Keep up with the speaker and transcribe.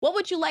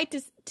you like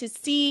to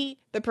see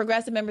the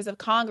progressive members of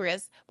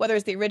Congress, whether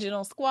it's the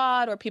original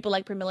squad or people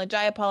like Pramila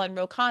Jayapal and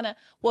Ro Khanna,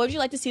 what would you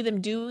like to see them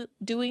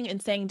doing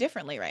and saying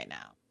differently right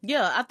now?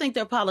 Yeah, I think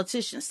they're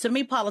politicians. To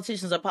me,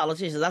 politicians are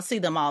politicians. I see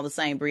them all the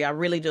same, Bree. I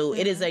really do.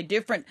 Mm-hmm. It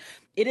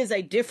is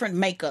a different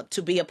makeup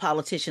to be a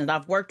politician.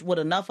 I've worked with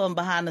enough of them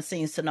behind the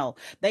scenes to know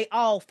they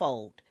all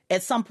fold.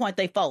 At some point,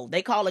 they fold.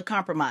 They call it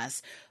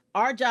compromise.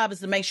 Our job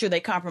is to make sure they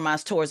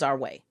compromise towards our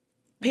way,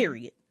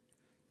 period.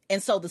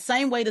 And so the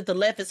same way that the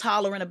left is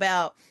hollering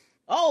about,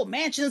 oh,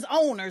 mansions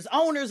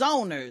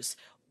owners,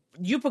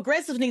 you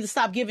progressives need to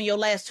stop giving your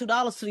last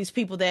 $2 to these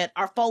people that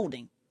are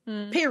folding,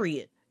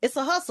 period. It's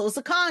a hustle. It's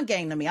a con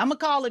game to me. I'm going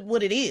to call it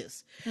what it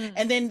is.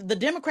 And then the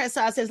Democrat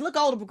side says, look,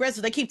 all the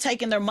progressives, they keep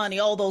taking their money.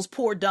 All those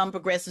poor, dumb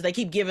progressives, they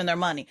keep giving their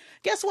money.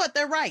 Guess what?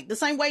 They're right. The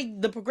same way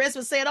the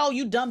progressives said, oh,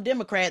 you dumb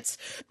Democrats,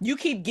 you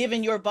keep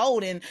giving your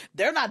vote and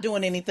they're not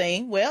doing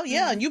anything. Well,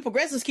 yeah, and you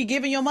progressives keep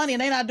giving your money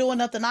and they're not doing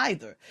nothing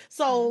either.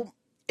 So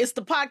it's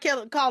the pot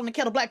calling the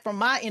kettle black from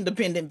my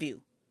independent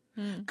view.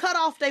 Cut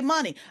off their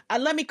money.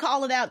 Let me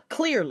call it out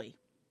clearly.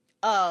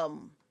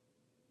 Ro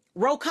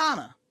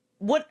Khanna.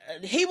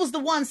 He was the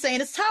one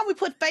saying, it's time we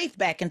put faith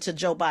back into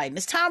Joe Biden.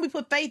 It's time we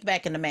put faith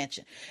back in the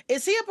mansion.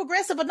 Is he a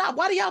progressive or not?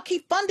 Why do y'all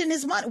keep funding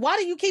his money? Why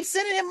do you keep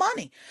sending him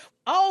money?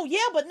 Oh, yeah,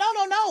 but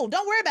no.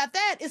 Don't worry about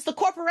that. It's the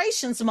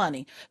corporation's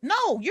money.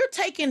 No, you're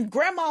taking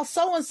grandma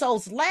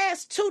so-and-so's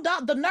last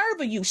 $2. The nerve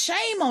of you.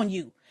 Shame on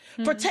you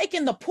for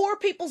taking the poor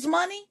people's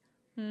money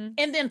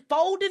and then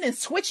folding and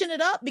switching it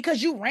up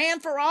because you ran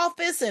for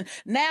office and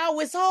now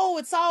it's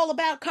all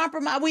about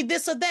compromise. We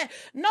this or that.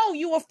 No,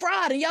 you a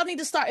fraud and y'all need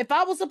to start. If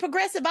I was a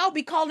progressive, I would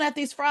be calling out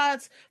these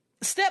frauds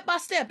step by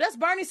step. That's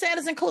Bernie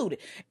Sanders included.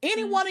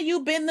 Any one of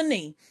you bend the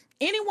knee.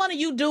 Any one of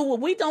you do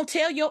what we don't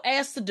tell your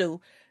ass to do.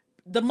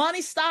 The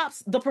money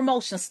stops. The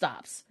promotion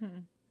stops.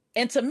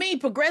 And to me,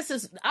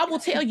 progressives, I will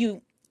tell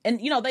you, and,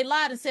 you know, they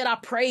lied and said, I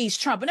praise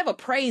Trump. I never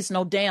praised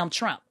no damn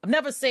Trump. I've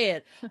never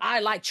said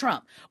I like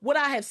Trump. What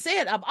I have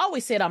said, I've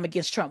always said I'm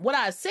against Trump. What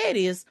I have said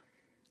is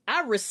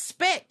I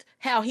respect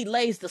how he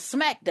lays the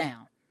smack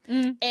down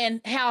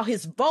and how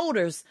his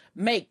voters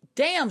make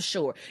damn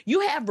sure.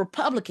 You have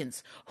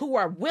Republicans who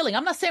are willing.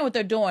 I'm not saying what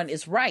they're doing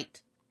is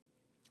right,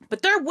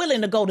 but they're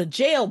willing to go to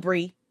jail,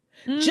 Bree,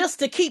 just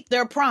to keep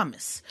their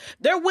promise.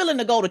 They're willing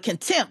to go to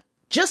contempt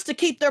just to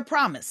keep their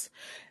promise.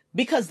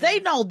 Because they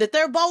know that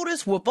their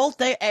voters will vote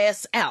their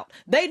ass out.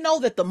 They know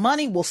that the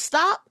money will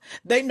stop.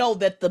 They know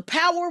that the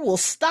power will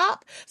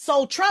stop.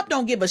 So Trump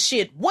don't give a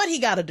shit what he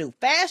got to do,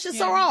 fascists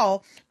or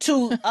all,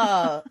 to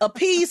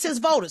appease his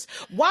voters.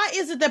 Why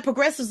is it that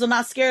progressives are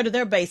not scared of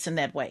their base in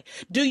that way?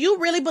 Do you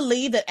really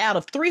believe that out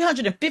of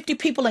 350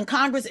 people in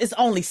Congress, it's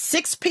only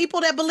 6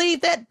 people that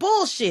believe that?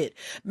 Bullshit.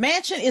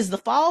 Manchin is the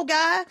fall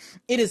guy.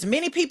 It is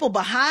many people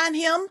behind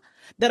him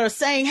that are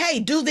saying, hey,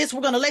 do this.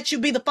 We're going to let you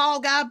be the fall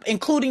guy,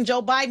 including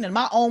Joe Biden and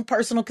my own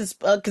personal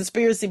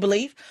conspiracy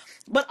belief.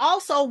 But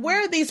also,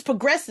 where are these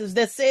progressives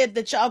that said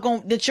that you're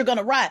going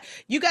to riot?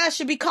 You guys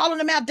should be calling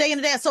them out day in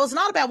and day out. So it's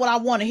not about what I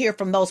want to hear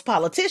from those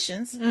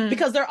politicians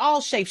because they're all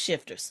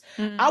shapeshifters.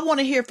 I want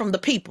to hear from the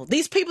people.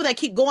 These people that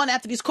keep going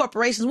after these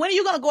corporations. When are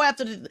you going to go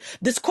after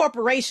this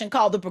corporation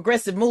called the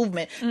Progressive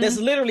Movement that's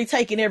literally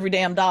taking every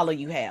damn dollar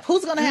you have?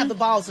 Who's going to have the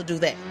balls to do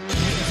that?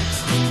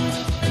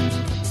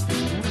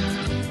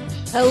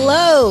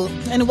 Hello,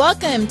 and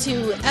welcome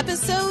to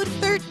episode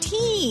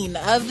 13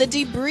 of The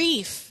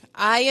Debrief.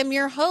 I am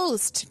your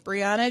host,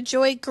 Brianna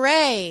Joy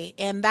Gray,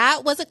 and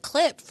that was a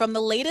clip from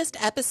the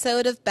latest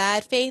episode of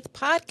Bad Faith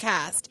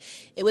Podcast.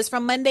 It was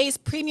from Monday's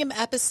premium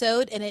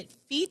episode, and it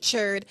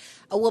featured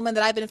a woman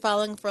that I've been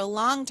following for a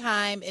long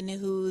time and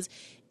whose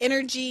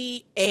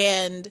energy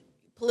and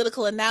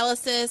political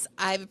analysis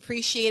I've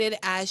appreciated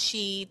as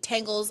she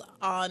tangles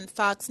on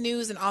Fox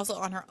News and also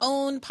on her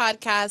own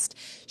podcast,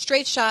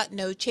 Straight Shot,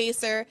 No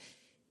Chaser.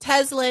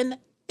 Teslin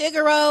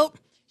Figaro,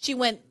 she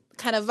went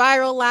kind of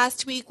viral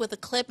last week with a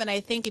clip, and I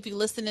think if you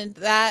listen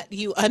to that,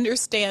 you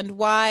understand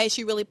why.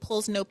 She really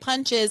pulls no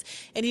punches,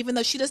 and even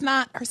though she does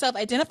not herself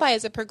identify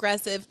as a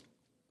progressive,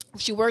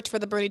 she worked for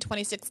the Bernie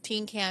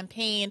 2016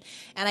 campaign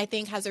and I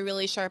think has a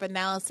really sharp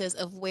analysis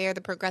of where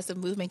the progressive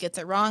movement gets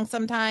it wrong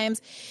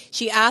sometimes.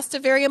 She asked a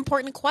very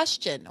important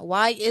question.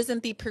 Why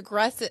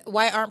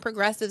aren't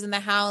progressives in the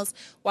House?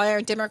 Why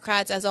aren't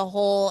Democrats as a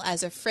whole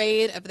as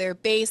afraid of their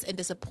base and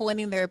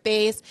disappointing their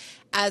base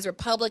as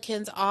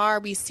Republicans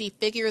are? We see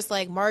figures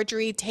like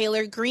Marjorie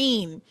Taylor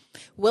Greene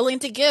willing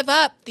to give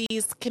up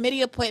these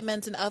committee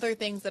appointments and other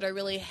things that are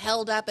really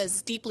held up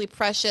as deeply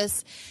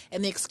precious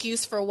and the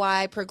excuse for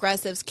why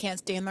progressives can't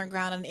stand their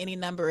ground on any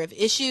number of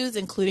issues,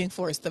 including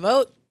force the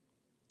vote.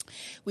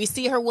 We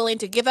see her willing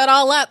to give that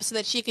all up so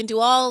that she can do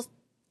all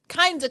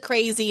kinds of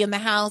crazy in the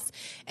House,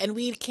 and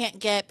we can't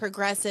get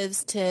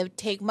progressives to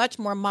take much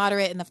more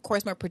moderate and, of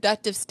course, more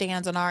productive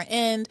stands on our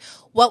end.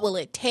 What will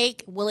it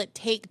take? Will it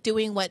take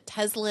doing what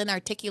Teslin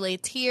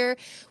articulates here,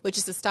 which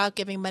is to stop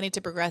giving money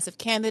to progressive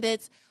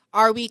candidates?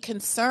 Are we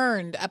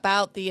concerned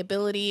about the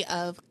ability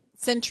of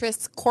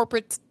centrist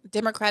corporate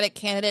Democratic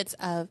candidates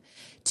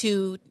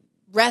to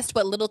rest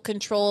what little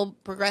control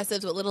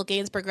progressives, what little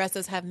gains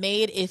progressives have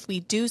made? If we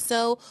do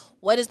so,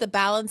 what is the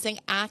balancing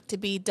act to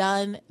be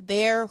done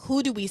there?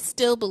 Who do we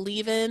still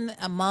believe in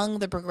among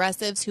the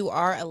progressives who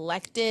are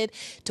elected?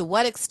 To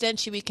what extent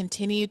should we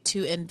continue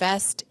to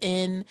invest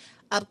in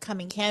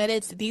upcoming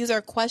candidates? These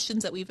are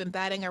questions that we've been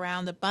batting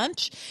around a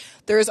bunch.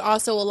 There's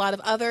also a lot of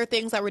other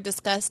things that were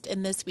discussed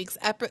in this week's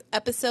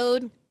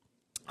episode,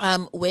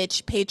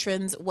 which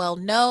patrons well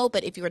know.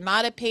 But if you're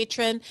not a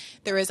patron,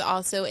 there is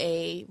also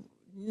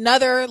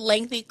another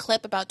lengthy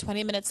clip about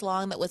 20 minutes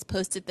long that was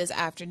posted this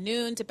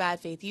afternoon to Bad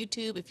Faith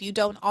YouTube. If you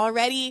don't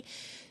already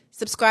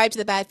subscribe to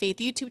the Bad Faith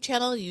YouTube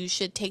channel, you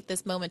should take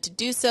this moment to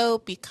do so,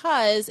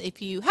 because if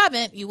you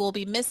haven't, you will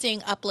be missing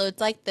uploads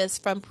like this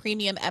from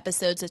premium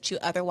episodes that you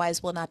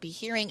otherwise will not be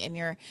hearing in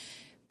your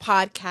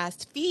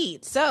podcast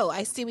feed. So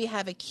I see we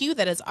have a queue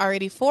that has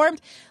already formed.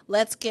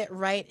 Let's get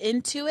right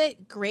into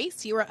it.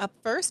 Grace, you are up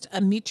first.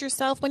 Unmute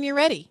yourself when you're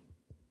ready.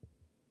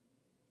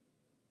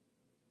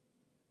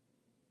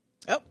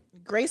 Oh,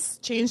 Grace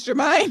changed your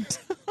mind.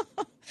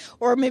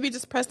 Or maybe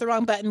just press the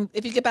wrong button.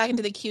 If you get back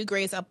into the queue,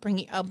 Grace, I'll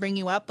bring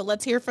you up. But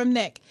let's hear from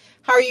Nick.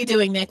 How are you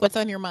doing, Nick? What's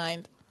on your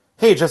mind?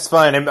 Hey, just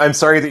fine. I'm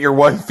sorry that your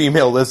one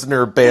female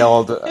listener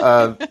bailed.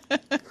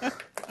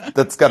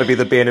 That's got to be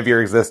the bane of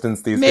your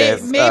existence these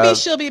days. Maybe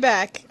she'll be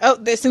back.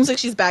 Oh, it seems like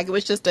she's back. It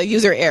was just a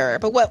user error.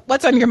 But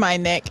what's on your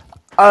mind, Nick?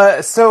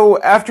 So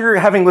after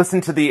having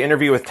listened to the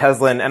interview with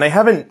Teslin, and I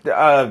haven't,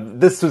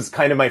 this was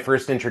kind of my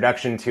first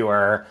introduction to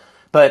her,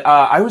 but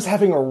I was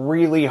having a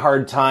really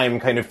hard time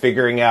kind of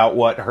figuring out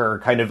what her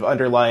kind of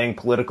underlying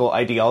political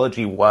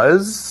ideology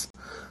was.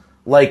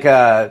 Like,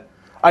 I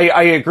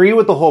agree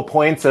with the whole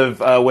points of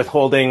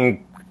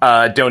withholding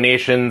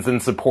donations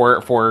and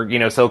support for,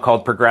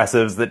 so-called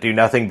progressives that do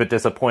nothing but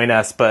disappoint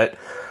us, but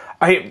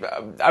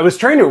I was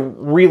trying to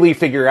really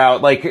figure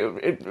out, like,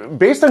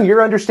 based on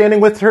your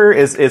understanding with her,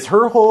 is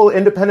her whole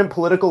independent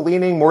political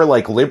leaning more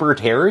like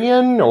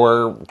libertarian,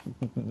 or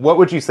what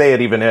would you say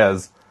it even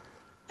is?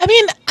 I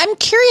mean, I'm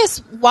curious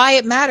why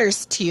it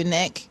matters to you,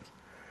 Nick.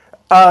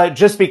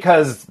 Just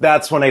because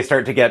that's when I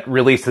start to get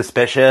really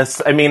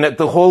suspicious. I mean,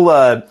 the whole,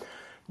 I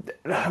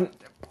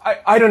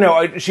don't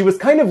know, she was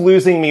kind of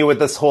losing me with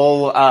this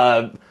whole,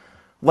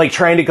 like,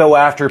 trying to go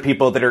after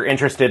people that are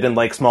interested in,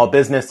 like, small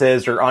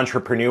businesses or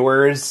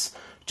entrepreneurs,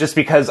 just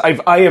because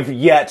I have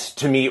yet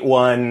to meet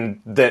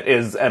one that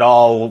is at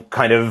all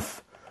kind of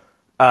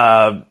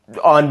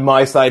on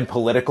my side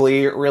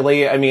politically,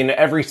 really. I mean,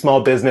 every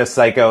small business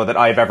psycho that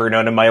I've ever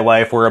known in my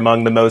life were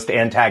among the most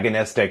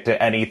antagonistic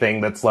to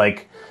anything that's,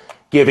 like,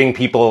 giving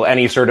people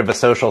any sort of a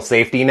social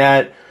safety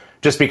net,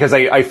 just because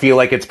I feel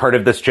like it's part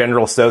of this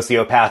general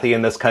sociopathy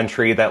in this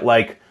country that,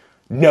 like,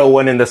 no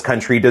one in this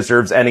country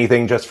deserves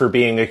anything just for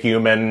being a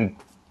human,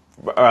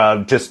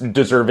 just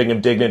deserving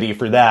of dignity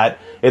for that.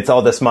 It's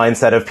all this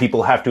mindset of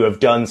people have to have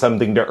done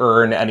something to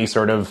earn any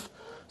sort of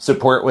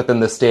support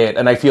within the state.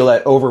 And I feel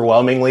that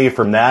overwhelmingly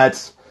from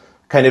that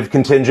kind of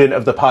contingent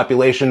of the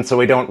population, so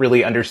I don't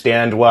really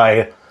understand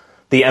why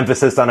the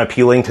emphasis on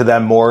appealing to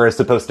them more is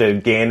supposed to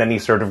gain any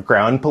sort of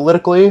ground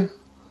politically.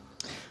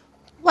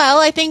 Well,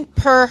 I think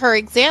per her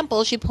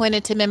example, she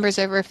pointed to members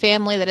of her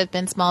family that have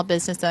been small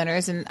business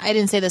owners. And I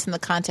didn't say this in the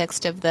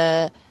context of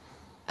the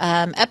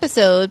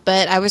episode,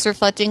 but I was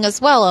reflecting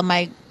as well on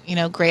my,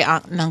 great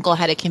aunt and uncle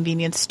had a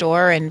convenience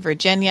store in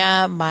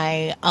Virginia.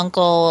 My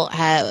uncle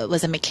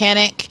was a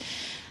mechanic.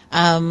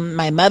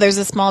 My mother's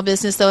a small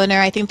business owner.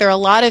 I think there are a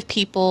lot of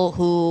people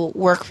who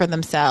work for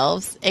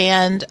themselves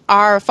and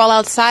fall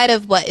outside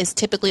of what is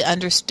typically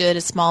understood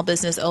as small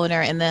business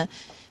owner, and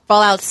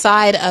fall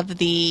outside of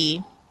the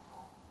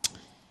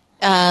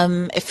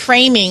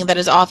framing that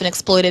is often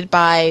exploited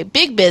by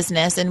big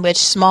business, in which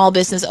small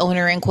business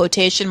owner in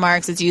quotation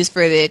marks is used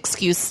for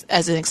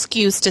as an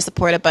excuse to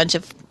support a bunch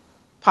of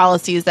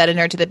policies that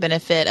inure to the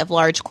benefit of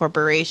large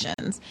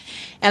corporations.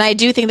 And I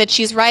do think that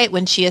she's right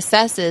when she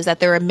assesses that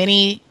there are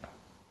many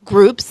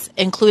groups,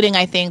 including,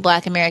 I think,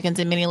 Black Americans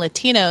and many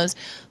Latinos,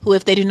 who,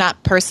 if they do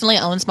not personally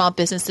own small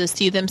businesses,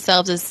 see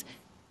themselves as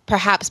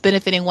perhaps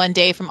benefiting one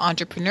day from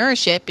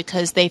entrepreneurship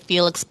because they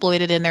feel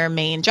exploited in their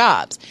main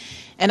jobs.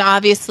 And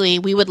obviously,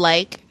 we would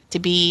like to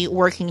be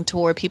working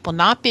toward people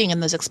not being in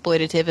those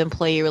exploitative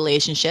employee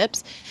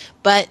relationships.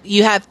 But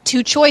you have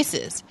two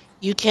choices.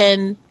 You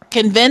can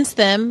convince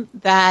them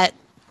that,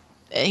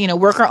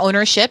 worker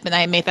ownership, and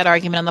I make that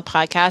argument on the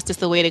podcast, is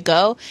the way to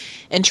go,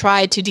 and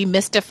try to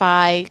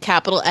demystify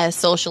capital S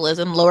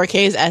socialism,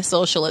 lowercase s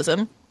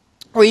socialism.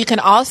 Or you can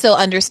also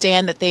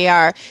understand that they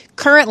are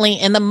currently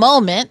in the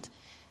moment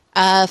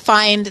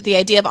find the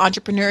idea of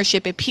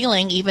entrepreneurship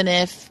appealing, even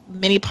if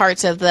many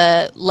parts of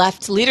the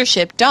left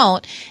leadership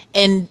don't,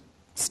 and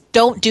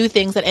don't do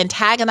things that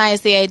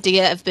antagonize the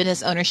idea of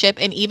business ownership,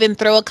 and even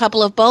throw a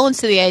couple of bones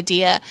to the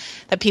idea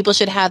that people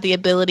should have the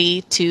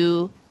ability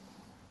to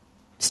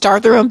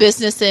start their own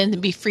business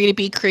and be free to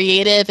be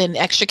creative and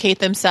extricate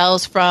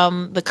themselves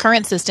from the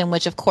current system,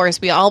 which, of course,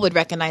 we all would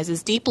recognize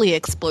is deeply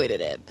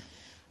exploitative.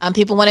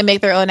 People want to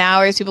make their own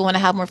hours. People want to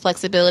have more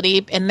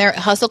flexibility, and their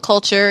hustle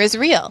culture is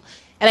real.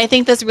 And I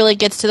think this really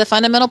gets to the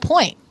fundamental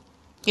point.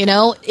 You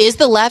know, is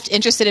the left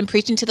interested in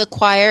preaching to the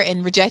choir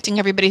and rejecting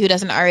everybody who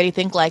doesn't already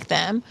think like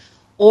them?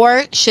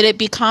 Or should it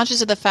be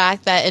conscious of the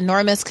fact that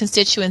enormous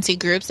constituency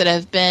groups that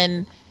have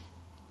been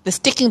the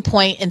sticking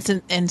point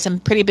in some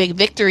pretty big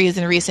victories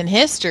in recent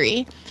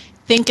history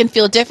think and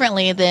feel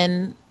differently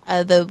than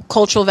the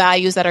cultural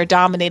values that are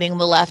dominating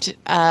the left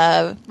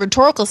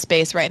rhetorical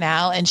space right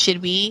now? And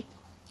should we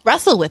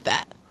wrestle with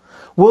that?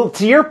 Well,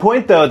 to your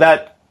point, though,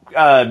 that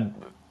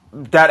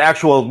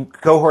actual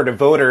cohort of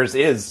voters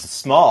is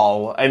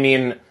small. I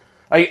mean,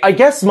 I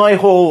guess my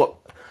whole...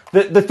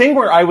 The thing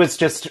where I was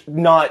just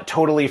not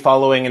totally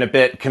following and a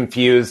bit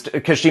confused,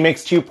 because she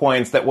makes 2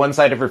 points, that one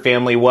side of her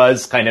family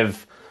was kind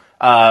of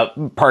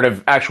part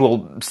of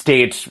actual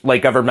state,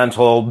 like,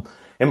 governmental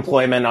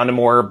employment on a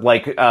more,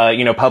 like,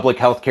 public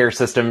healthcare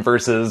system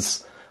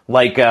versus,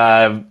 like,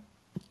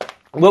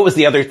 what was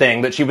the other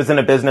thing? That she was in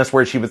a business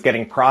where she was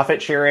getting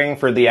profit sharing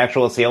for the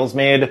actual sales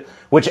made,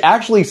 which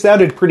actually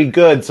sounded pretty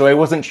good, so I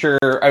wasn't sure,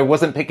 I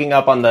wasn't picking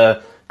up on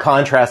the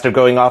contrast of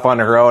going off on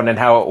her own and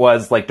how it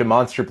was, like,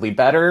 demonstrably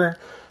better.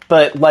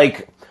 But,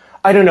 like,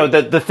 I don't know,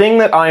 the thing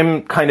that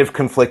I'm kind of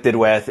conflicted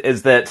with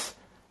is that,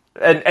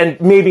 and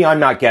maybe I'm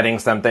not getting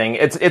something,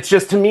 it's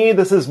just, to me,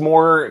 this is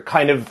more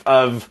kind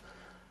of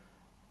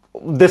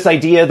this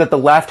idea that the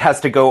left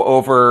has to go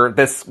over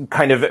this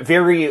kind of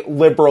very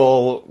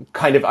liberal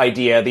kind of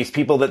idea, these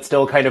people that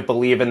still kind of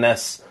believe in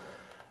this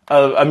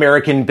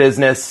American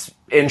business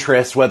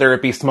interest, whether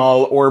it be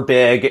small or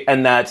big,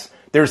 and that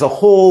there's a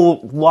whole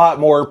lot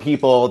more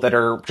people that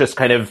are just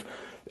kind of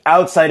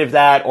outside of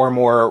that, or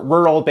more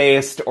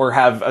rural-based, or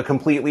have a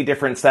completely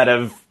different set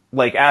of,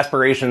 like,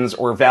 aspirations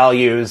or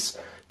values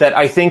that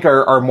I think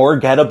are more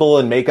gettable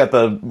and make up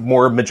a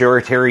more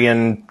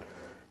majoritarian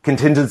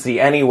contingency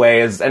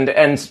anyways, and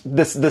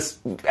this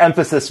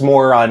emphasis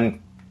more on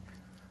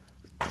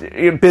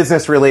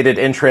business-related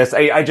interests,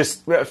 I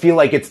just feel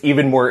like it's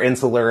even more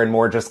insular and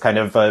more just kind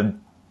of a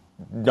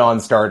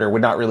non-starter,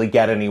 would not really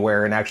get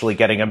anywhere in actually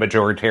getting a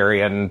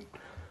majoritarian...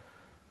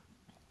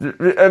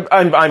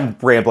 I'm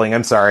rambling,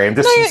 I'm sorry. I'm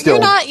just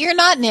You're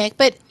not, Nick,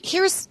 but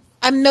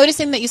I'm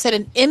noticing that you said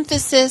an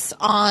emphasis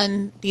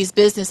on these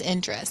business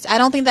interests. I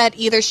don't think that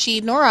either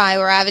she nor I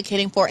were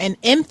advocating for an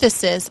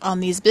emphasis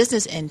on these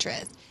business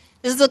interests.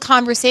 This is a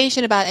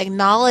conversation about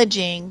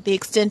acknowledging the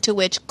extent to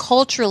which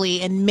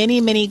culturally in many,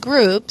 many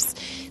groups,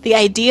 the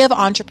idea of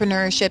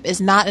entrepreneurship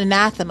is not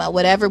anathema,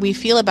 whatever we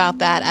feel about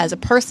that as a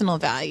personal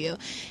value.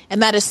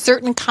 And that a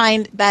certain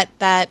kind,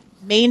 that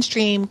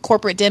mainstream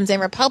corporate Dems and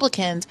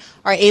Republicans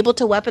are able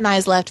to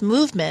weaponize left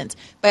movements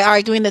by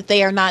arguing that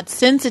they are not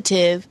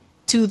sensitive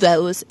to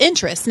those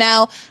interests.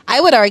 Now, I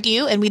would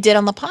argue, and we did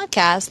on the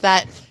podcast,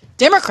 that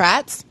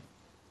Democrats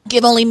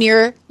give only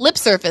mere lip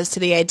service to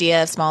the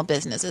idea of small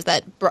businesses,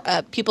 that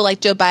people like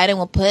Joe Biden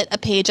will put a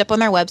page up on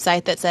their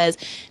website that says,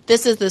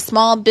 this is the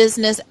small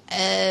business,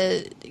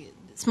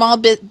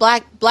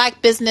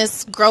 black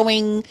business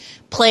growing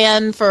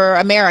plan for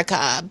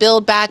America,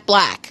 Build Back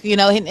Black,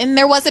 and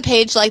there was a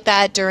page like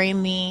that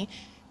during the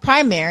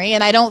primary,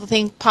 and I don't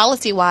think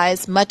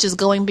policy-wise much is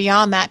going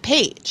beyond that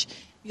page.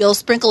 You'll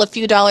sprinkle a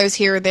few dollars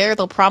here or there,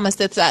 they'll promise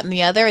this, that, and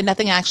the other, and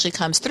nothing actually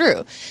comes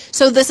through.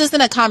 So this isn't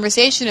a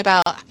conversation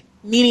about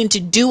needing to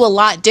do a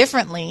lot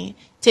differently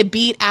to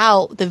beat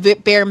out the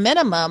bare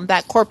minimum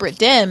that corporate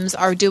Dems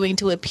are doing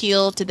to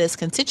appeal to this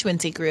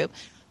constituency group.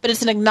 But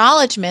it's an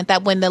acknowledgement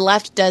that when the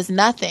left does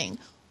nothing,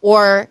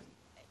 or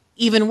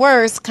even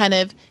worse, kind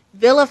of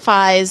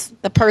vilifies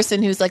the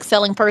person who's like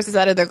selling purses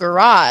out of their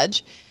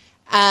garage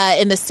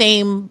in the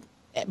same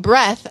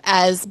breath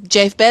as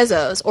Jeff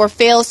Bezos, or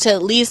fails to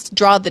at least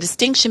draw the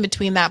distinction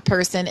between that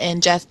person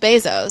and Jeff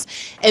Bezos,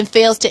 and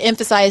fails to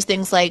emphasize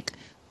things like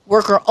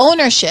worker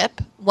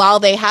ownership while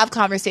they have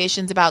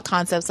conversations about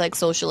concepts like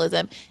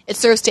socialism, it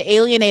serves to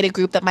alienate a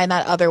group that might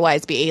not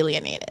otherwise be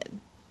alienated.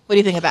 What do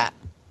you think of that?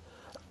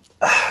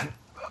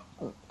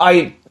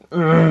 I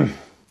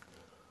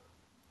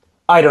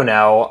don't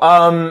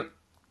know.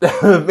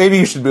 Maybe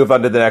you should move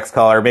on to the next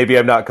caller. Maybe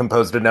I'm not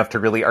composed enough to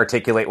really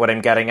articulate what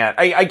I'm getting at.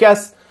 I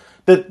guess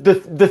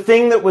the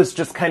thing that was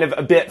just kind of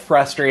a bit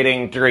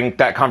frustrating during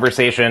that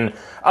conversation,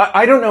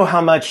 I don't know how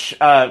much,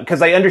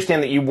 because I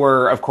understand that you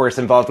were, of course,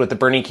 involved with the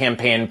Bernie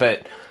campaign,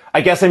 but I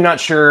guess I'm not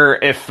sure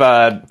if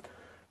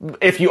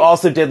you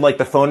also did, like,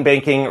 the phone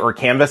banking or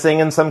canvassing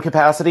in some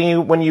capacity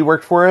when you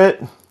worked for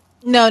it.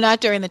 No, not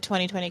during the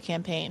 2020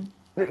 campaign.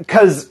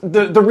 Because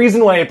the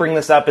reason why I bring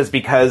this up is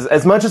because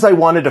as much as I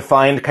wanted to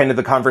find kind of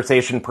the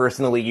conversation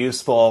personally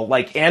useful,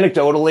 like,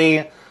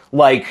 anecdotally,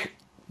 like,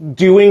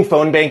 doing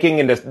phone banking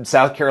into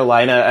South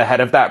Carolina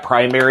ahead of that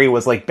primary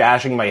was like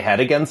bashing my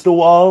head against a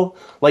wall.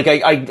 Like,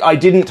 I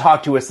didn't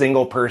talk to a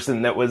single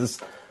person that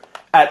was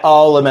at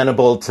all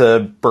amenable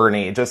to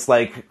Bernie. Just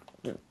like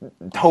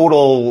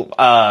total,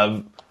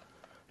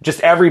 just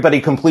everybody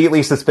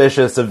completely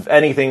suspicious of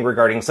anything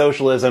regarding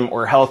socialism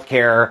or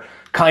healthcare,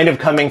 kind of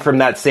coming from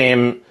that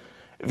same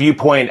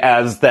viewpoint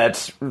as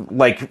that,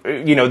 like,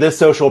 this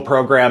social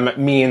program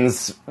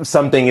means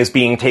something is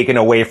being taken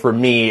away from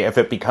me if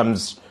it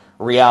becomes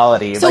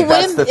reality. So Like,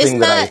 that's the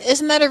thing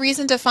isn't that a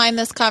reason to find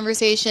this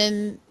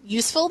conversation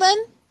useful then?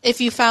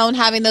 If you found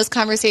having those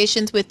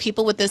conversations with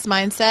people with this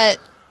mindset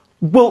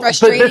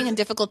frustrating and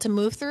difficult to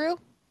move through?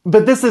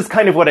 But this is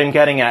kind of what I'm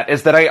getting at,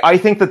 is that I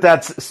think that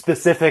that's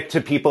specific to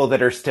people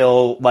that are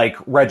still, like,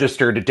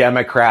 registered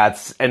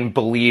Democrats and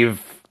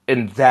believe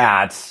in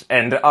that.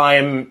 And I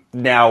am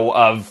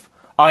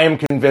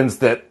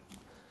convinced that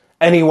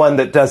anyone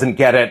that doesn't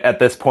get it at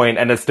this point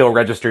and is still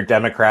registered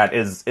Democrat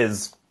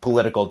is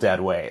political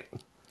dead weight.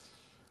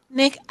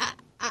 Nick,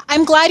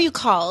 I'm glad you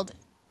called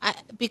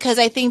because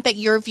I think that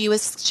your view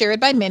is shared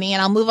by many,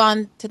 and I'll move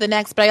on to the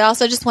next. But I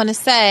also just want to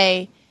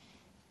say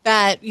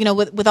that, you know,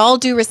 with all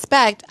due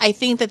respect, I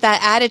think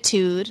that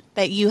attitude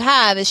that you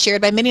have is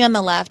shared by many on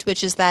the left,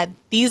 which is that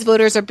these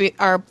voters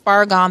are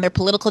far gone, they're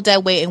political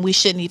dead weight, and we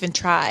shouldn't even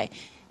try.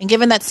 And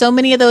given that so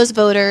many of those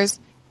voters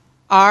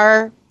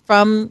are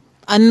from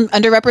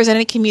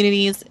underrepresented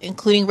communities,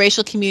 including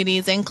racial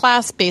communities and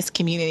class-based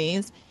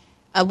communities,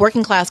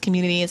 working class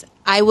communities,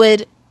 I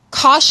would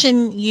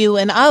caution you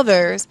and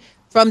others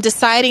from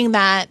deciding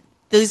that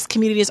these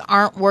communities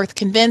aren't worth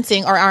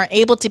convincing or aren't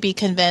able to be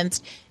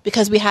convinced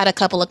because we had a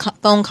couple of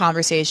phone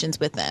conversations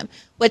with them.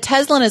 What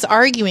Teslin is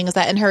arguing is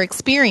that in her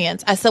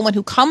experience, as someone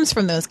who comes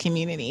from those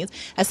communities,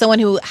 as someone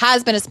who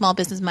has been a small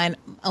business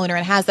owner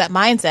and has that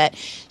mindset,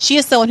 she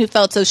is someone who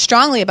felt so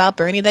strongly about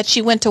Bernie that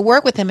she went to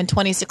work with him in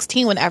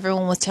 2016 when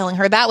everyone was telling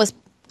her that was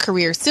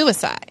career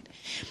suicide.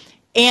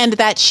 And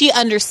that she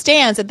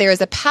understands that there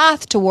is a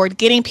path toward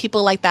getting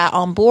people like that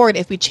on board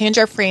if we change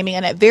our framing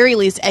and at very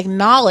least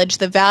acknowledge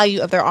the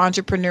value of their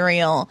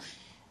entrepreneurial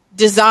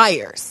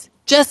desires.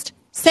 Just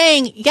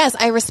saying, yes,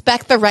 I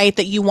respect the right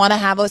that you want to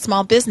have a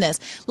small business.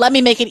 Let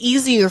me make it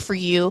easier for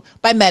you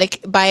by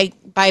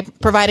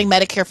providing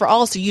Medicare for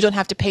all so you don't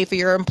have to pay for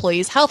your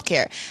employees' health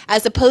care.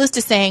 As opposed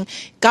to saying,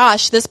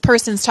 gosh, this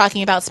person's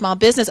talking about small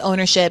business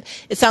ownership.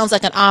 It sounds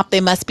like an op. They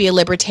must be a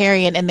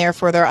libertarian and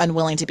therefore they're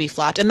unwilling to be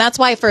flopped. And that's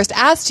why I first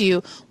asked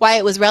you why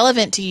it was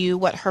relevant to you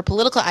what her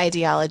political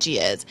ideology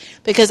is.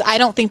 Because I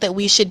don't think that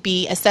we should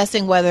be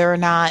assessing whether or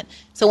not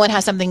someone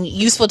has something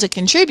useful to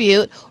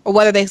contribute or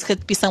whether they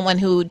could be someone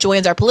who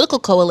joins our political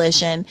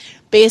coalition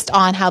based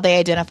on how they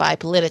identify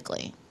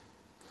politically.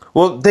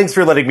 Well, thanks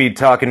for letting me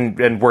talk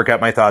and work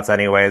out my thoughts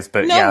anyways,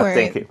 but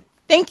thank you.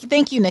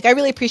 Thank you, Nick. I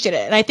really appreciate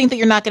it. And I think that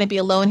you're not going to be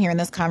alone here in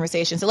this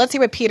conversation. So let's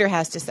hear what Peter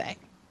has to say.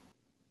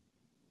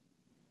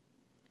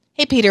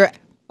 Hey, Peter,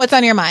 what's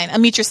on your mind?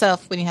 Unmute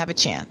yourself when you have a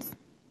chance.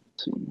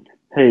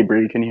 Hey,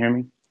 Bree, can you hear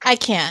me? I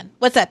can.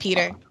 What's up,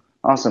 Peter?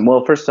 Awesome.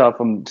 Well, first off,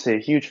 I'm a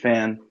huge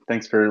fan.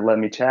 Thanks for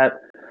letting me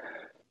chat.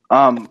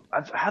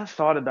 I've had a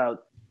thought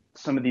about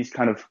some of these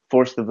kind of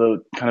force the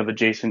vote kind of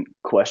adjacent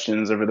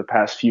questions over the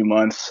past few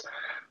months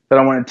that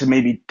I wanted to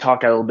maybe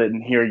talk a little bit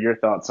and hear your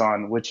thoughts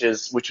on, which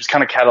was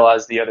kind of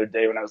catalyzed the other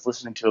day when I was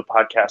listening to a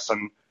podcast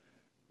on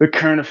the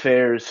Current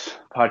Affairs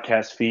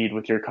podcast feed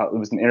it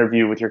was an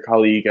interview with your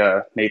colleague,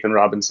 Nathan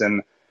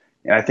Robinson.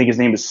 And I think his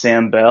name is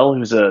Sam Bell,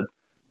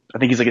 I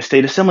think he's like a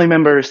state assembly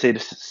member,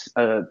 state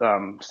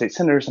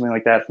senator, something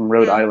like that from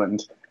Rhode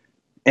Island.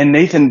 And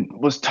Nathan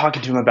was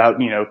talking to him about,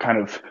 kind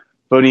of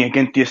voting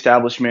against the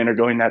establishment or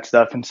going that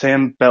stuff. And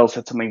Sam Bell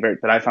said something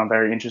that I found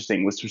very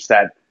interesting, was just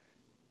that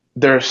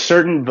there are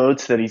certain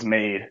votes that he's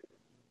made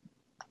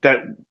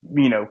that,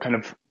 kind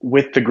of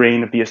with the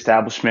grain of the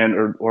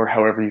establishment or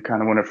however you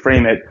kind of want to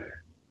frame it,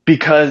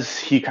 because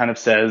he kind of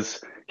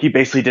says he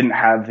basically didn't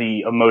have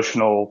the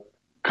emotional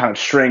kind of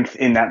strength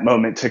in that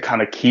moment to kind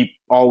of keep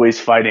always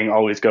fighting,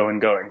 always going.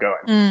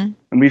 And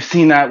we've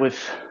seen that with,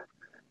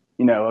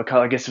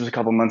 I guess it was a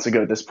couple months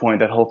ago at this point,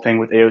 that whole thing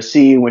with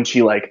AOC when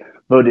she was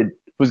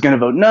going to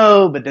vote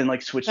no, but then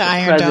switched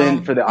to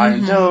present for the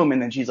Iron Dome.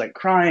 And then she's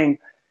crying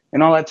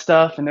and all that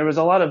stuff. And there was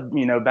a lot of,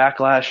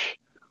 backlash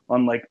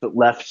on the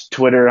left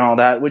Twitter and all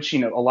that, which,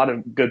 a lot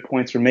of good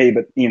points were made.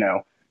 But,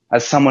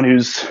 as someone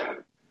who's,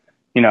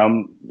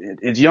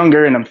 is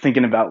younger and I'm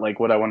thinking about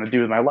what I want to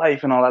do with my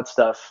life and all that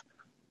stuff,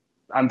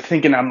 I'm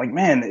like,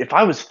 man, if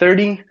I was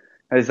 30,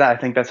 I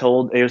think that's how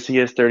old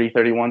AOC is, 30,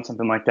 31,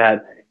 something like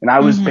that. And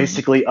I was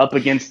basically up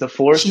against the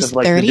force She's of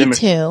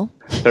 32.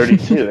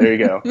 32, there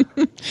you go.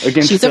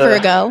 She's a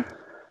Virgo.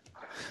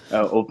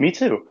 Oh, me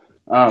too.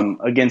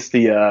 Against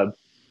the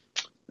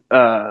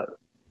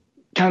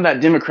kind of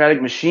that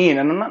Democratic machine.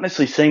 And I'm not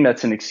necessarily saying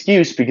that's an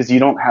excuse, because you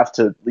don't have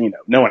to,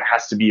 no one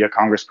has to be a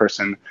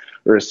congressperson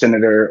or a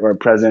senator or a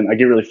president. I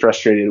get really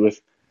frustrated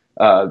with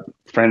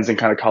friends and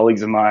kind of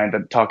colleagues of mine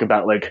that talk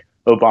about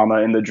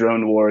Obama and the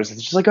drone wars.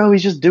 It's just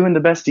he's just doing the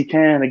best he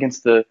can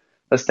against the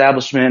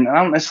establishment. And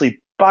I don't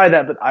necessarily buy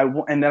that, but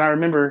and then I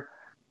remember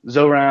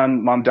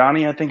Zoran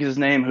Mamdani, I think is his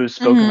name, who's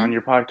spoken on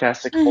your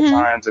podcast a couple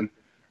times. And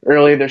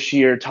earlier this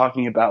year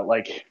talking about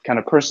kind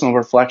of personal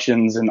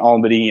reflections in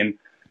Albany and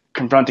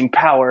confronting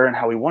power and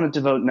how he wanted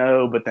to vote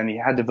no, but then he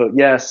had to vote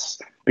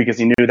yes because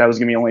he knew that was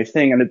going to be the only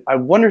thing. And I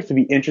wonder if it'd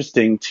be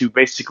interesting to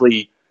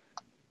basically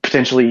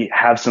potentially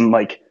have some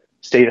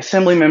state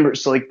assembly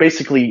members, so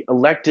basically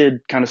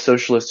elected kind of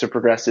socialists or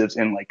progressives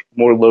in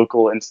more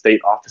local and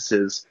state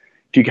offices,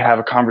 if you could have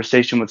a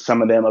conversation with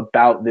some of them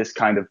about this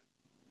kind of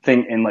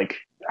thing and like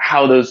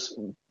how those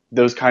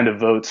kind of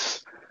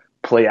votes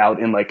play out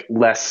in like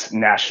less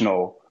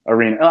national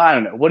arena. I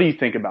don't know. What do you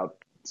think about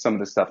some of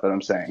the stuff that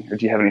I'm saying? Or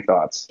do you have any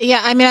thoughts?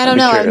 Yeah, I mean, I don't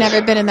know. I've Curious.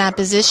 never been in that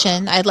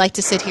position. I'd like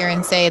to sit here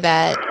and say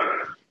that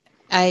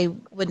I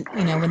would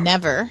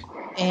never,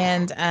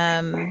 and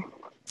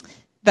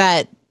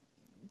that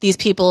these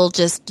people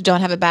just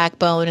don't have a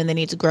backbone and they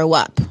need to grow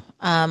up.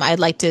 I'd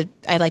like to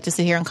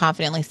sit here and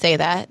confidently say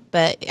that.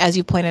 But as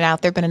you pointed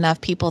out, there have been enough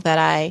people that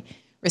I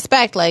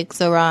respect, like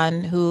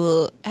Zoran,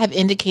 who have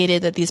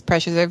indicated that these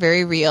pressures are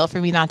very real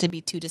for me not to be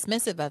too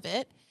dismissive of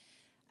it.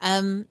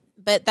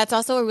 But that's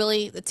also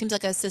it seems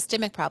like a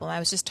systemic problem. I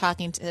was just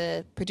talking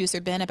to producer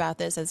Ben about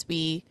this as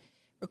we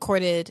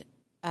recorded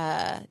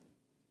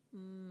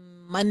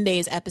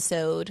Monday's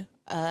episode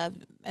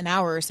an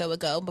hour or so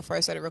ago before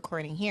I started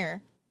recording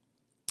here.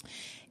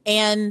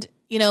 And,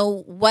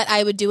 what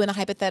I would do in a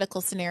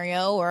hypothetical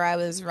scenario where I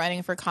was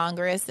running for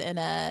Congress in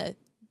a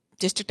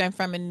district I'm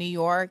from in New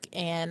York,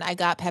 and I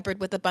got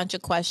peppered with a bunch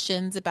of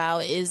questions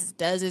about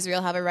does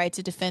Israel have a right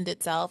to defend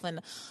itself,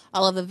 and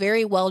all of the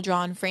very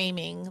well-drawn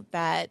framing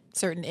that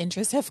certain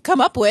interests have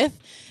come up with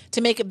to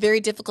make it very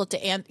difficult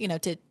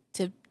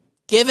to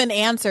give an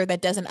answer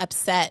that doesn't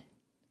upset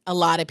a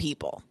lot of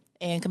people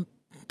and can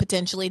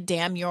potentially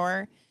damn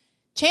your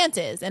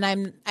chances. And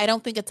I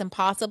don't think it's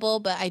impossible,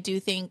 but I do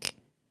think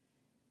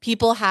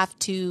people have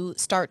to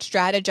start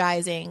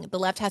strategizing. The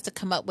left has to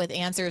come up with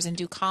answers and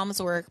do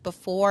comms work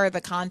before the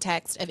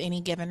context of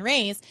any given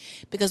race,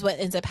 because what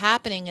ends up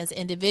happening is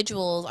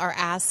individuals are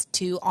asked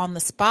to, on the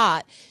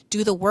spot,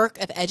 do the work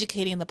of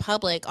educating the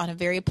public on a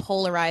very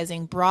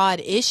polarizing, broad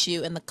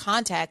issue in the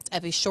context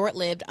of a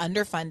short-lived,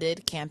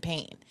 underfunded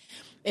campaign.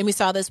 And we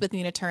saw this with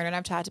Nina Turner, and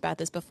I've talked about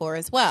this before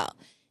as well.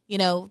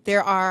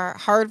 There are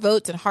hard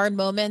votes and hard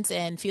moments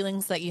and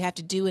feelings that you have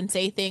to do and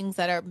say things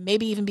that are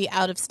maybe even be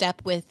out of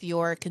step with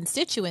your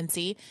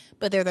constituency,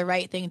 but they're the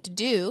right thing to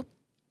do.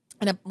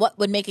 And what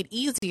would make it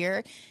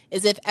easier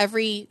is if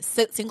every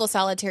single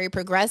solitary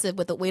progressive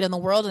with the weight on the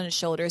world on his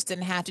shoulders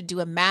didn't have to do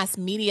a mass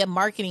media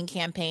marketing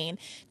campaign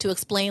to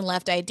explain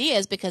left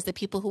ideas, because the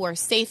people who are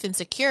safe and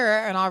secure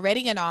and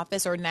already in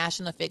office, or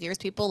national figures,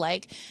 people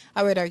like,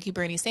 I would argue,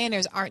 Bernie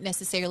Sanders, aren't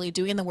necessarily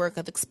doing the work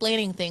of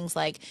explaining things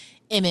like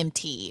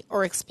MMT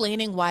or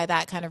explaining why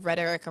that kind of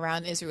rhetoric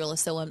around Israel is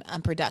so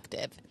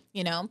unproductive,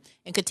 and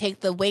could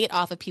take the weight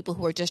off of people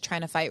who are just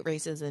trying to fight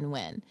races and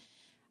win.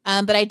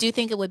 But I do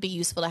think it would be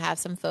useful to have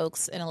some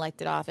folks in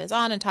elected office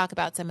on and talk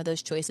about some of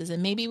those choices,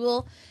 and maybe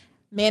we'll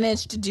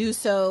manage to do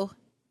so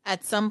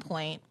at some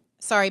point.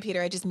 Sorry,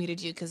 Peter, I just muted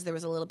you because there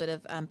was a little bit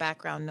of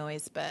background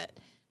noise, but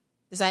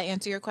does that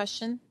answer your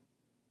question?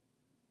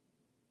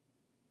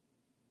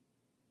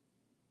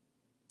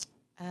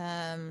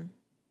 Unmute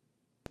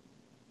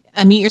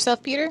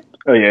yourself, Peter.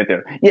 Oh yeah,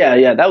 there.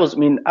 Yeah. That was.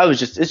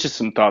 It's just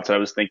some thoughts I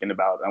was thinking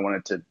about. I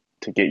wanted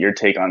to get your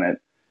take on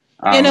it.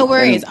 No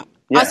worries.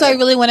 Yeah. Also, I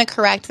really want to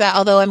correct that,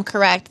 although I'm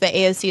correct that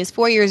AOC is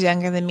 4 years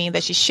younger than me,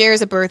 that she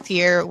shares a birth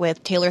year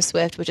with Taylor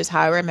Swift, which is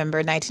how I remember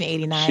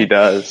 1989. She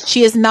does.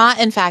 She is not,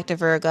 in fact, a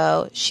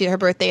Virgo. Her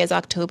birthday is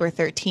October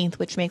 13th,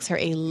 which makes her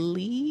a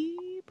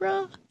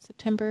Libra?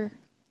 September.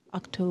 No,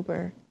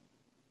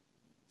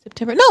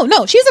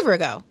 she's a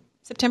Virgo.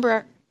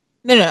 September.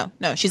 No,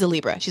 she's a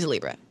Libra.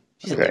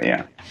 Okay,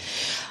 yeah.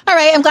 All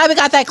right, I'm glad we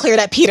got that cleared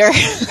up, Peter.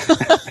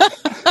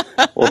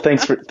 Well,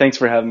 thanks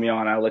for having me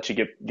on. I'll let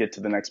you get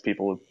to the next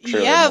people.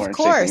 Sure, yeah, more of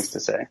course. Things to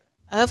say.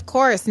 Of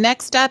course.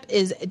 Next up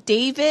is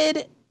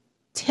David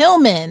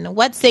Tillman.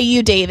 What say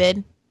you,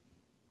 David?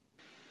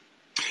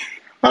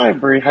 Hi,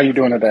 Bree. How you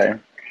doing today?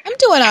 I'm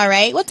doing all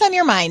right. What's on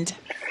your mind?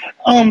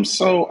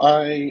 So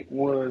I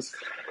was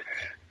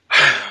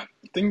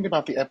thinking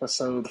about the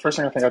episode. The first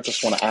thing I think I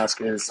just want to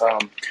ask is,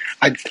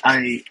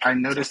 I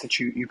noticed that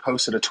you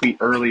posted a tweet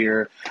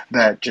earlier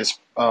that just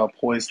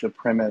poised the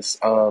premise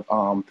of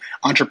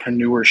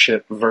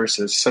entrepreneurship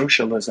versus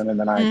socialism, and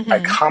then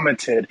I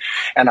commented,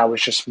 and I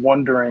was just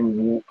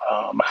wondering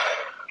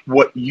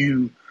what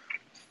you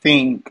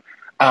think.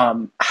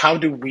 How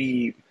do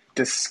we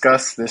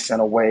discuss this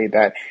in a way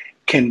that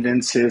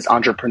convinces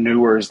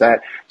entrepreneurs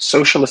that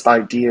socialist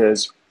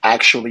ideas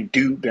actually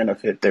do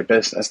benefit their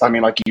business? I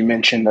mean, like you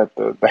mentioned that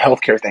the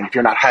healthcare thing, if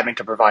you're not having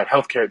to provide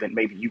healthcare, then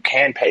maybe you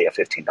can pay a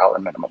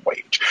 $15 minimum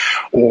wage.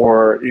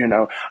 Or, and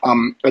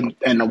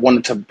I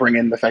wanted to bring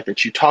in the fact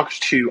that you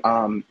talked to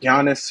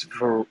Giannis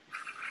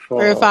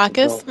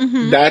Varoufakis.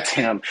 Mm-hmm. That's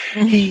him.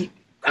 Mm-hmm.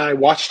 I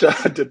watched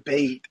a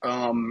debate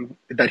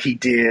that he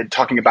did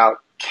talking about,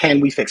 can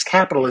we fix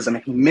capitalism?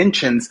 And he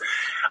mentions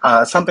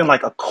something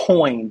like a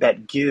coin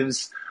that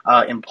gives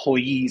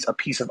employees a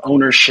piece of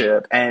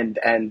ownership, and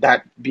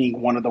that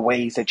being one of the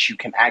ways that you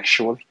can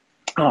actually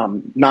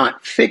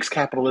not fix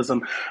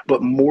capitalism,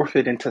 but morph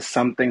it into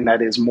something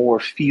that is more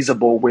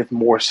feasible with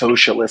more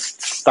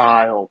socialist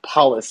style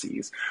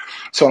policies.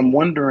 So I'm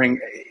wondering,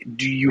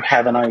 do you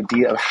have an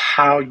idea of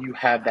how you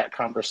have that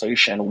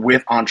conversation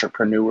with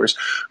entrepreneurs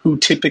who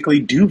typically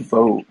do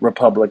vote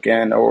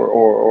Republican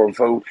or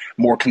vote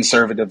more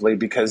conservatively?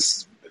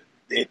 Because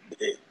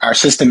our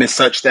system is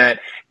such that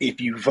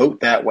if you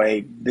vote that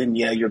way, then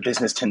yeah, your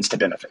business tends to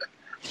benefit.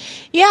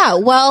 Yeah,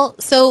 well,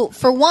 so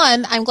for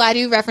one, I'm glad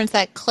you referenced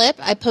that clip.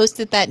 I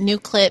posted that new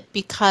clip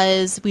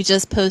because we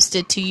just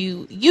posted to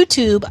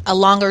YouTube a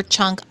longer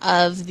chunk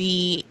of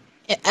the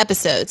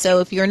episode. So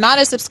if you're not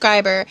a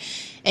subscriber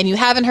and you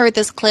haven't heard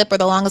this clip or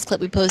the longest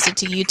clip we posted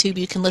to YouTube,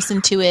 you can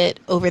listen to it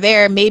over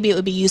there. Maybe it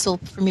would be useful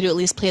for me to at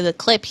least play the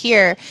clip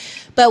here.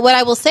 But what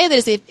I will say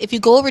is if you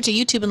go over to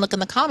YouTube and look in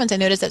the comments, I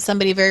noticed that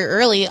somebody very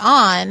early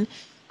on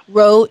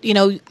wrote,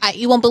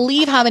 you won't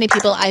believe how many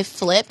people I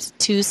flipped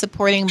to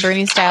supporting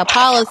Bernie-style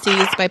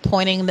policies by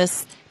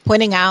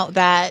pointing out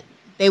that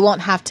they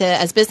won't have to,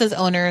 as business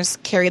owners,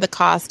 carry the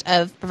cost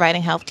of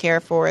providing health care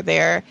for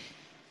their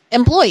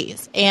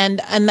employees.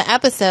 And in the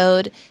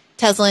episode,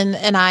 Teslin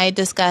and I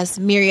discuss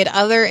myriad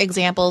other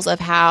examples of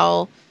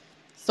how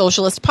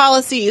socialist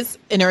policies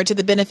inure to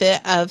the benefit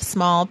of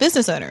small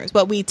business owners.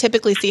 What we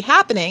typically see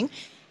happening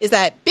is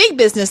that big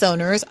business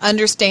owners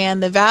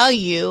understand the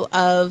value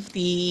of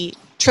the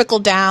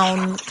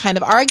trickle-down kind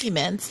of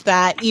arguments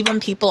that even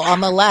people on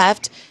the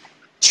left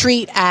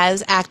treat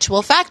as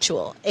actual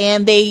factual.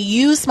 And they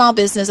use small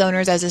business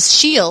owners as a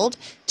shield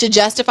to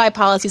justify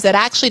policies that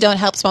actually don't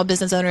help small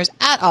business owners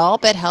at all,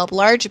 but help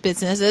large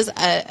businesses,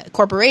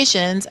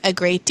 corporations, a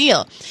great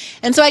deal.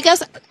 And so I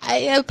guess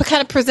I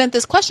kind of present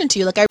this question to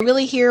you. Like, I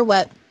really hear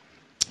what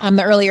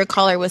the earlier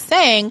caller was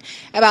saying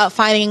about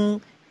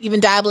finding even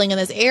dabbling in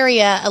this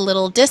area a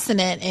little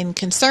dissonant and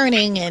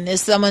concerning, and is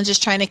someone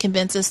just trying to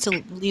convince us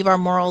to leave our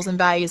morals and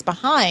values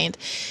behind?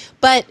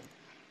 But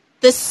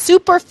the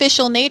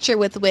superficial nature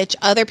with which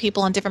other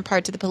people on different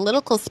parts of the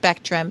political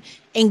spectrum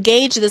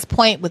engage this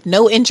point with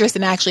no interest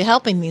in actually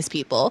helping these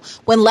people,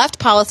 when left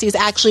policies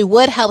actually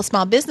would help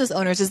small business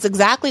owners, is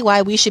exactly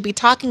why we should be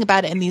talking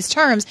about it in these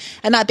terms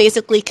and not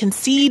basically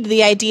concede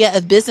the idea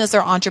of business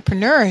or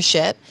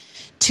entrepreneurship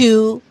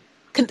to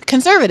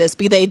conservatives,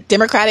 be they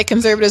Democratic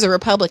conservatives or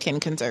Republican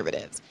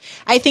conservatives.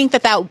 I think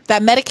that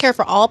Medicare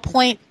for All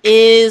point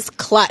is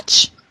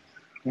clutch.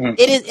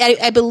 It is.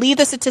 I believe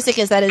the statistic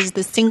is that it is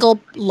the single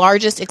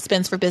largest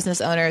expense for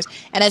business owners.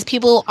 And as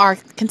people are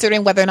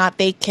considering whether or not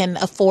they can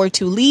afford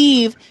to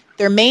leave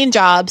their main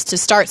jobs to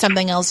start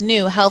something else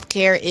new,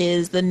 healthcare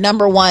is the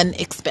number one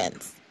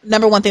expense,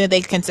 number one thing that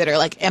they consider.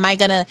 Like, am I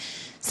going to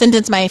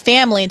sentence my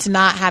family into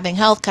not having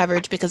health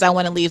coverage because I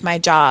want to leave my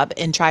job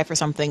and try for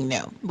something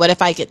new? What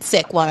if I get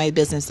sick while my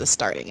business is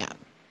starting out?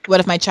 What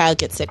if my child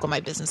gets sick while my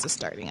business is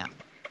starting out?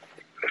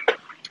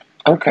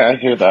 Okay, I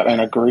hear that and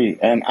agree.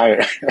 And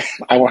I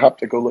I will have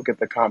to go look at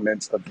the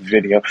comments of the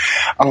video.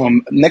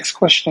 Next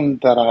question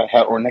that I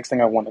had, or next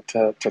thing I wanted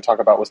to talk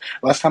about was,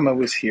 last time I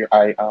was here,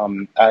 I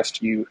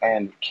asked you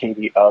and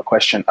Katie a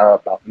question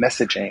about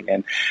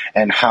messaging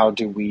and how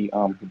do we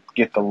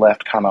get the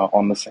left kind of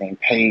on the same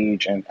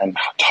page and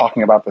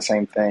talking about the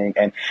same thing,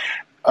 and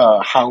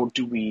how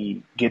do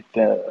we get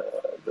the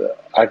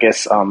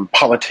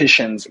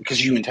politicians,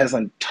 because you and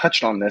Tesla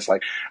touched on this,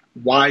 like,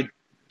 why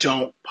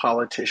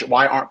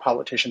aren't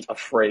politicians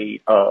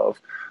afraid of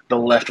the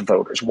left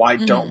voters? Why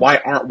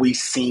aren't we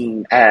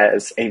seen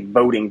as a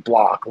voting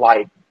bloc,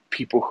 like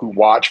people who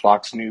watch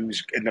Fox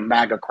News and the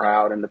MAGA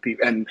crowd and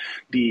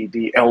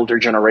the elder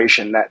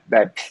generation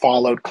that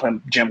followed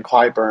Congressman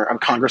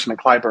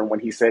Clyburn when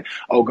he said,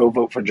 "Oh, go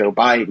vote for Joe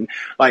Biden."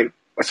 Like,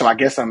 so I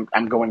guess I'm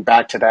going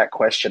back to that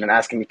question and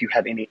asking if you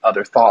had any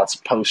other thoughts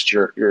post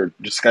your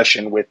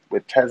discussion with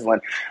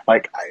Teslin.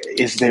 Like,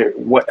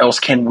 what else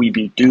can we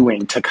be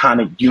doing to kind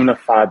of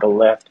unify the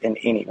left in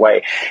any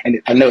way?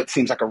 And I know it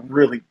seems like a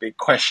really big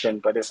question,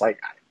 but it's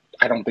like,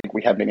 I don't think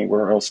we have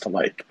anyone else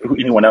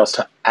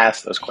to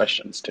ask those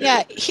questions to.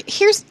 Yeah,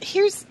 here's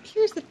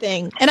the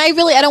thing, and I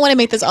don't want to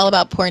make this all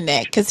about poor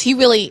Nick, because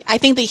I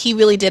think that he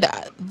really did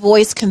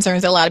voice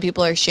concerns that a lot of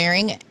people are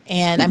sharing,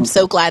 and I'm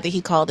so glad that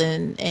he called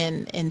in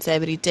and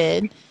said what he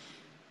did.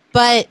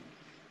 But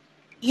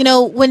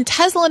when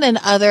Teslin and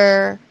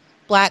other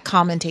Black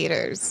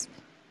commentators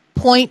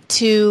point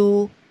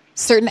to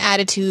certain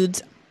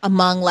attitudes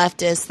among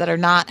leftists that are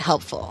not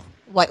helpful,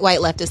 white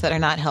leftists that are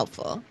not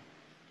helpful,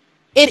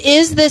 it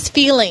is this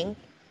feeling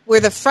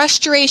where the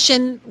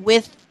frustration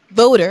with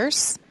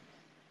voters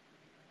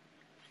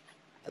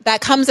that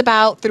comes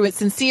about through its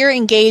sincere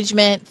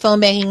engagement,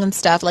 phone banking and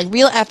stuff, like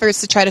real efforts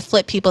to try to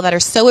flip people that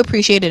are so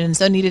appreciated and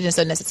so needed and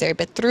so necessary.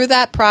 But through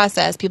that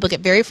process, people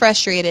get very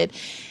frustrated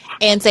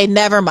and say,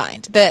 never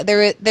mind.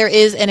 There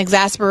is an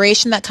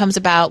exasperation that comes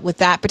about with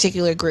that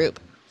particular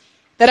group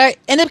that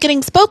end up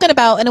getting spoken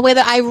about in a way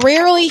that I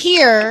rarely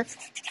hear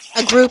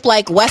a group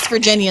like West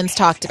Virginians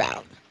talked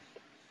about.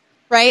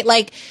 Right?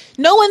 Like,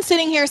 no one's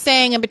sitting here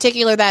saying in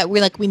particular that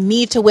we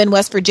need to win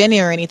West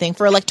Virginia or anything.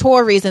 For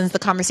electoral reasons, the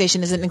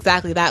conversation isn't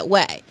exactly that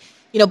way.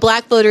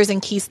 Black voters in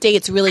key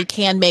states really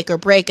can make or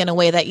break in a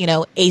way that,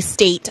 a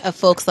state of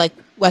folks like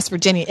West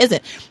Virginia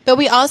isn't. But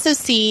we also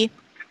see,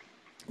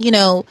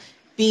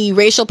 the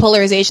racial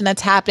polarization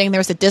that's happening. There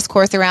was a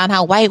discourse around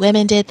how white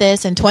women did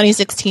this in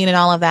 2016 and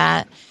all of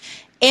that.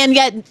 And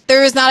yet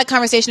there is not a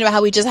conversation about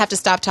how we just have to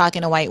stop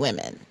talking to white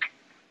women.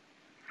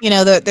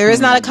 There is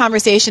not a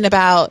conversation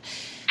about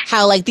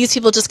how like these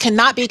people just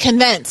cannot be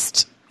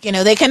convinced.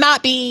 They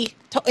cannot be.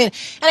 And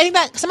I think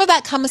that some of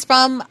that comes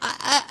from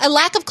a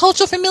lack of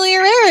cultural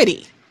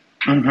familiarity.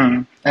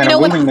 Mm-hmm. And a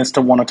willingness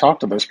to want to talk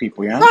to those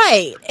people, yeah.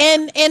 Right.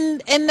 And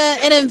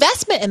an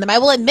investment in them. I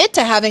will admit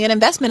to having an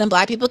investment in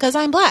Black people because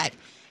I'm Black.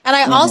 And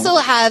I also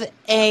have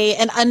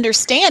an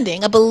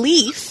understanding, a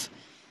belief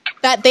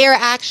that they are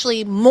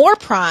actually more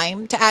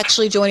primed to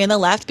actually join in the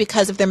left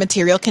because of their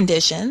material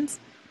conditions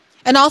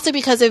and also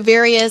because of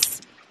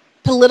various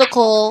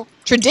political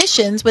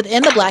traditions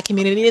within the Black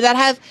community that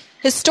have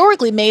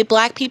historically made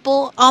Black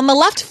people on the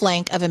left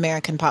flank of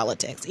American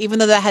politics, even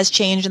though that has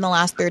changed in the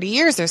last 30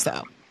 years or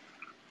so.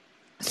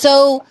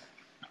 So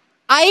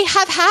I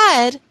have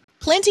had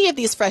plenty of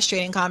these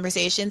frustrating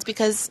conversations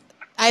because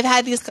I've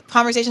had these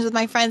conversations with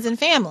my friends and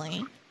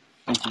family.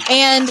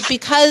 And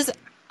because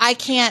I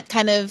can't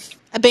kind of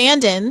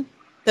abandon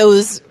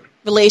those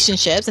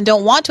relationships and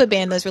don't want to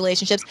abandon those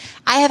relationships,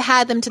 I have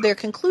had them to their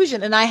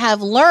conclusion, and I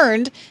have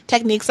learned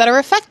techniques that are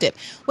effective.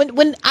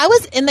 When I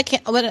was in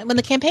when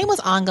the campaign was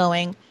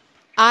ongoing,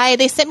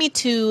 they sent me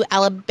to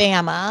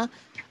Alabama,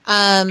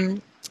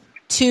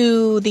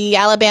 to the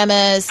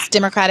Alabama's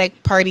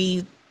Democratic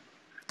Party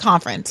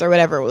conference or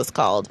whatever it was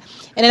called.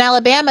 And in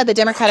Alabama, the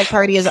Democratic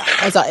Party is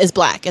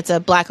Black. It's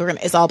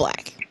it's all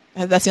Black.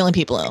 That's the only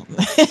people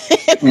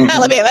in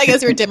Alabama. I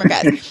guess we're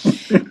Democrats.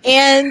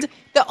 And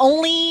the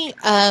only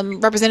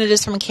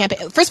representatives from a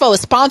campaign, first of all, it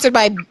was sponsored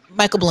by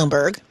Michael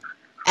Bloomberg,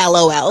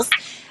 LOLs.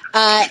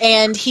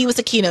 And he was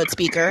a keynote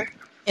speaker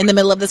in the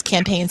middle of this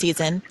campaign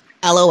season,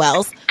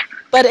 LOLs.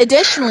 But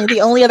additionally,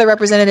 the only other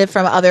representative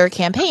from other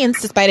campaigns,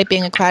 despite it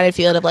being a crowded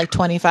field of like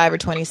 25 or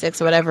 26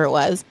 or whatever it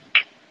was,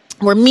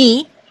 were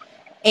me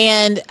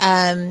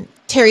and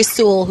Terry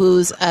Sewell,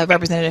 who's a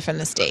representative from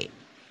the state.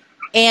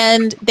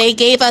 And they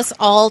gave us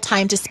all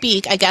time to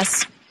speak, I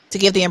guess, to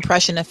give the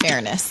impression of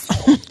fairness,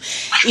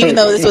 even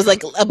though this was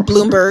like a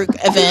Bloomberg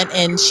event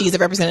and she's a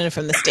representative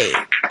from the state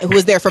who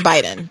was there for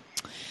Biden.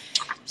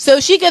 So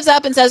she gives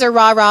up and says her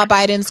rah-rah,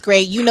 Biden's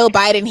great. You know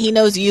Biden, he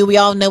knows you. We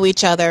all know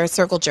each other,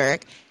 circle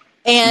jerk.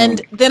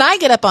 And then I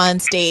get up on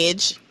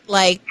stage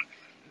like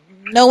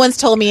no one's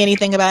told me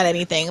anything about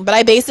anything, but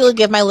I basically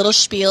give my little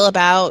spiel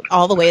about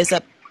all the ways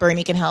that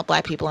Bernie can help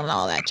Black people and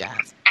all that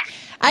jazz.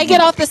 I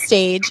get off the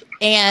stage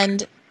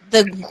and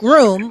the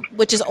groom,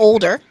 which is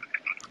older,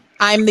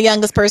 I'm the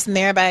youngest person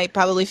there by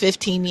probably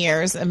 15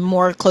 years and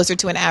more closer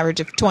to an average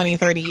of 20,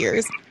 30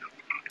 years.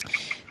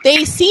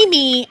 They see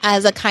me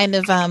as a kind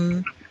of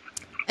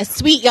a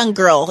sweet young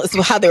girl is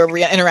how they were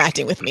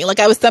interacting with me. Like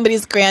I was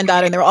somebody's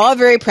granddaughter and they were all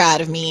very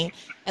proud of me.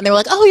 And they were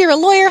like, oh, you're a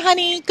lawyer,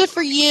 honey. Good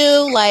for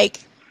you. Like,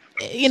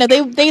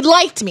 they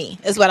liked me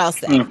is what I'll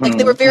say. Like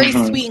they were very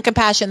sweet and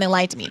compassionate. And they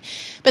liked me.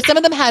 But some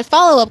of them had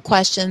follow-up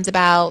questions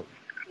about,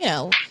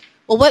 well,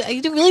 what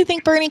you really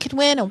think Bernie could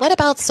win? And what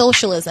about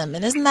socialism?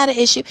 And isn't that an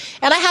issue?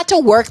 And I had to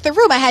work the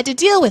room. I had to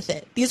deal with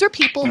it. These were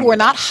people who were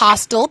not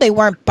hostile. They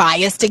weren't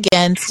biased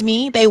against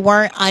me. They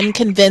weren't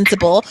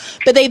unconvincible.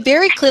 But they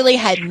very clearly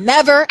had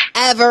never,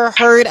 ever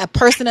heard a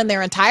person in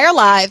their entire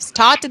lives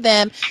talk to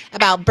them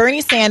about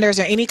Bernie Sanders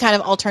or any kind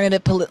of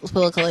alternative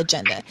political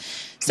agenda.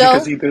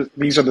 So, because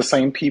these are the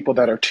same people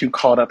that are too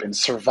caught up in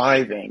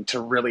surviving to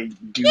really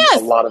do a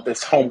lot of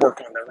this homework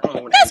on their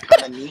own and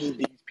kind of need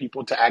these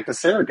people to act as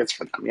surrogates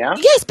for them, yeah?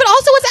 Yes, but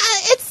also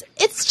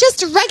it's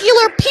just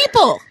regular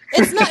people.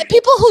 It's not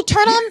people who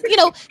turn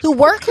on, who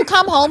work, who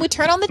come home, who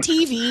turn on the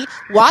TV,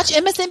 watch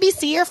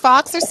MSNBC or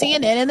Fox or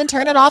CNN and then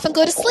turn it off and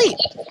go to sleep.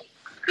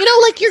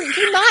 Like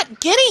you're not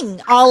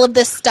getting all of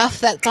this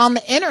stuff that's on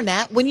the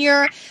internet when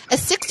you're a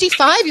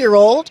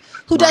 65-year-old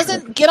who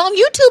doesn't get on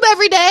YouTube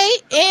every day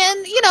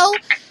and,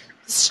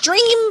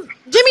 stream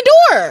Jimmy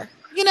Dore,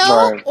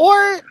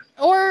 or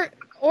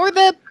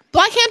the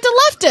Blackhampton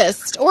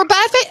Leftist or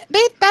Bad Faith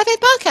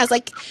Podcast.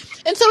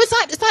 And so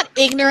it's not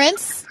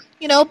ignorance,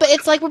 but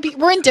it's like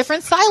we're in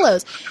different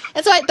silos.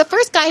 And so the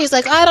first guy who's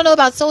like, I don't know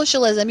about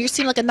socialism. You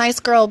seem like a nice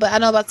girl, but I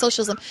don't know about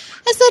socialism.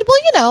 I said,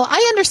 well,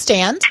 I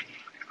understand.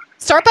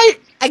 Start by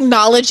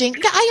acknowledging,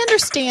 I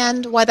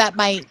understand why that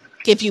might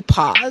give you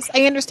pause.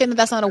 I understand that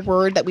that's not a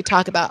word that we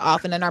talk about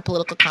often in our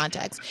political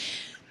context.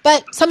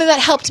 But something that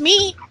helped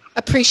me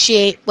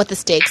appreciate what the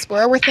stakes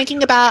were, we're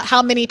thinking about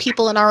how many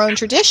people in our own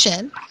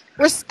tradition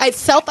were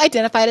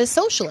self-identified as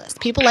socialists,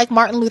 people like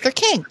Martin Luther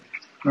King.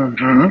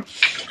 And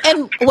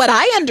what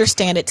I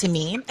understand it to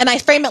mean, and I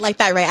frame it like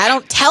that, right? I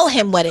don't tell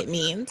him what it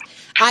means.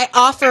 I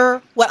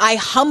offer what I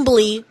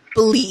humbly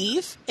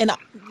believe, and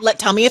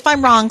tell me if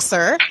I'm wrong,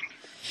 sir.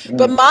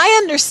 But my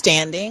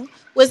understanding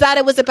was that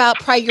it was about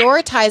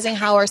prioritizing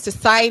how our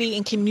society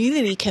and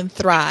community can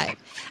thrive,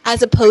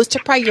 as opposed to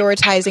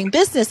prioritizing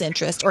business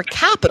interest or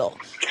capital,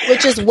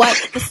 which is what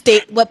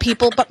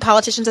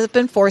politicians have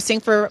been forcing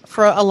for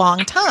a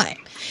long time.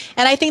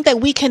 And I think that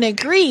we can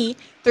agree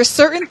there's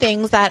certain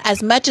things that,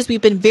 as much as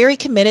we've been very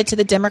committed to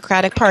the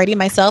Democratic Party,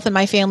 myself and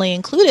my family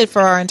included,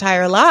 for our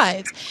entire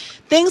lives,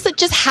 things that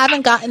just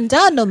haven't gotten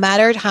done no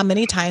matter how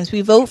many times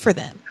we vote for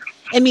them.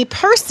 And me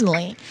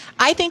personally,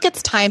 I think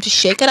it's time to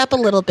shake it up a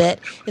little bit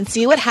and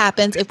see what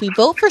happens if we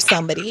vote for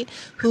somebody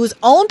whose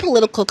own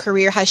political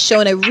career has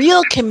shown a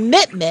real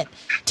commitment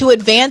to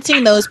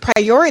advancing those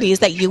priorities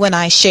that you and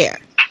I share.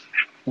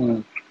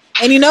 Mm.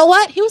 And you know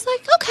what? He was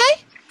like,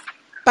 okay,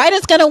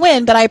 Biden's going to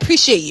win, but I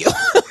appreciate you.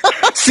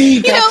 See,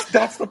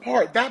 that's the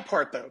part. That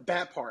part, though.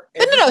 That part.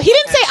 No. He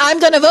didn't say, I'm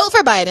going to vote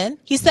for Biden.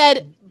 He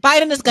said,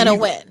 Biden is going to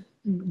win.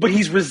 But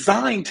he's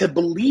resigned to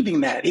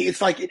believing that. It's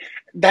like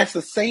that's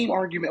the same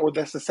argument, or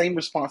that's the same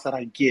response that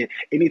I get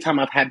anytime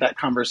I've had that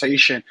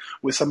conversation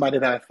with somebody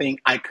that I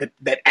think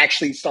that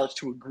actually starts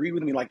to agree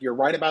with me. Like, you're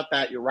right about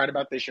that. You're right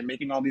about this. You're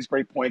making all these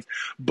great points.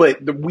 But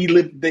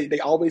they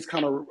always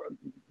kind of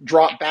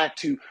drop back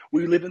to,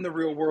 we live in the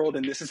real world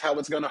and this is how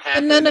it's going to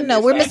happen. No.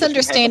 We're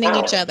misunderstanding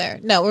each other.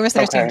 No, we're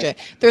misunderstanding each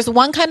other. There's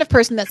one kind of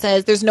person that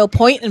says there's no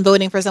point in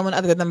voting for someone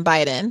other than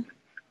Biden.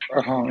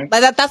 Uh-huh.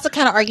 That's the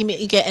kind of argument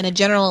you get in a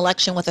general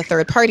election with a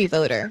third party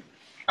voter.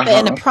 But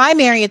in a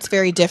primary, it's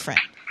very different.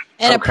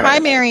 In a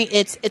primary,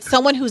 it's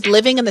someone who's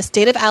living in the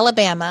state of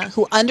Alabama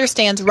who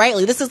understands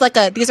rightly.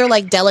 These are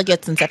like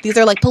delegates and stuff. These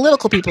are like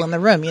political people in the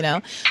room,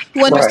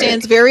 who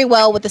understands very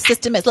well what the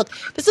system is. Look,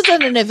 this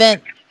isn't an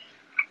event.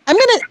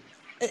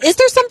 Is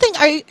there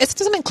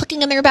something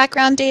clicking in your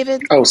background,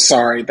 David? Oh,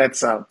 sorry.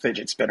 That's a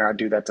fidget spinner. I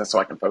do that just so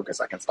I can focus.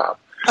 I can stop.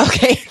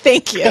 Okay,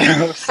 thank you.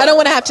 I don't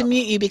want to have to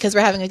mute you because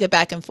we're having a good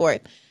back and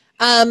forth.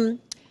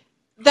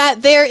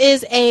 That there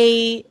is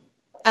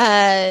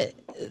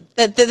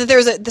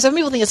some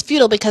people think it's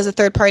futile because of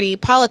third party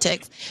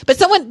politics. But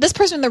this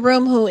person in the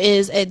room who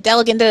is a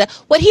delegate,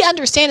 what he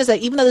understands is that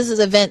even though this is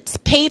events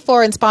paid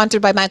for and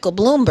sponsored by Michael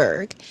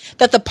Bloomberg,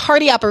 that the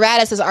party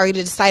apparatus has already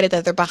decided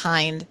that they're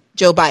behind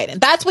Joe Biden.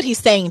 That's what he's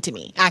saying to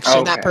me,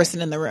 actually, that person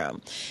in the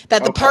room.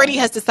 That the party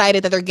has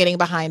decided that they're getting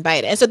behind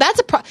Biden. And so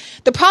that's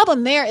the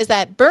problem there is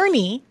that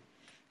Bernie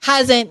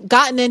hasn't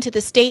gotten into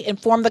the state and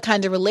formed the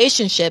kind of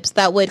relationships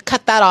that would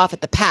cut that off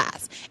at the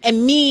pass.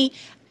 And me,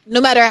 no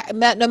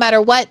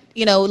matter what,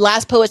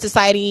 last Poet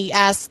Society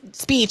ass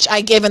speech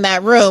I give in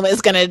that room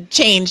is going to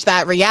change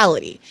that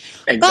reality.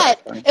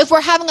 Exactly. But if we're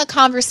having a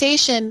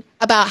conversation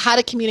about how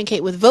to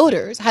communicate with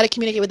voters, how to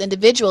communicate with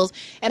individuals,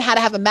 and how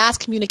to have a mass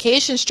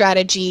communication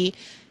strategy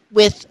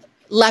with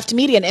left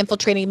media and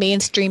infiltrating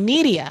mainstream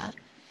media,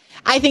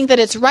 I think that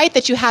it's right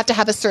that you have to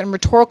have a certain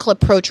rhetorical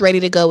approach ready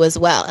to go as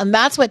well. And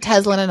that's what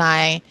Teslin and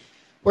I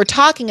were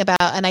talking about.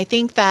 And I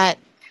think that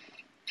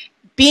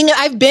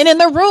I've been in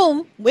the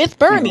room with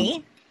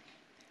Bernie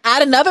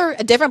at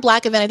a different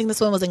Black event. I think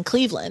this one was in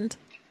Cleveland,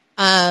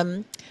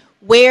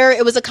 where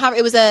it was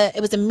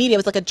a media. It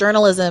was like a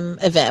journalism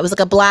event. It was like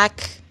a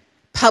Black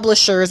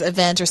publishers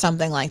event or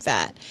something like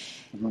that.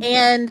 Mm-hmm.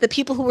 And the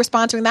people who were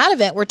sponsoring that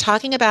event were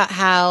talking about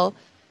how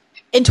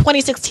in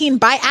 2016,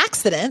 by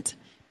accident,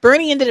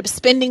 Bernie ended up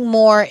spending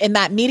more in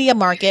that media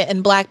market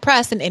and Black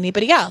press than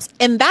anybody else.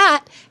 And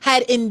that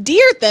had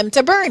endeared them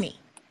to Bernie.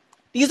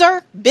 These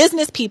are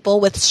business people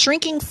with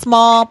shrinking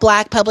small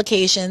Black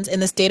publications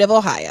in the state of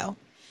Ohio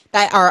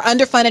that are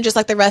underfunded just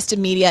like the rest of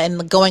media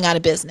and going out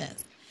of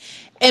business.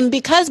 And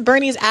because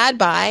Bernie's ad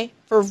buy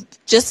for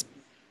just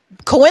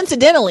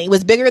coincidentally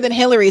was bigger than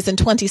Hillary's in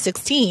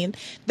 2016,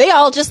 they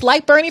all just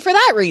like Bernie for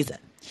that reason.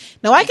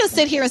 Now, I can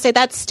sit here and say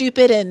that's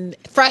stupid and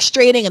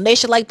frustrating and they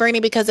should like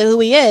Bernie because of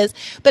who he is.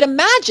 But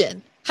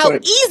imagine how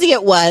easy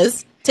it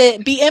was to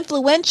be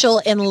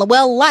influential and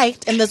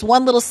well-liked in this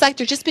one little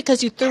sector just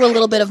because you threw a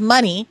little bit of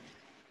money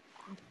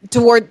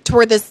toward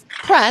this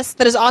press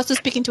that is also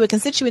speaking to a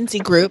constituency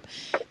group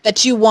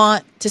that you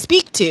want to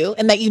speak to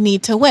and that you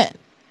need to win.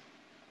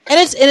 And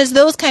it's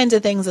those kinds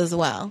of things as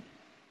well,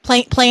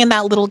 playing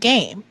that little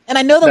game. And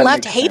I know the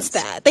left hates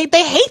that. They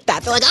hate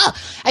that. They're like, oh,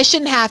 I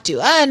shouldn't have to.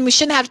 And we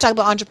shouldn't have to talk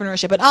about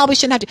entrepreneurship. And we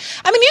shouldn't have to.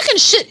 I mean, you can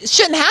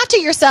shouldn't have to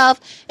yourself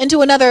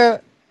into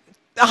another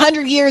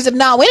 100 years of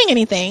not winning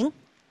anything.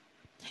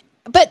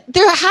 But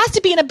there has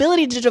to be an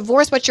ability to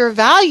divorce what your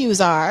values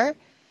are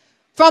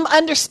from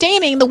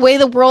understanding the way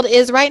the world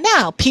is right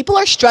now. People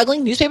are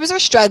struggling. Newspapers are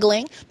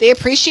struggling. They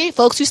appreciate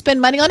folks who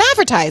spend money on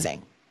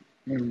advertising.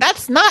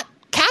 That's not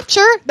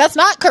capture. That's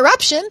not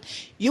corruption.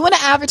 You want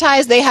to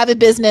advertise, they have a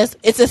business.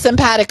 It's a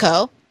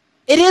simpatico.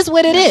 It is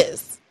what it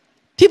is.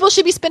 People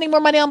should be spending more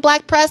money on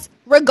Black press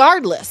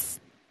regardless.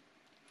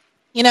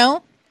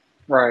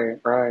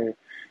 Right.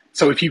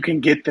 So if you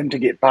can get them to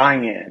get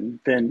buy-in,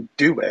 then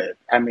do it.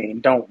 I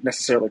mean, don't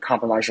necessarily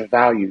compromise your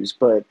values,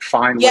 but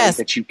find ways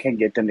that you can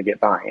get them to get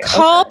buy-in.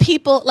 Call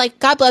people, like,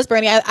 God bless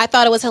Bernie. I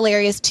thought it was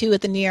hilarious, too,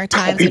 at the New York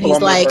Times. And he's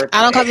like,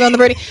 I don't call people on the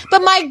birthday. But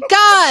my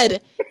God,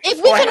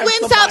 if we can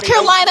win South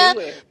Carolina,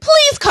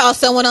 please call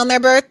someone on their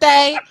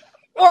birthday.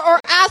 Or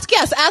ask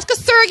a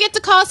surrogate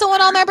to call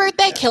someone on their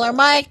birthday. Killer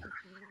Mike,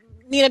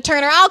 Nina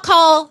Turner. I'll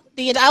put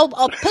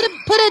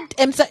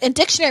a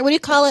dictionary, what do you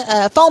call it?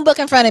 A phone book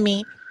in front of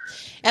me.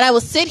 And I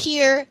will sit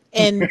here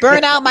and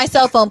burn out my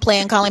cell phone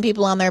plan calling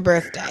people on their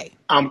birthday.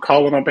 I'm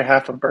calling on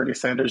behalf of Bernie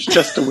Sanders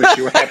just to wish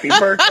you a happy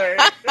birthday.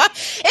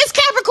 It's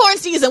Capricorn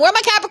season. Where are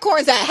my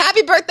Capricorns at?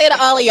 Happy birthday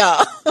to all of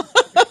y'all.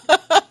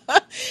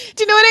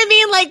 Do you know what I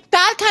mean? Like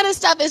that kind of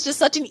stuff is just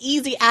such an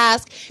easy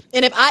ask.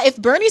 And if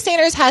Bernie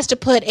Sanders has to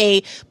put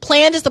a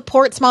plan to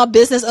support small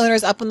business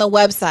owners up on the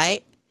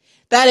website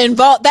that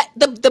involve that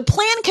the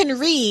plan can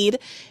read,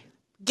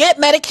 get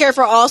Medicare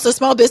for all so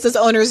small business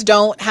owners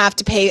don't have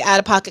to pay out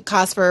of pocket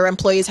costs for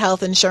employees'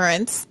 health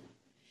insurance.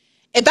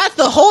 If that's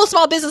the whole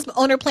small business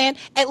owner plan,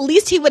 at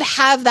least he would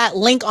have that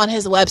link on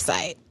his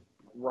website.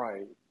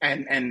 Right.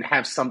 And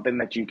have something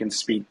that you can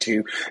speak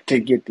to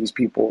get these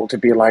people to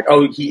be like,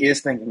 oh, he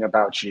is thinking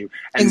about you,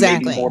 and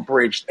Exactly. maybe more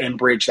bridge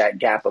that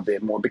gap a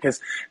bit more,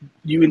 because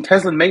you and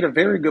Tesla made a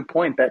very good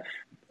point that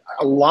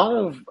a lot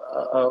of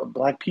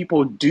Black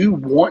people do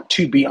want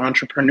to be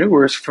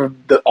entrepreneurs for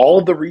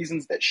all the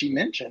reasons that she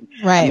mentioned.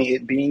 Right. I mean,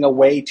 it being a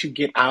way to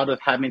get out of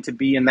having to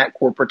be in that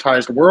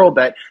corporatized world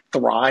that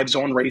thrives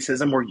on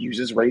racism or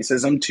uses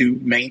racism to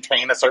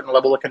maintain a certain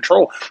level of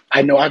control.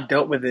 I know I've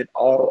dealt with it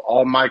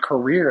all my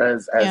career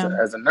as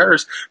a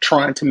nurse,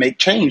 trying to make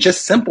change,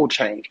 just simple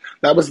change.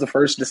 That was the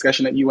first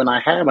discussion that you and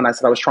I had when I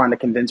said I was trying to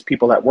convince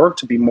people at work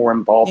to be more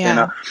involved in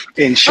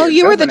shared Oh,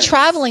 you were the governance.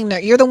 traveling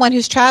nurse. You're the one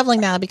who's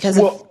traveling now because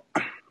of...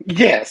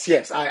 Yes.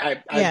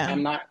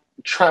 I'm not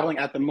traveling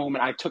at the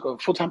moment. I took a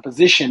full-time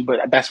position,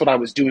 but that's what I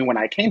was doing when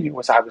I came here.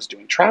 I was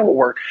doing travel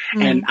work,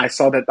 and I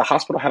saw that the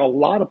hospital had a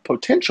lot of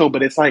potential,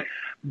 but it's like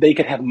they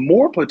could have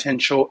more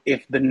potential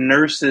if the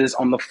nurses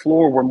on the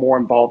floor were more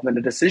involved in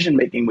the decision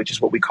making, which is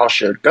what we call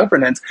shared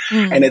governance.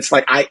 And it's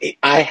like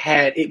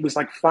it was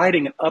like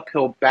fighting an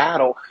uphill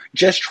battle,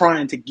 just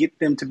trying to get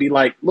them to be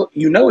like, look,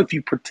 if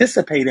you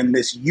participate in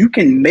this, you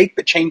can make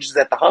the changes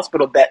at the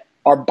hospital that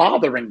are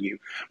bothering you.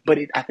 But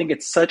I think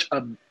it's such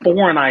a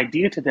foreign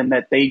idea to them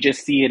that they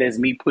just see it as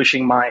me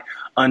pushing my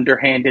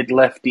underhanded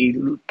lefty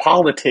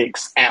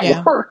politics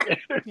at work.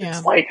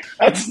 It's like,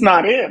 that's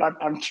not it.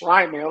 I'm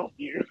trying to help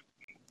you.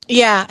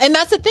 Yeah, and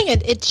that's the thing.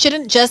 It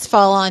shouldn't just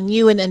fall on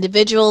you and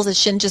individuals. It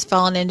shouldn't just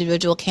fall on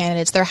individual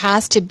candidates. There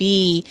has to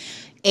be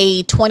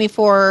a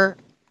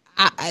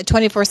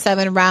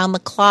 24/7 round the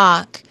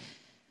clock,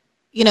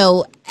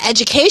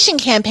 education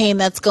campaign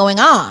that's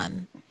going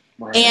on.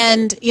 Right.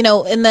 And,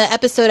 in the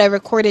episode I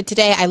recorded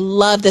today, I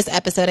love this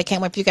episode. I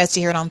can't wait for you guys to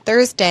hear it on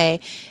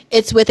Thursday.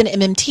 It's with an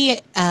MMT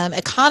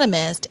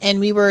economist, and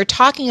we were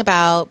talking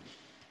about,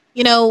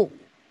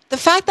 the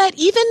fact that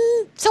even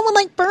someone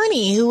like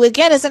Bernie, who,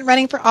 again, isn't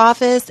running for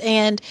office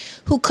and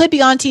who could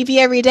be on TV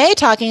every day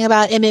talking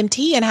about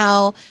MMT and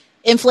how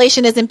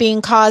inflation isn't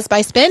being caused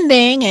by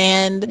spending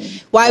and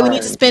why we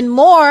need to spend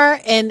more,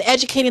 and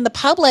educating the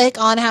public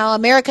on how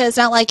America is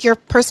not like your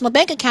personal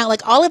bank account.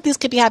 Like, all of these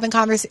could be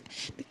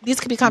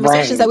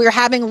conversations that we're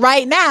having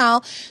right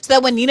now, so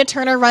that when Nina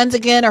Turner runs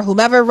again, or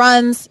whomever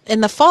runs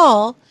in the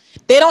fall,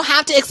 they don't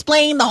have to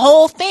explain the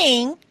whole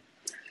thing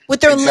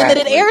with their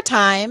limited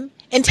airtime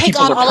and take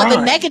on all of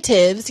the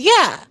negatives.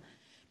 Yeah.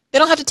 They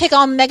don't have to take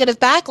on negative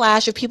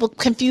backlash of people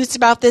confused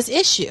about this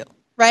issue.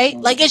 Right?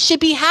 Like, it should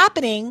be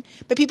happening,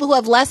 but people who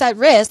have less at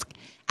risk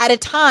at a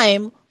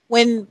time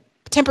when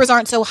tempers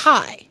aren't so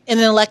high in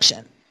an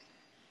election.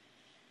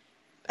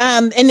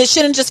 And it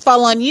shouldn't just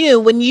fall on you.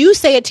 When you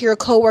say it to your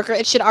coworker,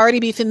 it should already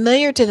be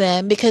familiar to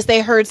them because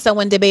they heard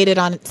someone debate it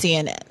on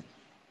CNN.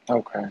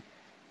 Okay.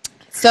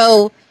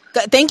 So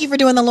thank you for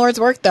doing the Lord's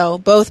work, though,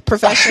 both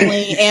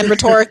professionally and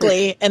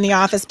rhetorically in the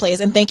office place.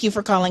 And thank you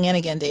for calling in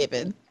again,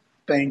 David.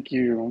 Thank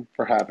you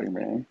for having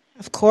me.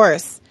 Of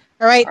course.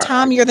 All right,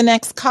 Tom, you're the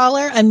next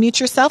caller. Unmute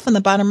yourself in the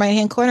bottom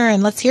right-hand corner,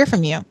 and let's hear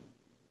from you.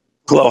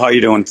 Hello, how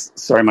you doing?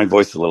 Sorry, my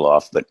voice is a little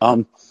off, but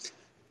I'm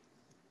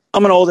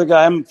an older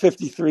guy. I'm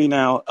 53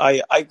 now.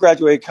 I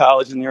graduated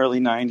college in the early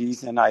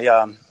 90s, and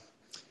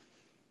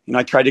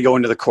I tried to go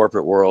into the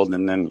corporate world,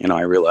 and then,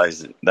 I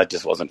realized that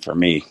just wasn't for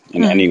me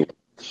in any way.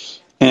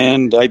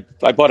 And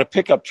I bought a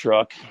pickup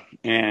truck,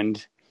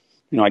 and,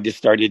 I just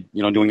started,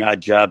 doing odd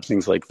jobs,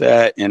 things like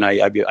that, and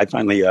I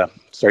finally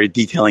started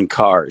detailing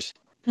cars.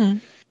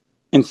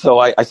 And so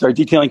I started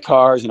detailing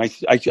cars, and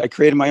I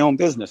created my own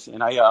business.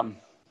 And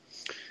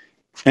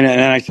and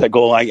then I set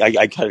goal. I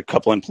had a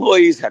couple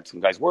employees, had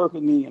some guys work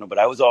with me, but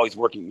I was always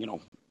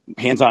working,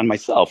 hands on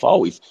myself,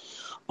 always.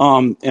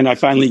 And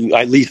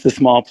I leased a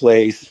small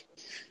place,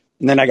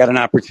 and then I got an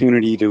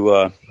opportunity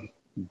to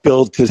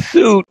build to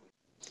suit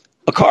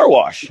a car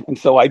wash. And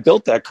so I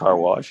built that car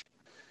wash,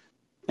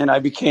 and I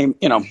became,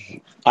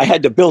 I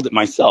had to build it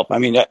myself. I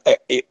mean,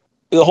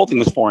 the whole thing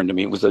was foreign to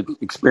me. It was an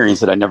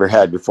experience that I never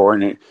had before,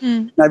 and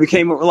I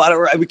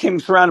became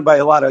surrounded by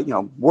a lot of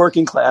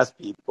working class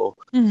people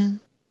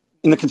in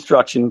the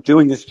construction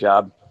doing this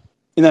job,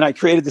 and then I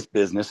created this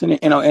business. And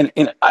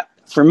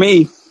for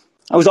me,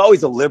 I was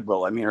always a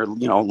liberal. I mean, or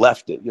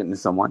left it into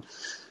someone,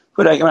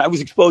 but I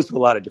was exposed to a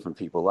lot of different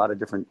people who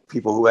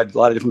had a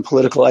lot of different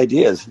political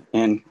ideas,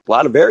 and a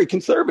lot of very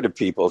conservative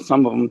people.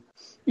 Some of them,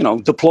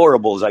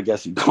 deplorables, I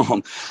guess you'd call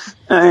them.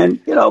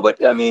 And,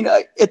 but I mean,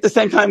 at the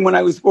same time, when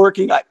I was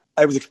working,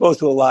 I was exposed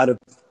to a lot of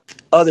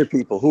other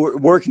people who were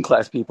working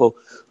class people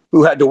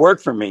who had to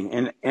work for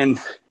me. And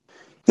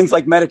things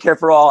like Medicare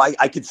for all,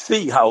 I could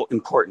see how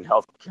important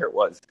health care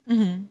was.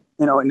 And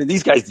and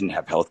these guys didn't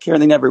have health care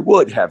and they never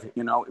would have,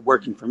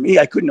 working for me.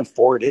 I couldn't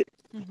afford it.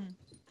 Mm-hmm.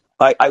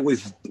 I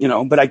was,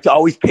 but I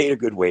always paid a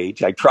good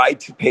wage. I tried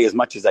to pay as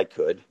much as I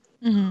could.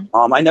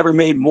 Mm-hmm. I never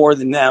made more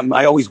than them.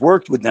 I always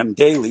worked with them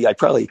daily. I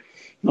probably,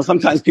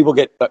 sometimes people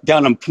get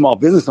down on small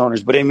business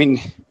owners, but I mean,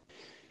 at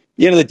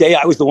the end of the day,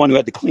 I was the one who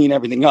had to clean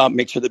everything up,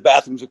 make sure the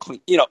bathrooms were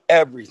clean,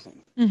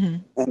 everything. Mm-hmm.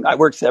 And I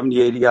worked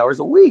 70, 80 hours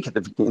a week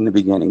in the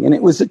beginning, and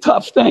it was a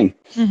tough thing.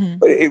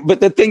 Mm-hmm. But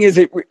the thing is,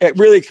 it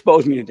really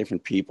exposed me to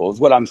different people is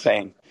what I'm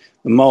saying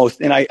the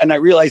most. And I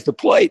realized the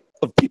plight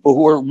of people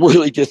who are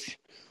really just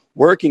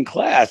working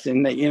class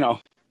and,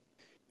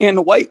 and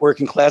the white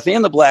working class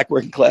and the black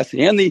working class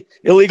and the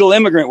illegal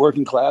immigrant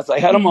working class. I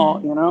had them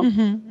all,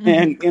 Mm-hmm.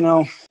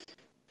 and,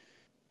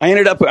 I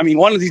ended up,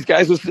 one of these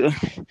guys was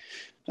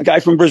a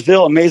guy from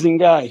Brazil, amazing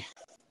guy.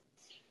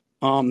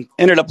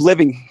 Ended up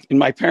living in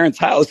my parents'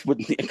 house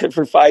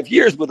for 5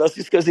 years with us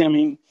just because,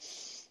 he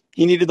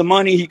needed the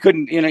money. He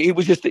couldn't, he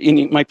was just,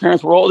 my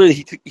parents were older.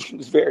 He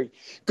was very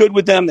good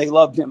with them. They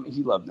loved him.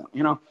 He loved them,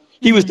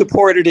 He was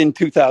deported in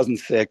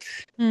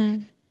 2006,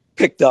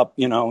 picked up,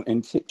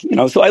 and,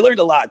 so I learned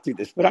a lot through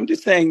this. But I'm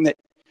just saying that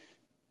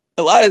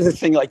a lot of this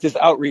thing, like this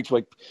outreach,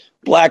 like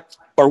black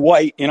or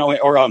white,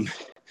 or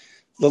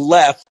the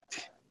left,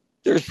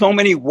 there's so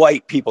many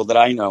white people that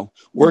I know,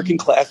 working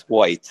class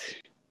whites,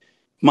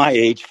 my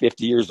age,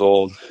 50 years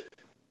old.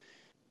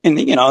 And,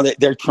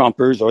 they're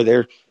Trumpers or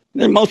they're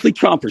mostly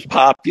Trumpers,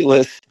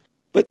 populists.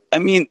 But,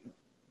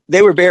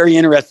 they were very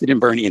interested in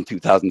Bernie in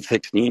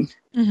 2016.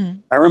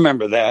 I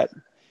remember that.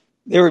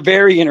 They were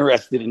very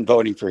interested in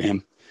voting for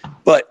him.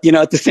 But,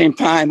 at the same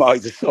time,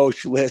 he's a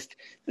socialist.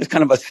 There's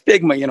kind of a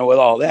stigma, with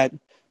all that.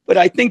 But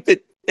I think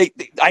that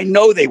I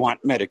know they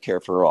want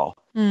Medicare for all.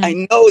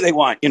 I know they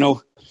want,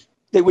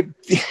 they would,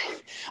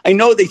 I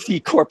know they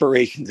see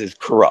corporations as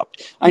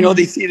corrupt. I know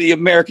they see the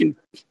American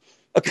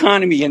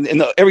economy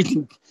and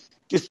everything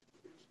just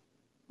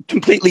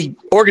completely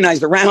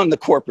organized around the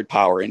corporate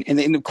power and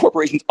the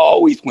corporations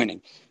always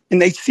winning. And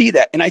they see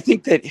that. And I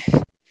think that,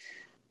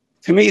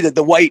 to me, that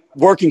the white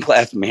working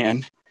class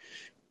man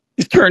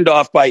is turned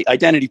off by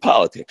identity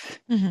politics.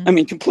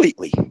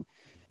 Completely.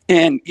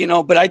 And,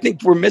 but I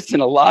think we're missing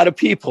a lot of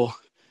people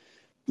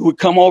who would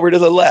come over to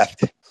the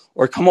left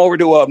or come over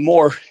to a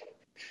more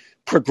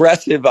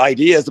progressive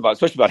ideas about,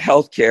 especially about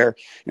healthcare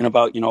and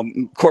about,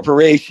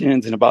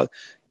 corporations and about,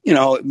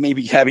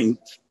 maybe having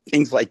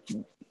things like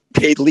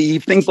paid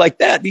leave, things like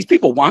that. These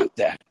people want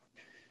that.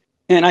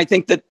 And I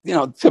think that,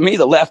 to me,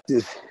 the left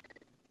it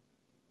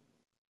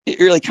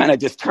really kind of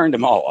just turned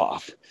them all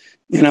off,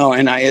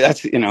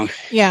 that's.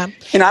 Yeah.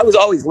 And I was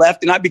always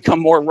left and I've become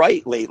more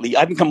right lately.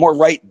 I've become more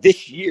right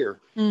this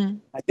year.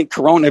 I think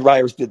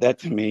coronavirus did that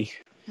to me.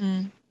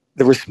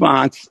 The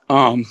response,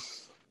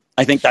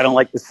 I think I don't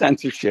like the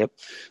censorship.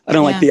 I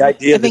don't like the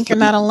idea. I think you're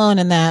not alone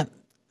in that.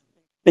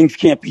 Things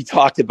can't be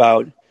talked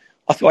about.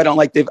 Also, I don't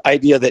like the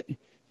idea that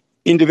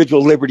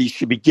individual liberties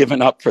should be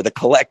given up for the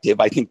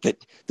collective. I think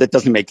that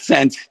doesn't make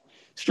sense.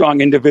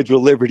 Strong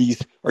individual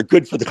liberties are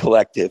good for the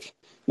collective.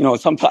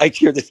 Sometimes I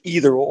hear this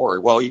either or.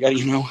 Well, you got,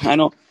 I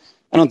don't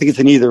think it's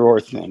an either or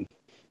thing.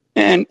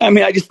 And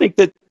I just think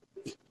that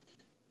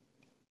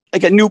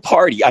like a new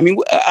party. On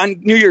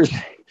New Year's,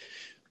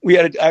 I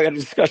had a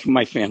discussion with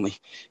my family,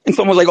 and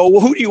someone was like, "Oh,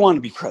 well, who do you want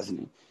to be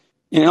president?"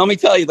 And let me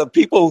tell you, the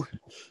people,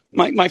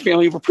 my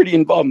family were pretty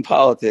involved in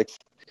politics,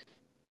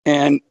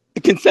 and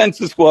the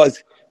consensus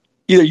was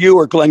either you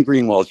or Glenn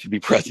Greenwald should be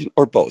president,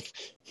 or both.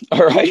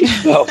 All right.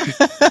 So,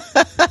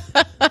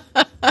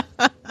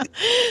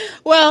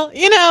 well,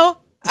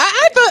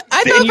 I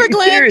thought for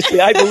Glenn.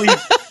 Seriously, I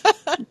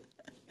believe.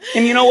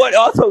 And you know what?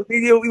 Also,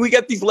 we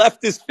get these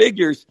leftist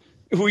figures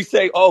who we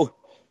say, "Oh,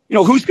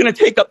 who's going to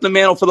take up the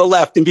mantle for the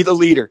left and be the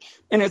leader?"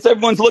 And it's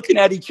everyone's looking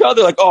at each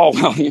other like, "Oh,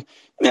 well,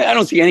 I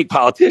don't see any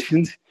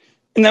politicians."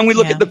 And then we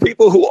look at the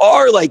people who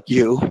are like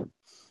you.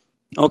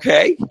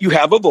 Okay, you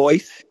have a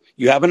voice,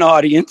 you have an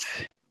audience,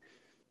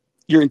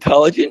 you're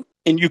intelligent,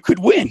 and you could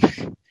win.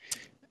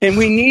 And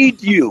we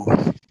need you.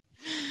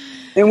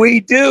 And we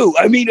do.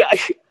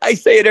 I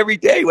say it every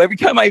day. Every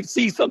time I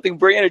see something,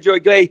 Brianna Joy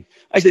Gray,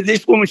 I say,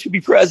 this woman should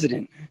be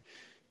president.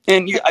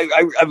 And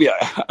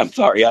I'm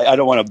sorry, I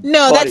don't want to.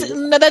 No,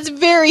 that's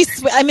very.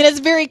 It's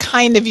very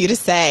kind of you to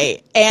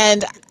say.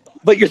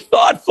 But you're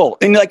thoughtful,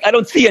 and I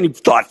don't see any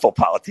thoughtful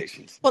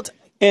politicians. Well,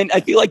 and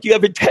I feel like you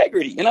have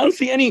integrity, and I don't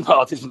see any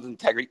politicians with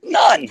integrity.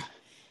 None.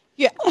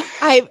 Yeah,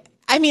 I'm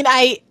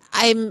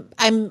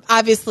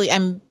obviously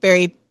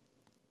very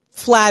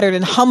flattered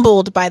and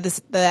humbled by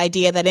the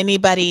idea that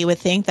anybody would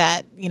think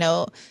that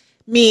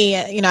me,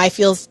 I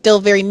feel still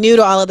very new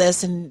to all of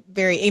this and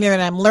very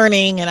ignorant. I'm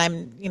learning and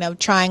I'm,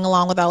 trying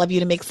along with all of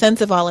you to make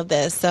sense of all of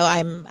this. So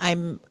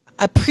I'm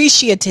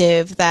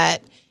appreciative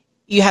that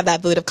you have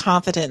that vote of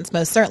confidence,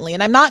 most certainly.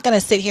 And I'm not going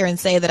to sit here and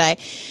say that I,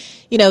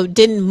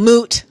 didn't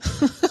moot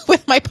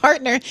with my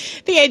partner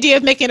the idea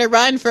of making a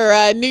run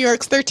for New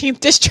York's 13th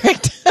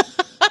district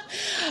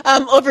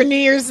over New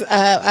Year's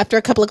after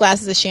a couple of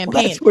glasses of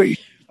champagne. Well,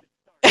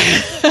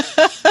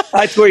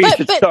 that's where you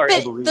should start,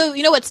 I believe.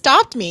 What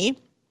stopped me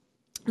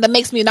that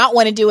makes me not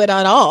want to do it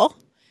at all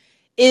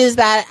is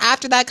that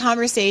after that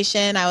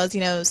conversation, I was,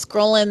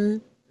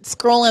 scrolling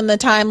the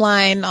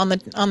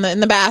timeline in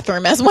the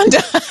bathroom as one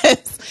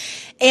does.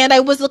 And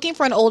I was looking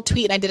for an old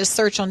tweet and I did a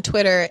search on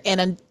Twitter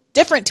and a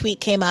different tweet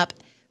came up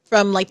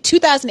from like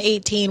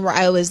 2018 where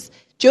I was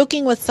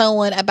joking with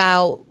someone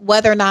about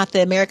whether or not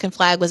the American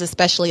flag was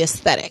especially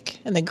aesthetic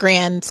in the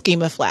grand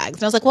scheme of flags.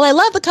 And I was like, well, I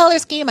love the color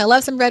scheme. I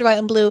love some red, white,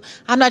 and blue.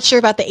 I'm not sure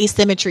about the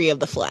asymmetry of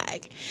the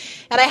flag.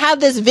 And I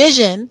had this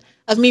vision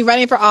of me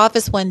running for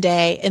office one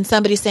day and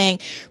somebody saying,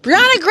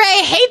 Brianna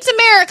Gray hates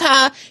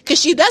America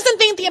because she doesn't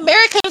think the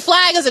American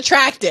flag is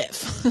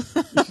attractive.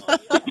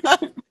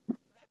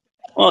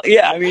 Well,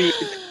 yeah, I mean,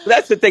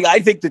 that's the thing. I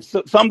think that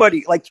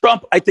somebody like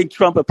Trump, I think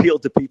Trump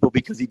appealed to people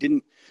because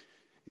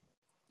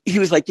he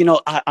was like,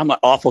 I'm an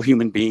awful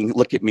human being.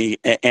 Look at me.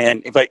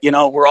 But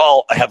we're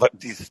all have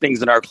these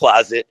things in our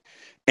closet.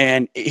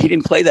 And he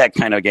didn't play that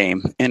kind of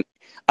game. And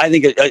I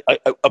think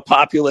a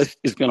populist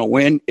is going to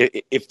win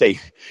if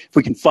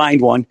we can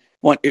find one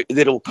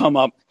that'll come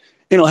up.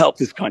 It'll help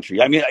this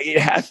country. I mean, it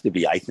has to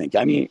be, I think.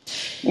 I mean,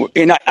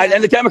 and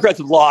the Democrats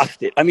have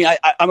lost it. I mean,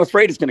 I'm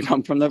afraid it's going to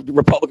come from the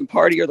Republican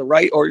Party or the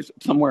right or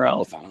somewhere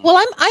else. Well,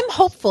 I'm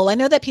hopeful. I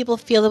know that people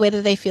feel the way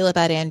that they feel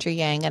about Andrew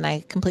Yang, and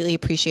I completely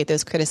appreciate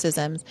those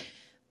criticisms.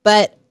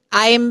 But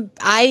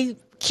I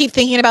keep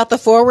thinking about the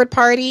Forward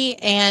Party,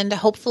 and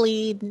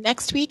hopefully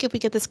next week, if we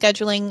get the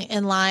scheduling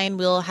in line,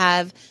 we'll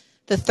have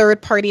the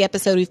third party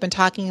episode we've been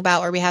talking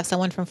about where we have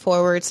someone from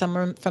Forward,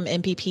 someone from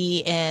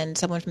MPP, and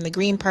someone from the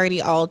Green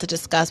Party all to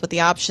discuss what the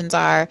options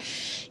are.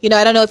 I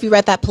don't know if you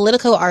read that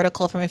Politico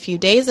article from a few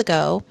days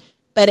ago,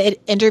 but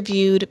it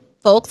interviewed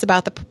folks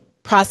about the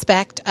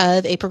prospect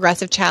of a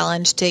progressive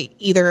challenge to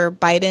either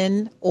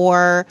Biden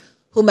or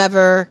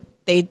whomever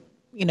they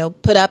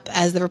put up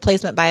as the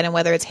replacement Biden,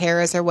 whether it's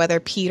Harris or whether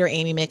Pete or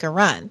Amy make a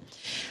run.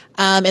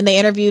 And they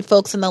interviewed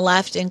folks on the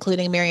left,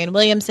 including Marianne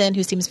Williamson,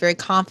 who seems very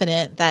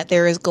confident that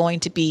there is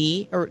going to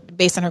be, or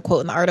based on her quote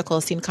in the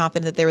article, seemed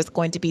confident that there was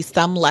going to be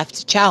some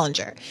left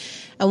challenger.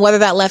 And whether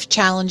that left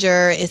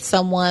challenger is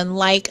someone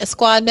like a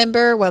squad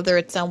member, whether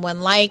it's someone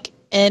like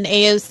an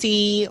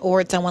AOC, or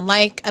it's someone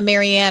like a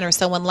Marianne, or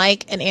someone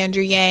like an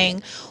Andrew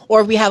Yang,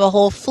 or if we have a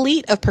whole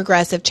fleet of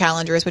progressive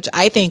challengers, which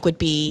I think would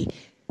be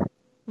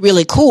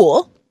really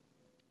cool.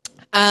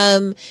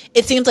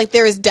 It seems like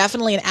there is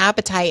definitely an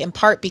appetite, in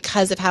part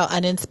because of how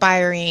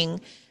uninspiring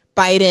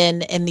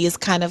Biden and these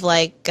kind of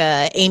like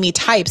Amy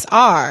types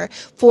are,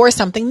 for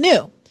something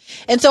new.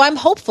 And so I'm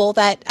hopeful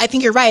that, I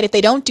think you're right, if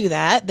they don't do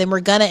that, then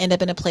we're going to end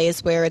up in a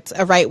place where it's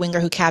a right-winger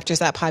who captures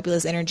that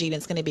populist energy, and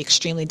it's going to be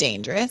extremely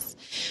dangerous.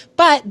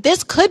 But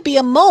this could be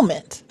a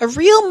moment, a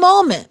real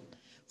moment,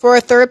 for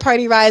a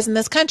third-party rise in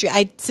this country.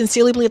 I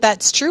sincerely believe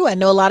that's true. I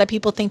know a lot of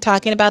people think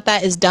talking about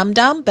that is dumb,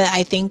 but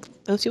I think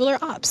those people are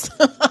ops.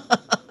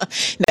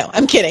 No,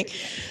 I'm kidding.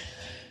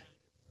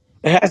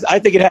 I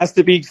think it has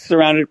to be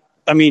surrounded.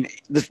 I mean,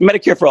 this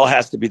Medicare for all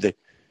has to be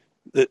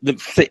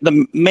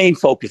the main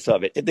focus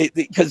of it.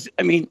 Because,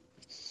 I mean,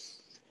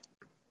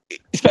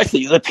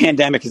 especially the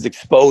pandemic has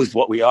exposed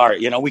what we are.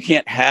 We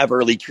can't have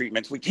early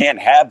treatments. We can't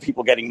have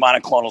people getting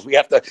monoclonals. We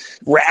have to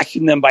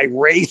ration them by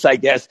race, I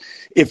guess,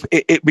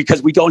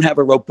 because we don't have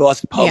a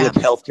robust public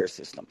healthcare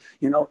system.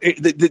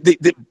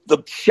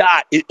 The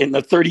shot in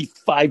the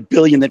 $35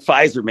 billion that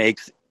Pfizer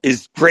makes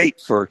is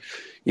great for,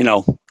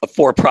 a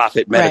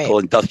for-profit medical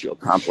industrial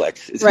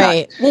complex. It's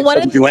right. Not,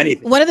 doesn't do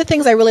anything. One of the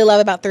things I really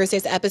love about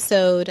Thursday's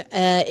episode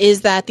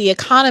is that The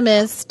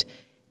Economist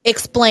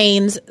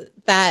explains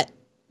that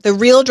the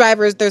real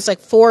drivers, there's like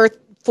four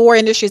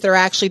industries that are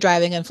actually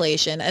driving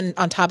inflation, and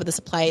on top of the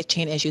supply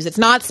chain issues. It's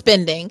not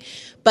spending,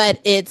 but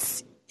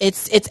it's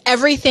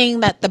everything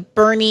that the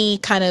Bernie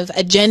kind of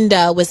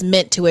agenda was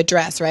meant to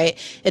address, right?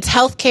 It's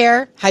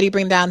healthcare. How do you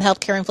bring down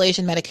healthcare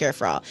inflation? Medicare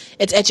for all.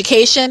 It's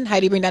education. How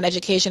do you bring down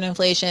education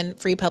inflation?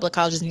 Free public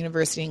colleges and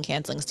universities and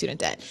canceling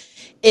student debt.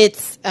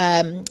 It's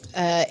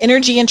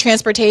energy and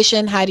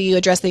transportation. How do you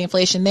address the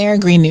inflation there?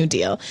 Green New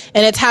Deal.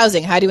 And it's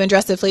housing. How do you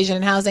address the inflation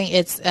in housing?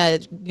 It's a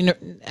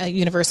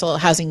universal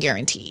housing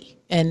guarantee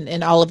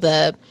and all of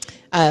the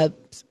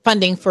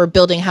funding for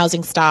building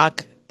housing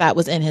stock that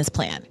was in his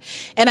plan.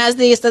 And as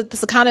this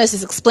economist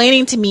is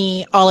explaining to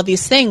me all of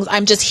these things,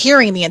 I'm just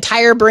hearing the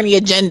entire Bernie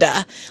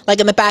agenda, like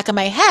in the back of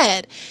my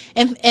head.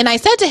 And I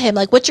said to him,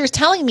 like, what you're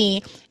telling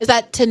me is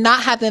that to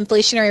not have the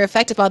inflationary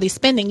effect of all these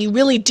spending, you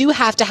really do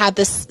have to have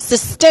this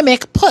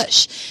systemic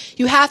push.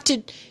 You have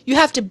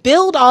to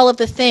build all of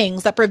the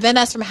things that prevent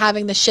us from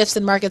having the shifts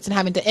in markets and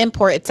having to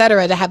import, et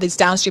cetera, to have these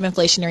downstream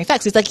inflationary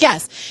effects. He's like,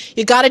 yes,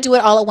 you got to do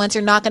it all at once.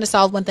 You're not going to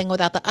solve one thing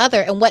without the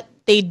other. And what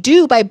they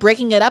do by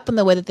breaking it up in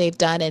the way that they've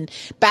done and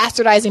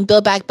bastardizing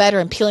Build Back Better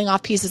and peeling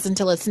off pieces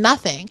until it's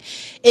nothing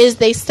is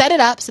they set it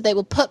up so they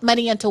will put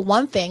money into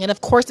one thing. And of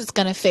course it's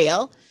going to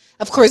fail.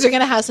 Of course they're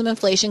going to have some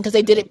inflation because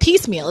they did it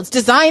piecemeal. It's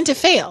designed to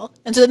fail.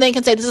 And so then they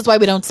can say, this is why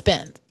we don't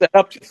spend.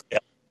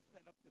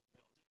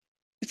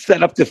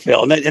 set up to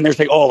fail. And they're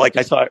saying, oh, like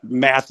I saw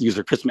Matthews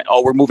or Chris,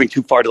 oh, we're moving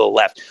too far to the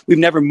left. We've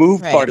never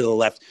moved far to the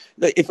left.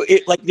 Like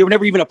there were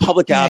never even a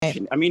public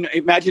option. I mean,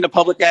 imagine a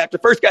public option. The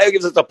first guy who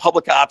gives us a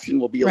public option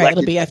will be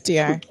elected. It'll be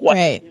FDR.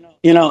 Right.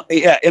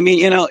 Yeah. I mean,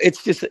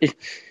 it's just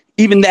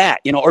even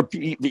that, or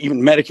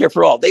even Medicare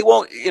for all. They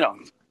won't,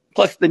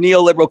 Plus, the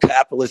neoliberal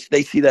capitalists,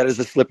 they see that as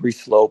a slippery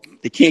slope.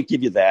 They can't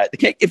give you that.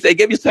 If they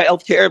give you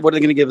health care, what are they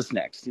going to give us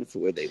next? That's the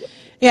way they look.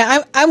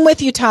 Yeah, I'm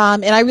with you,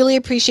 Tom, and I really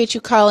appreciate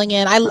you calling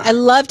in. I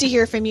love to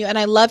hear from you, and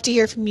I love to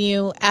hear from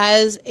you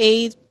as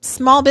a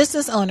small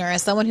business owner,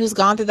 as someone who's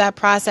gone through that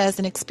process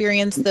and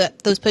experienced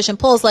those push and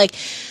pulls. Like,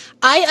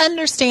 I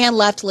understand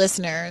left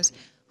listeners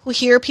who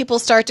hear people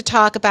start to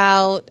talk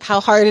about how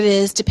hard it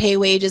is to pay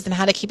wages and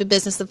how to keep a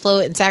business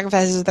afloat and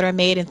sacrifices that are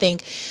made and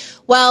think,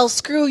 well,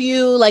 screw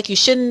you, like you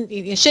shouldn't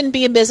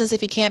be in business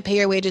if you can't pay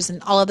your wages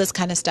and all of this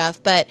kind of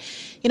stuff. But,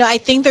 I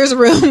think there's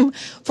room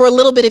for a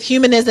little bit of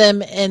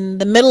humanism in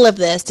the middle of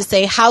this to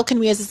say, how can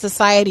we as a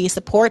society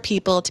support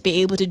people to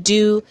be able to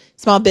do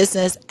small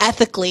business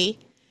ethically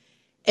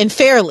and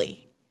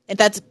fairly? And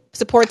that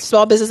supports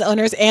small business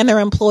owners and their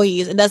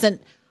employees and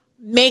doesn't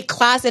make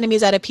class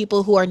enemies out of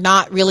people who are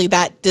not really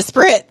that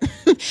disparate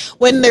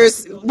when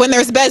there's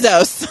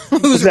Bezos,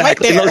 who's right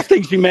there. And those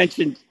things you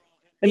mentioned.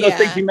 And those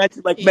things you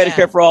mentioned, like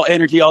Medicare for all,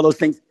 energy, all those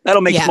things,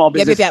 that'll make small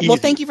business easy. Well,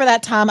 thank you for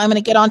that, Tom. I'm going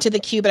to get onto the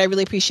queue, but I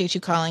really appreciate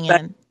you calling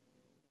in.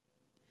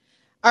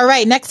 All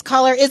right, next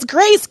caller is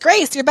Grace.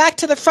 Grace, you're back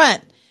to the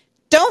front.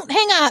 Don't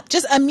hang up.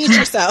 Just unmute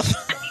yourself.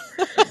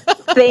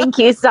 Thank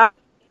you. Sorry.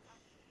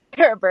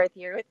 Her birth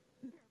year.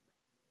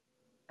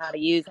 How to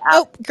use Apple.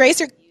 Oh,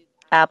 Grace,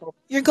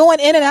 you're going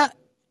in and out.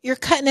 You're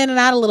cutting in and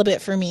out a little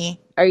bit for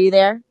me. Are you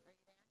there?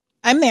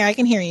 I'm there. I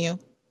can hear you.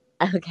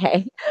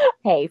 Okay.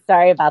 Hey,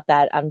 sorry about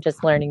that. I'm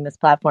just learning this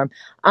platform.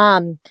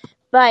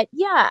 But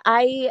yeah,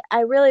 I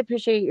really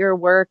appreciate your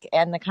work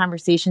and the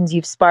conversations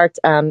you've sparked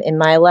in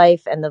my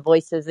life and the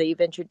voices that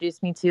you've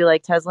introduced me to,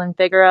 like Tesla and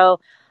Figaro.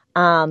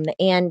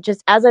 And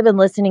just as I've been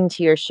listening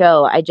to your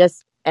show,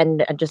 just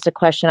a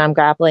question I'm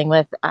grappling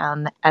with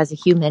as a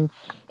human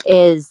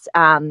is,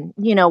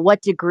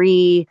 what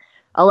degree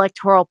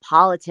electoral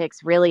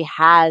politics really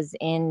has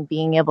in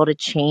being able to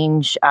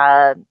change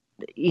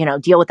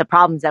deal with the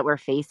problems that we're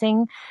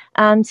facing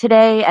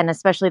today. And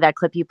especially that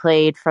clip you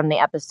played from the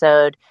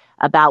episode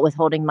about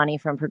withholding money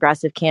from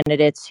progressive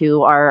candidates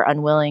who are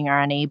unwilling or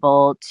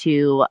unable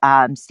to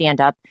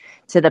stand up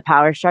to the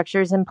power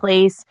structures in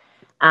place.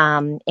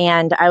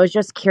 And I was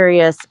just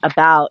curious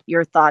about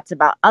your thoughts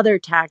about other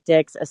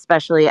tactics,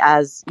 especially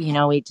as,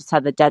 we just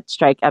had the debt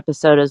strike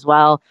episode as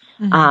well,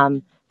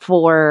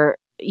 for,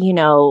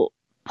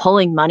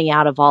 pulling money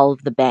out of all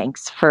of the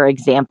banks, for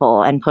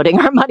example, and putting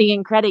our money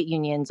in credit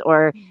unions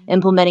or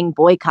implementing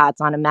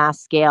boycotts on a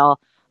mass scale.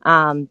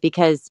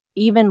 Because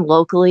even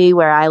locally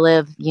where I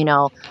live,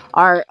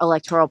 our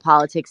electoral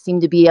politics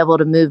seem to be able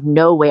to move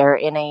nowhere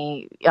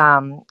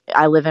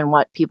I live in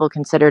what people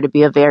consider to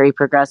be a very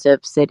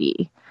progressive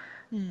city.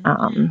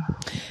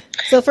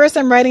 So first,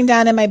 I'm writing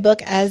down in my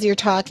book as you're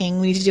talking,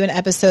 we need to do an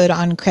episode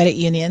on credit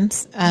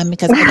unions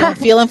because I don't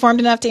feel informed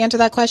enough to answer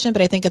that question,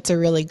 but I think it's a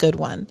really good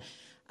one.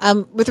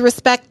 With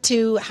respect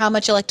to how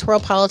much electoral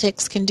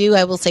politics can do,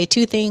 I will say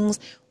two things.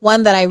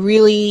 One, that I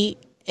really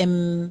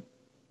am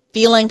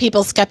feeling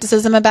people's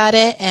skepticism about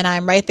it, and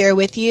I'm right there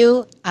with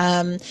you.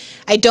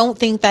 I don't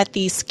think that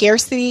the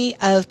scarcity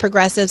of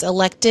progressives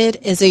elected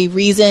is a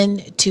reason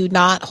to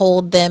not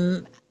hold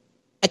them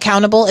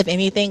accountable. If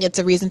anything, it's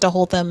a reason to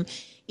hold them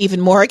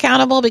even more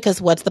accountable,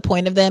 because what's the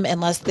point of them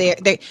unless they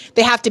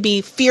have to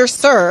be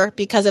fiercer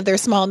because of their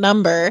small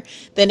number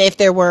than if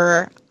there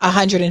were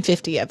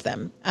 150 of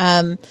them.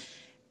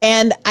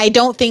 And I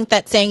don't think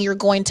that saying you're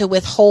going to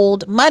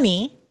withhold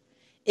money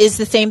is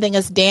the same thing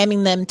as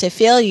damning them to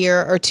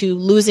failure or to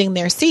losing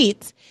their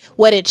seats.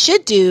 What it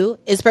should do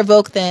is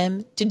provoke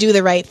them to do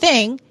the right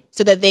thing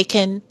so that they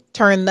can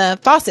turn the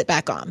faucet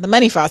back on, the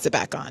money faucet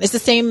back on. It's the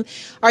same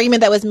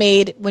argument that was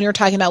made when you're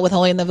talking about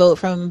withholding the vote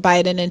from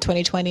Biden in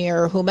 2020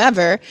 or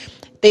whomever.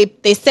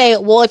 They say,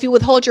 well, if you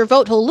withhold your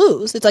vote, he'll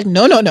lose. It's like,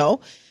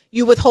 no.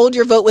 You withhold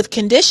your vote with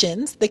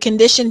conditions, the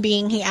condition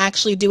being he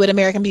actually do what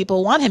American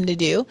people want him to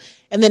do.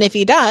 And then if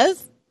he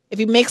does, if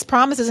he makes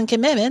promises and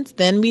commitments,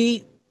 then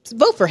we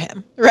vote for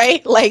him,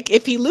 right? Like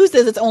if he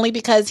loses, it's only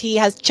because he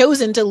has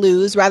chosen to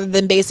lose rather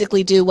than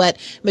basically do what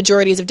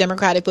majorities of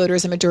Democratic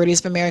voters and majorities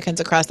of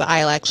Americans across the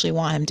aisle actually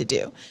want him to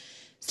do.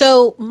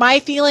 So my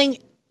feeling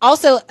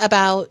also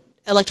about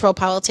electoral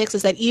politics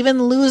is that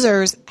even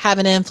losers have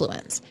an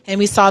influence. And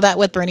we saw that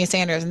with Bernie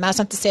Sanders. And that's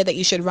not to say that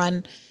you should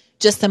run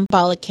just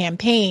symbolic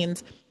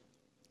campaigns,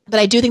 but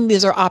I do think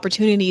these are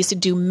opportunities to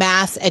do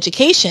mass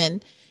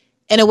education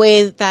in a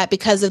way that,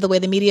 because of the way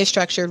the media is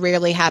structured,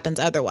 rarely happens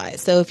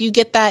otherwise. So if you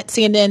get that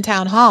CNN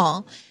town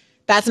hall,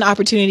 that's an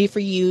opportunity for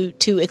you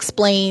to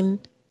explain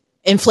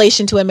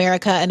inflation to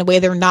America in a way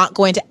they're not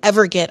going to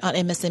ever get on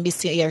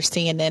MSNBC or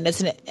CNN.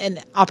 It's an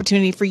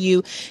opportunity for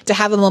you to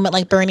have a moment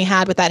like Bernie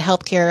had with that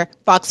healthcare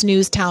Fox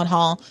News town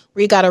hall,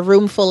 where you got a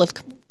room full of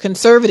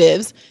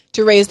conservatives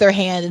to raise their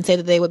hand and say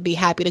that they would be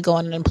happy to go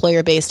on an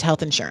employer-based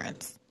health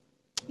insurance.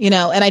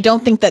 And I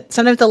don't think that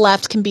sometimes the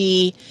left can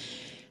be,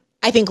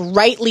 I think,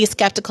 rightly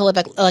skeptical of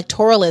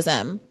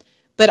electoralism,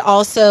 but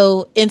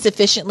also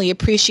insufficiently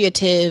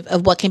appreciative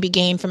of what can be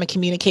gained from a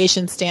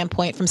communication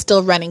standpoint from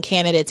still running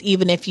candidates,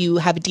 even if you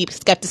have a deep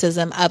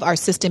skepticism of our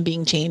system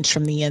being changed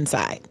from the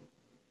inside.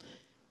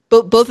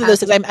 Both of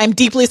those things, I'm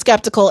deeply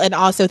skeptical and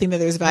also think that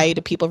there's value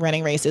to people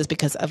running races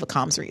because of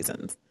comms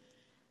reasons.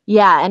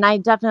 Yeah, and I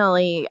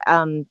definitely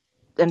am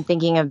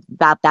thinking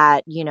about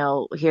that,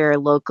 here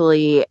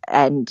locally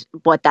and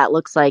what that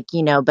looks like,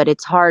 but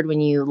it's hard when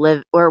you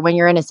live or when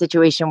you're in a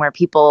situation where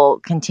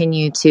people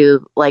continue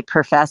to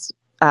profess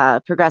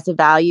progressive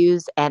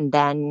values and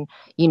then,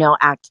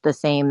 act the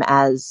same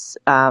as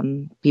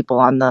people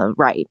on the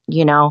right,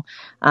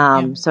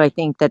 So I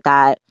think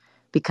that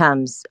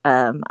becomes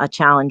a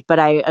challenge. But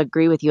I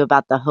agree with you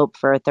about the hope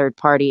for a third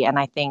party. And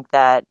I think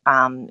that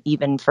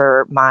even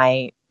for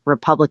my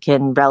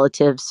Republican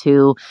relatives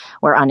who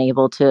were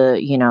unable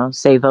to,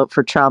 say vote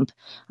for Trump,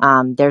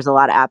 there's a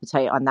lot of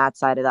appetite on that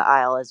side of the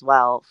aisle as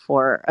well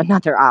for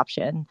another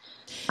option.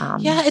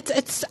 Yeah,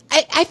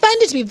 I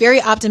find it to be very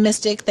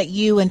optimistic that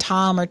you and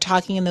Tom are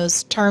talking in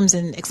those terms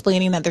and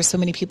explaining that there's so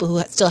many people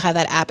who still have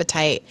that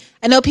appetite.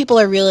 I know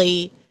people are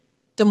really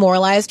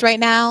demoralized right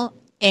now,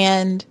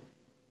 and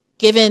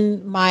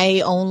given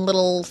my own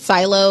little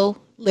silo,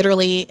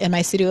 literally in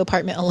my studio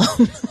apartment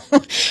alone,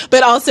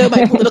 but also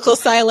my political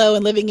silo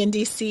and living in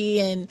DC,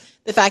 and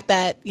the fact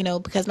that,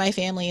 because my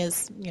family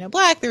is,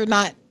 Black, they're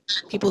not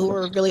people who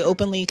are really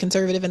openly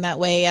conservative in that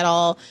way at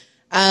all.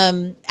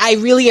 I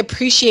really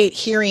appreciate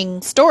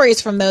hearing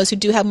stories from those who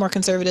do have more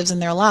conservatives in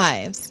their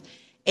lives,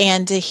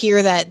 and to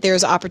hear that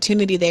there's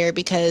opportunity there,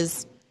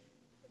 because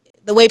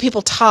the way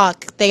people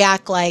talk, they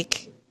act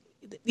like,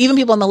 even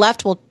people on the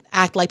left will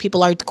act like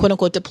people are quote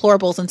unquote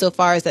deplorables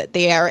insofar as that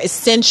they are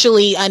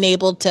essentially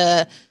unable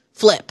to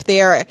flip.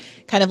 They are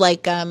kind of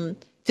like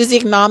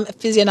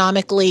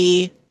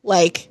physiognomically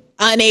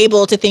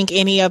unable to think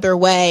any other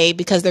way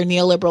because they're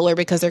neoliberal or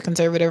because they're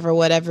conservative or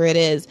whatever it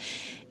is.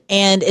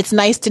 And it's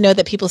nice to know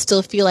that people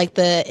still feel like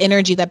the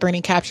energy that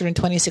Bernie captured in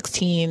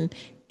 2016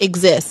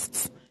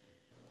 exists.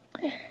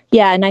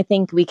 Yeah, and I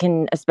think we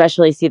can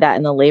especially see that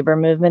in the labor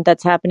movement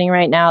that's happening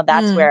right now.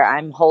 That's where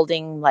I'm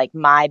holding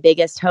my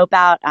biggest hope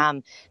out.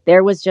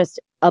 There was just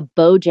a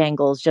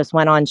Bojangles just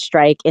went on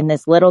strike in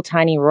this little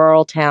tiny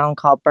rural town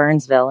called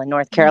Burnsville in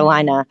North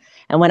Carolina.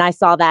 And when I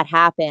saw that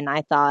happen,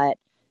 I thought,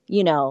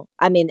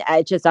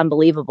 it's just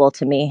unbelievable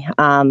to me.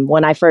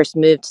 When I first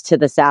moved to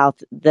the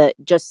South,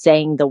 just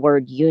saying the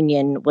word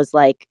union was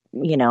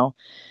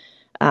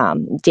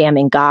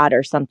damning God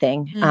or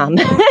something.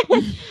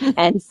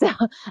 And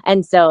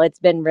so it's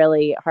been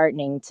really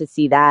heartening to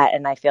see that.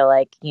 And I feel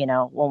like,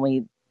 when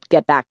we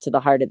get back to the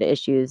heart of the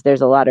issues,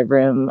 there's a lot of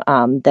room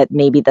that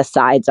maybe the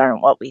sides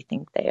aren't what we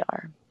think they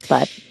are.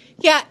 But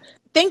yeah,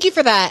 thank you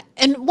for that.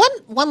 And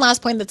one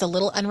last point that's a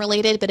little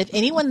unrelated, but if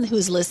anyone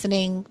who's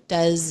listening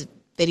does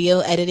video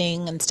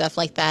editing and stuff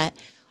like that,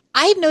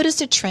 I've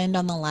noticed a trend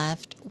on the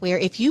left where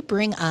if you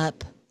bring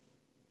up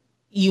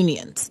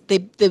unions,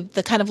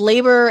 the kind of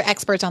labor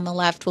experts on the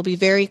left will be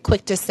very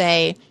quick to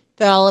say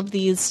that all of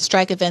these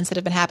strike events that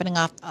have been happening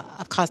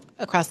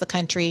across the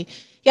country,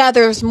 yeah,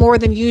 there's more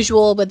than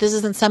usual, but this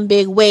isn't some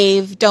big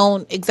wave.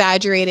 Don't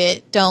exaggerate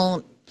it.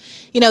 Don't,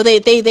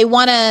 they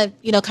want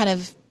to, kind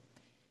of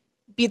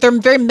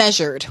they're very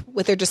measured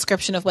with their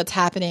description of what's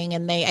happening,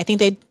 and I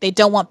think they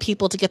don't want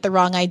people to get the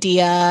wrong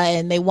idea,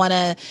 and they want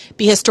to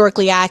be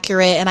historically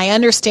accurate. And I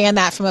understand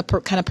that from a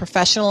kind of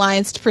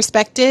professionalized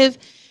perspective,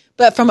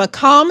 but from a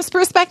comms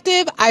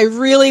perspective, I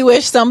really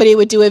wish somebody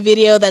would do a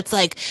video that's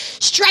like,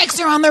 strikes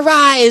are on the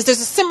rise. There's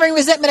a simmering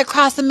resentment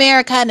across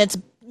America, and it's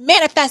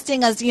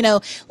manifesting as,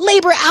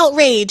 labor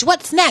outrage.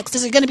 What's next?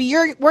 Is it going to be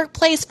your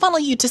workplace? Funnel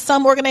you to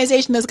some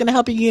organization that's going to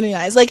help you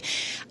unionize.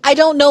 I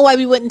don't know why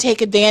we wouldn't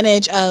take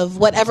advantage of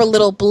whatever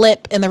little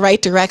blip in the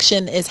right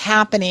direction is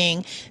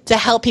happening to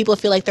help people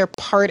feel like they're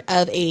part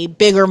of a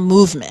bigger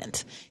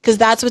movement. Because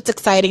that's what's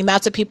exciting.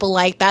 That's what people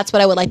like. That's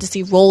what I would like to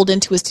see rolled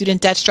into a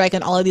student debt strike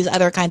and all of these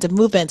other kinds of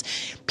movements.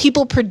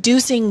 People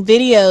producing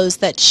videos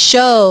that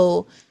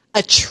show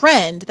a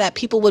trend that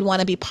people would want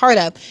to be part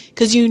of.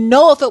 Because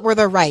if it were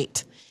the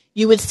right,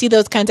 you would see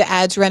those kinds of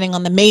ads running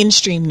on the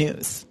mainstream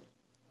news.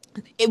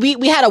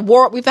 We had a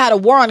war. We've had a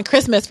war on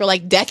Christmas for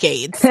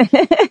decades,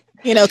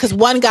 because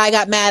one guy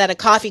got mad at a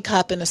coffee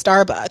cup in a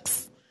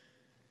Starbucks.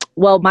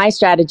 Well, my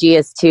strategy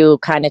is to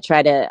kind of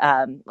try to,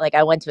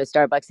 I went to a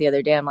Starbucks the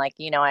other day. I'm like,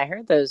 I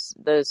heard those,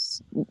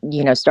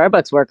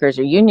 Starbucks workers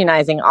are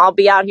unionizing. I'll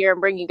be out here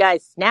and bring you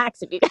guys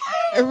snacks if you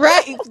guys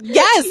right.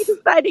 Yes. you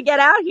decide to get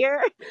out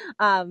here.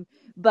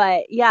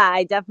 But yeah,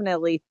 I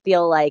definitely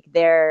feel like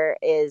there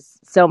is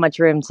so much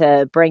room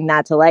to bring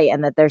that to light,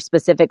 and that they're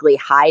specifically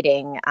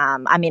hiding. I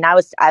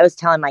was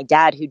telling my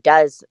dad, who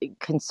does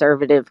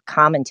conservative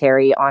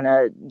commentary on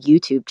a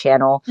YouTube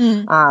channel,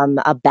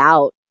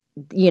 about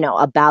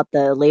about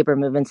the labor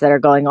movements that are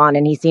going on,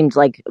 and he seemed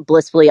like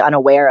blissfully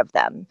unaware of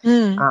them.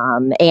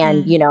 And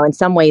in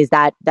some ways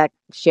that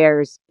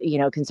shares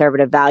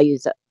conservative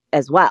values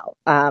as well.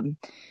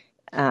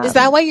 Is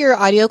that why your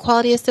audio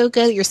quality is so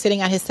good? You're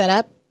sitting on his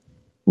setup?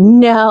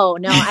 No,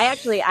 I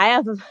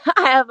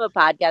have a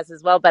podcast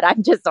as well, but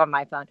I'm just on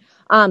my phone.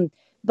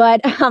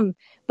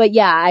 But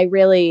yeah, I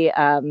really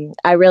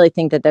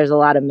think that there's a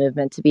lot of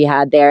movement to be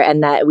had there,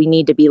 and that we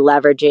need to be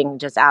leveraging,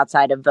 just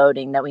outside of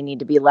voting, that we need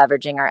to be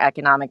leveraging our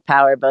economic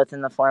power, both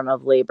in the form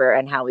of labor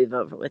and how we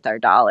vote with our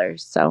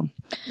dollars. So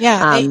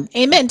yeah,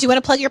 amen. Do you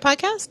want to plug your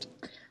podcast?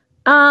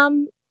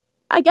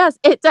 I guess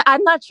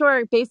I'm not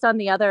sure based on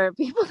the other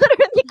people that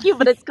are in the queue,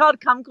 but it's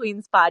called Come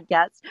Queens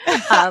Podcast.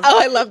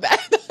 I love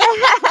that.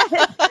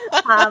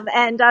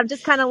 And I'm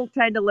just kind of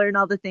trying to learn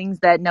all the things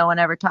that no one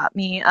ever taught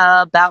me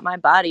about my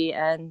body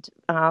and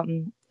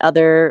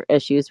other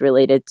issues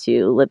related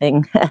to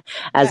living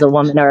as a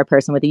woman or a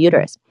person with a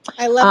uterus.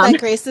 I love that,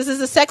 Grace. This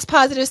is a sex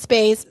positive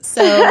space.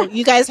 So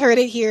you guys heard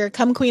it here.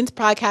 Come Queens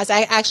Podcast.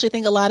 I actually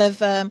think a lot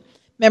of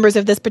members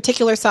of this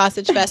particular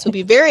sausage fest would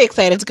be very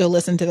excited to go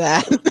listen to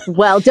that.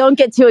 Well, don't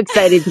get too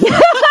excited.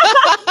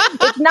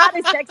 It's not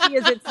as sexy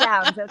as it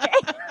sounds, okay?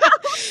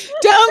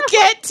 Don't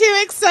get too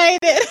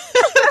excited.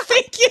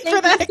 Thank you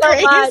for that,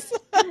 Grace. Much.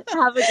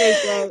 Have a great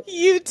day.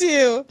 You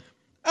too.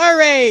 All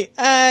right.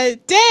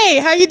 Day,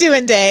 how you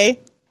doing, Day?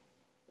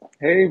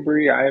 Hey,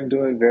 Bree, I am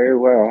doing very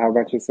well. How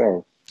about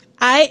yourself?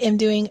 I am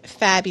doing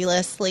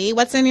fabulously.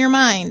 What's in your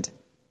mind?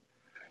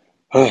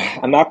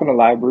 I'm not going to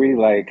lie, Bree.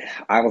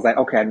 I was like,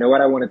 okay, I know what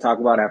I want to talk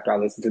about after I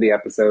listened to the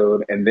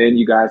episode. And then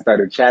you guys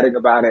started chatting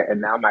about it. And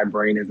now my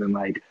brain is in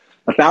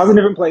 1,000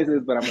 different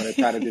places, but I'm going to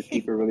try to just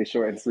keep it really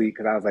short and sweet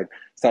because I was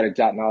started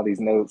jotting all these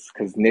notes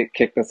because Nick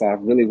kicked us off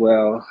really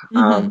well.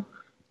 So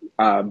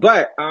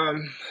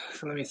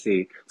let me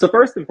see. So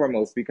first and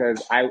foremost,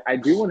 because I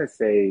do want to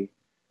say,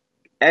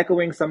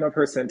 echoing some of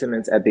her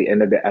sentiments at the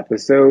end of the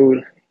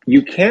episode,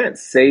 you can't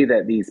say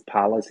that these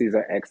policies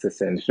are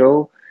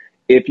existential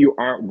if you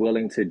aren't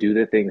willing to do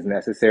the things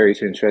necessary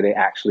to ensure they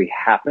actually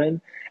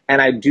happen.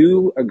 And I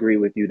do agree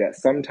with you that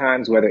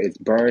sometimes, whether it's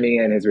Bernie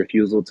and his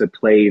refusal to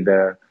play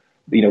the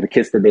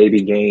kiss the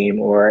baby game,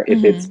 or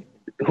if it's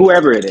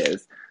whoever it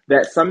is,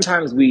 that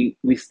sometimes we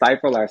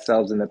stifle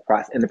ourselves in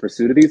the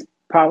pursuit of these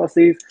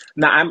policies.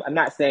 Now, I'm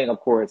not saying, of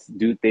course,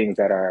 do things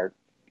that are,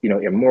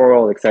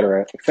 immoral, et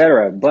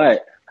cetera,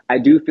 but I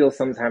do feel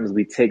sometimes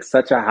we take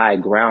such a high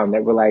ground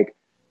that we're like,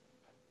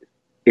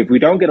 if we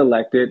don't get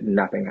elected,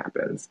 nothing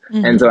happens.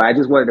 And so I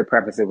just wanted to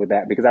preface it with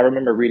that, because I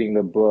remember reading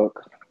the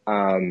book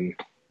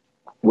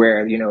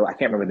where, I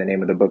can't remember the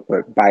name of the book,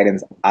 but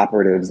Biden's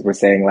operatives were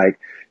saying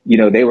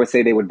they would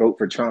say they would vote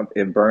for Trump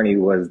if Bernie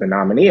was the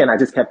nominee. And I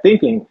just kept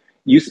thinking,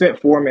 you spent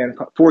 4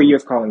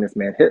 years calling this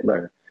man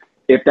Hitler.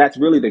 If that's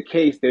really the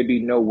case, there'd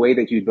be no way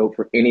that you'd vote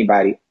for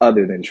anybody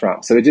other than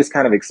Trump. So it just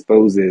kind of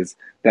exposes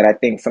that I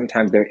think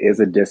sometimes there is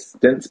a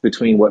distance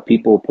between what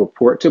people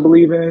purport to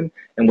believe in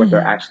and what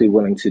they're actually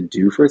willing to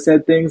do for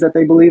said things that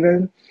they believe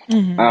in.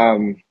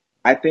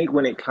 I think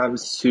when it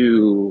comes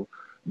to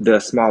the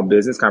small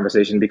business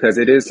conversation, because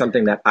it is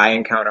something that I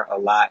encounter a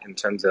lot in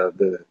terms of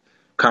the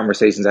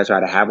conversations I try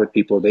to have with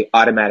people, they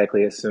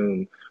automatically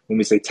assume when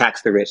we say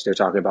tax the rich, they're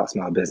talking about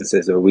small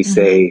businesses, or we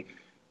say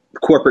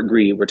corporate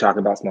greed, we're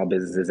talking about small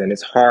businesses. And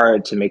it's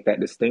hard to make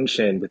that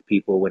distinction with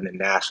people when the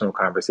national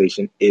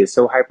conversation is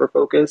so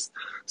hyper-focused.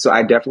 So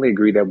I definitely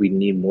agree that we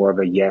need more of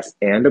a yes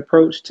and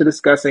approach to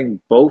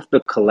discussing both the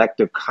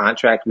collective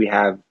contract we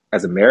have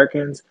as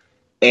Americans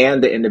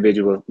and the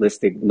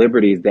individualistic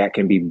liberties that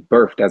can be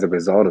birthed as a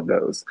result of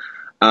those.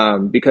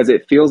 Because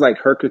it feels like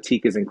her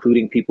critique is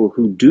including people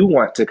who do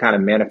want to kind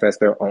of manifest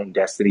their own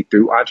destiny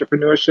through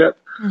entrepreneurship.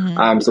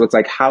 So it's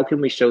like, how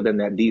can we show them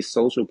that these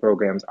social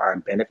programs are a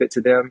benefit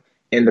to them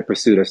in the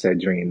pursuit of said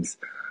dreams?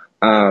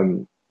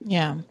 And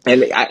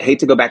I hate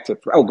to go back to,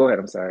 go ahead.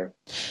 I'm sorry.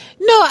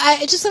 No,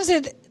 I just want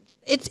to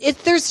say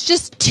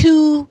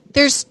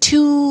there's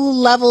two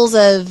levels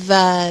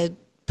of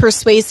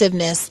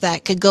persuasiveness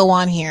that could go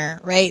on here,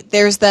 right?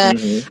 There's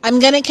the I'm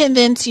going to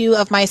convince you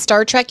of my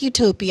Star Trek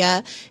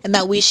utopia, and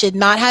that we should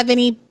not have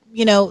any,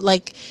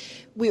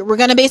 we're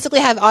going to basically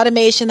have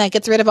automation that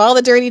gets rid of all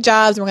the dirty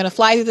jobs, and we're going to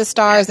fly through the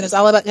stars, and it's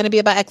all going to be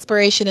about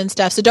exploration and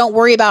stuff. So don't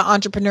worry about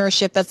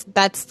entrepreneurship.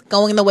 That's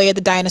going the way of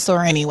the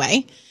dinosaur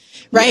anyway.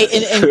 Right.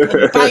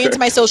 And buy into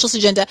my socialist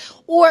agenda.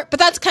 But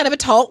that's kind of a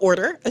tall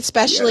order,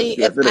 especially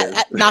if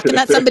knocking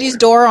at somebody's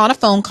door on a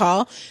phone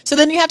call. So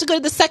then you have to go to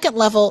the second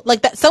level,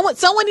 like that. Someone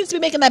needs to be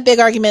making that big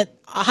argument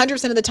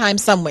 100% of the time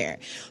somewhere.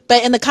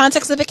 But in the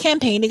context of a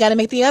campaign, you got to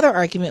make the other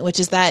argument,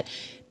 which is that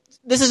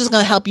this is just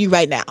going to help you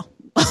right now.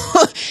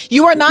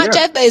 You are not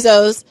Jeff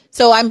Bezos,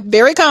 so I'm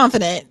very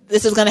confident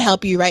this is going to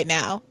help you right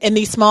now in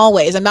these small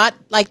ways. I'm not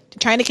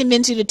trying to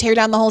convince you to tear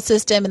down the whole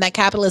system and that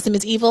capitalism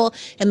is evil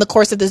in the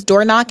course of this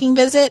door knocking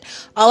visit.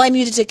 All I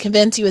needed to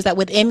convince you is that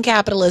within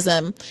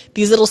capitalism,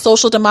 these little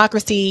social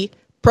democracy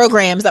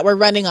programs that we're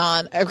running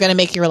on are going to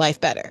make your life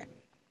better.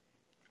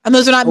 And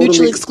those are not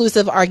mutually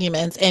exclusive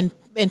arguments. And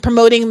and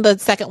promoting the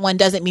second one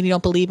doesn't mean you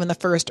don't believe in the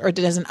first, or it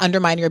doesn't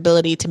undermine your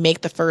ability to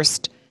make the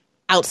first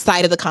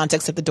outside of the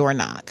context of the door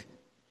knock.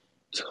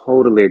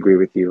 Totally agree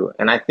with you.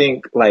 And I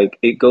think like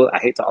I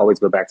hate to always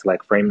go back to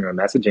like framing or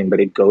messaging, but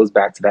it goes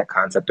back to that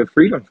concept of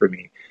freedom for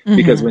me.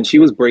 Because when she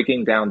was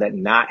breaking down that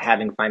not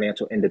having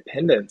financial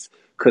independence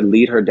could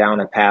lead her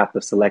down a path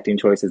of selecting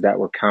choices that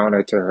were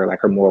counter to her, like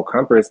her moral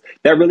compass,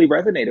 that really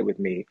resonated with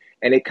me.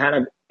 And it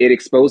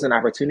exposed an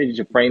opportunity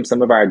to frame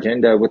some of our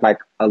agenda with like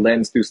a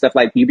lens through stuff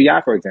like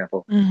UBI, for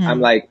example. I'm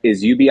like,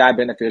 is UBI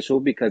beneficial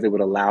because it would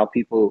allow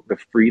people the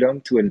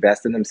freedom to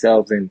invest in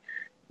themselves and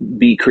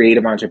be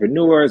creative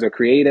entrepreneurs or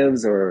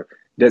creatives, or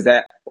does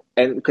that,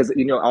 and because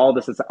all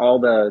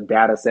the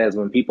data says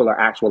when people are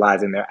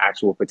actualizing their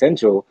actual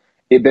potential,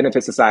 it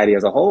benefits society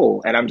as a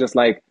whole. And I'm just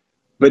like,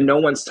 but no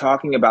one's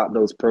talking about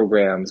those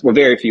programs, well,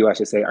 very few I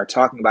should say, are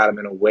talking about them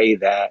in a way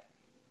that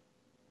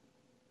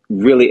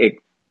really it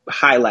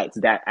highlights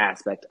that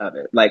aspect of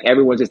it. Like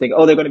everyone's just thinking,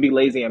 oh, they're going to be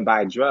lazy and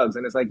buy drugs,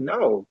 and it's like,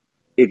 no.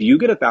 If you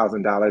get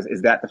 $1,000,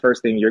 is that the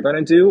first thing you're going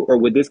to do? Or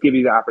would this give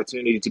you the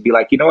opportunity to be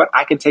like, you know what,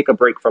 I can take a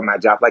break from my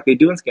job like they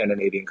do in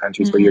Scandinavian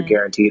countries where you're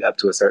guaranteed up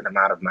to a certain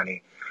amount of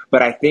money.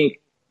 But I think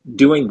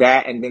doing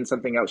that, and then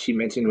something else she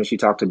mentioned when she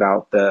talked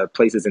about the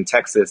places in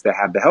Texas that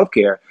have the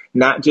healthcare,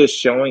 not just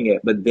showing it,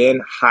 but then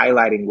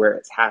highlighting where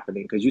it's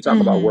happening. Because you talk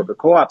about worker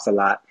co-ops a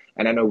lot.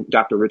 And I know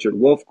Dr. Richard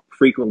Wolff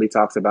frequently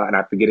talks about, and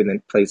I forget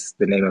the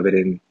name of it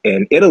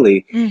in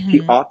Italy.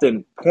 He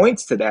often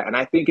points to that. And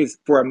I think it's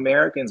for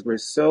Americans, we're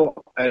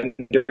so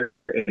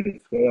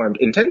underinformed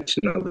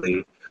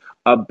intentionally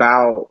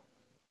about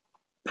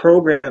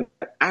programs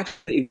that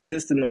actually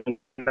exist in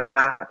the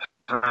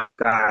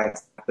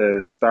guys,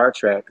 the Star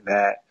Trek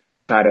that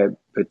try to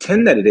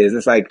pretend that it is.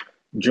 It's like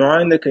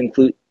drawing the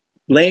conclusion,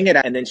 laying it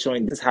out, and then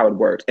showing this is how it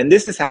works. And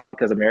this is how,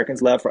 because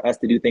Americans love for us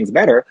to do things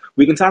better,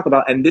 we can talk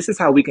about, and this is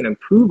how we can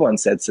improve on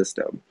said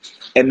system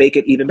and make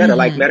it even better.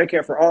 Like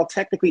Medicare for All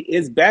technically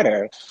is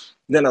better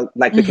than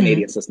the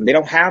Canadian system. They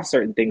don't have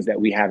certain things that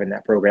we have in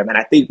that program. And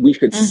I think we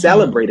should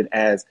celebrate it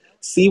as,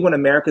 see when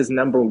America's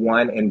number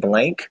one in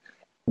blank,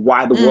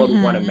 why the world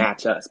would want to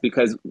match us.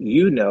 Because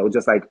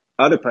just like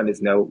other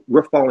pundits know,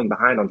 we're falling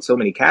behind on so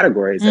many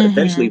categories that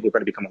eventually we're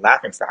going to become a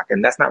laughingstock,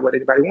 and that's not what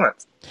anybody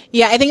wants.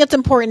 Yeah, I think it's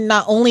important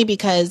not only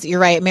because you're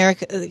right,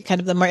 America, kind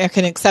of the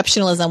American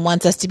exceptionalism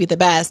wants us to be the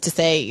best, to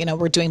say,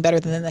 we're doing better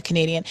than the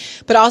Canadian,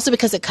 but also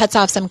because it cuts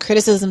off some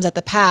criticisms at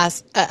the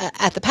past,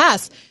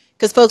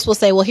 because folks will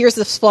say, well, here's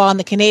this flaw in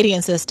the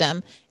Canadian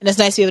system. And it's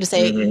nice to be able to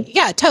say,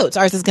 yeah, totes,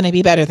 ours is going to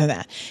be better than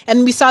that.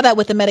 And we saw that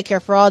with the Medicare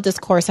for All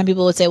discourse. Some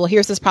people would say, well,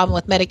 here's this problem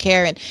with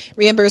Medicare and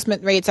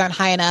reimbursement rates aren't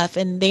high enough.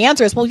 And the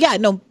answer is, well, yeah,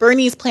 no,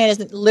 Bernie's plan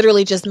isn't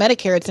literally just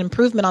Medicare. It's an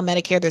improvement on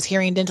Medicare. There's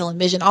hearing, dental, and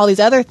vision, all these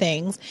other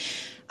things.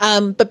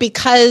 But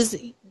because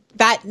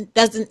that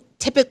doesn't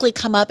typically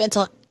come up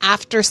until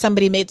after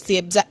somebody makes the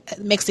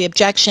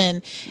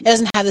objection, it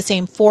doesn't have the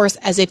same force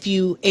as if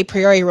you a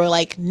priori were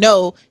like,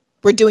 no,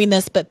 we're doing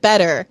this, but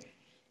better.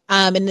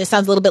 And it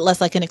sounds a little bit less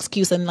like an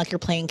excuse than like you're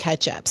playing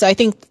catch up. So I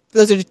think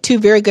those are two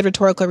very good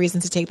rhetorical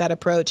reasons to take that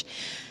approach.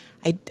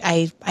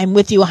 I'm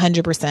with you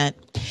 100%.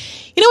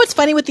 You know what's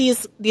funny with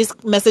these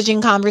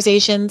messaging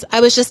conversations?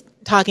 I was just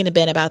talking to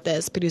Ben about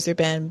this, producer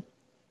Ben.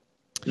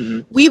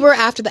 We were,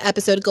 after the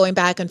episode, going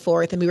back and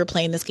forth, and we were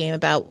playing this game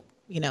about,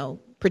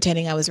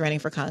 pretending I was running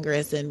for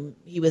Congress, and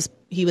he was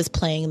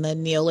playing the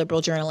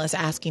neoliberal journalist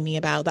asking me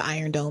about the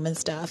Iron Dome and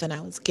stuff, and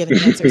I was giving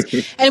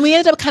answers. And we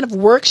ended up kind of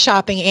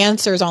workshopping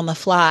answers on the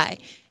fly.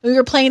 We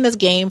were playing this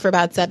game for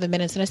about 7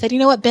 minutes, and I said, you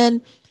know what,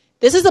 Ben,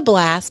 this is a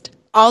blast.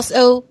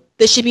 Also,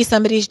 this should be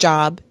somebody's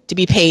job to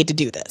be paid to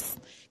do this.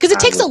 Because it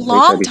takes a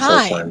long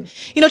time,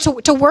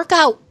 to work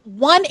out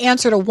one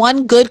answer to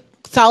one good,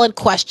 solid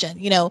question.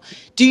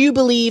 Do you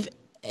believe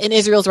in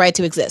Israel's right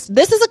to exist?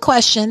 This is a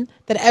question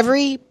that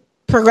every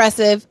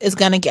progressive is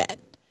going to get.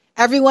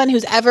 Everyone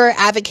who's ever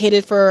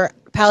advocated for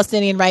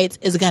Palestinian rights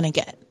is going to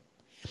get.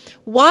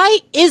 Why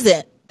is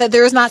it that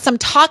there is not some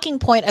talking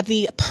point of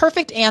the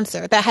perfect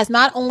answer that has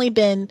not only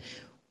been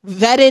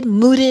vetted,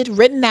 mooted,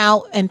 written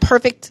out in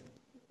perfect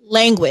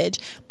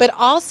language, but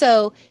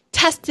also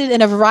tested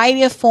in a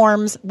variety of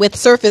forms with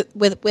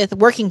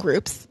working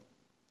groups,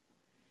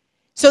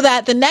 so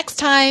that the next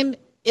time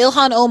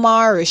Ilhan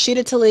Omar or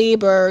Rashida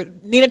Tlaib or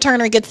Nina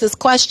Turner gets this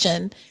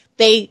question,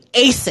 they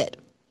ace it?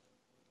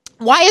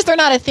 Why is there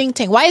not a think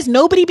tank? Why is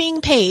nobody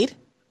being paid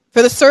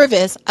for the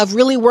service of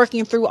really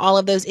working through all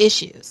of those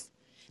issues?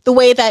 The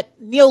way that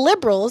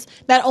neoliberals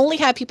not only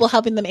have people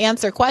helping them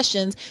answer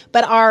questions,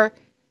 but are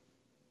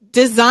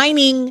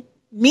designing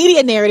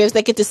media narratives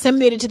that get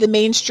disseminated to the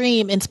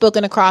mainstream and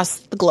spoken across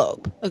the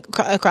globe,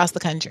 across the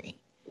country.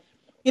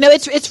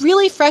 It's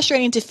really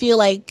frustrating to feel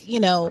like,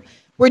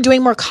 we're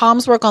doing more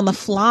comms work on the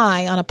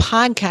fly on a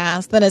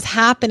podcast than is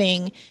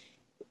happening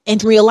in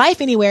real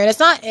life anywhere. And it's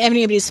not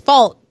anybody's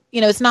fault.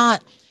 It's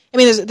not,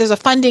 there's a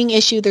funding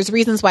issue. There's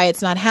reasons why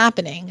it's not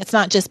happening. It's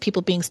not just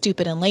people being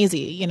stupid and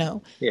lazy,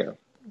 Yeah.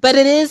 But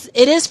it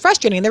is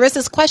frustrating. There is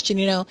this question,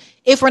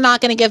 if we're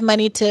not going to give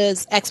money to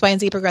X, Y, and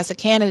Z progressive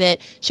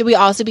candidate, should we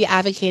also be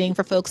advocating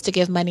for folks to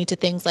give money to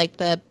things like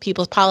the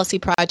People's Policy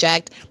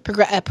Project,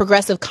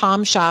 Progressive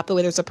Comm Shop,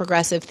 where there's a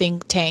progressive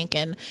think tank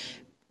and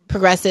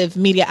progressive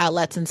media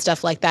outlets and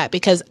stuff like that?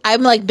 Because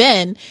I'm like,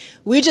 Ben,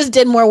 we just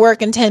did more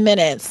work in 10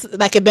 minutes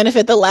that could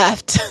benefit the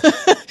left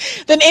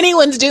than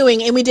anyone's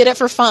doing, and we did it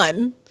for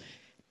fun.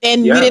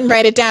 And we didn't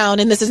write it down,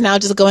 and this is now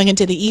just going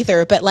into the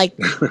ether. But like,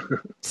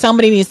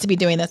 somebody needs to be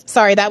doing this.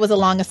 Sorry, that was a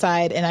long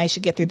aside, and I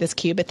should get through this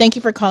queue. But thank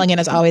you for calling in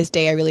as always,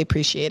 Day. I really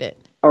appreciate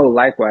it. Oh,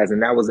 likewise.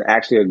 And that was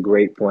actually a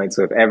great point.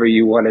 So if ever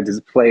you wanted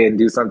to play and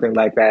do something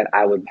like that,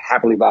 I would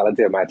happily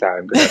volunteer my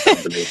time, because that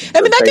sounds amazing.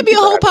 I mean, that could be a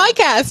whole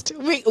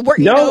podcast.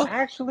 No,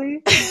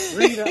 actually,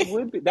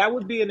 really, that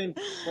would be an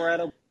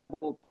incredible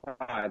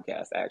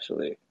podcast,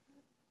 actually.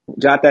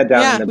 Jot that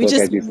down in the book,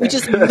 as you said. We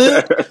just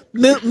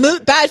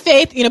moot bad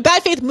faith.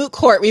 Bad faith moot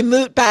court. We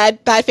moot bad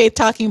faith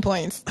talking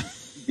points.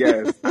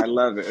 Yes, I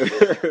love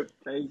it.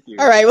 Thank you.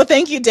 All right. Well,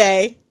 thank you,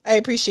 Day. I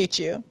appreciate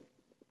you.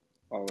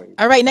 Always.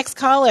 All right. Next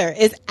caller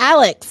is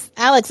Alex.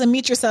 Alex,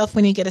 unmute yourself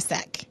when you get a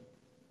sec.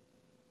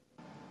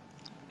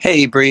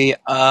 Hey, Bree.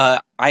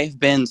 I've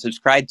been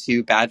subscribed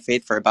to Bad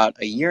Faith for about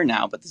a year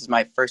now, but this is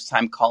my first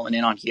time calling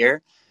in on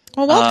here.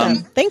 Well,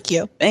 welcome. Thank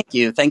you. Thank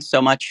you. Thanks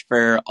so much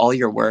for all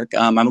your work.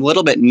 I'm a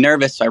little bit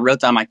nervous, so I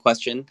wrote down my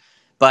question,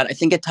 but I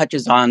think it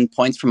touches on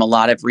points from a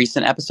lot of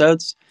recent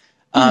episodes.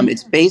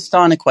 It's based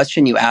on a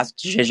question you asked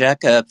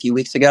Zizek a few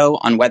weeks ago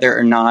on whether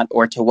or not,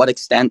 or to what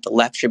extent, the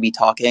left should be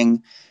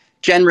talking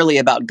generally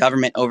about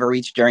government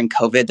overreach during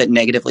COVID that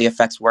negatively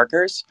affects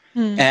workers.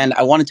 And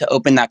I wanted to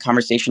open that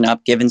conversation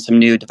up, given some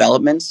new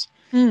developments.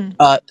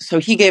 So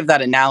he gave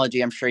that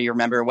analogy, I'm sure you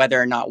remember,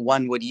 whether or not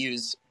one would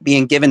use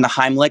being given the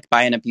Heimlich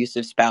by an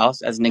abusive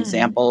spouse as an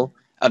example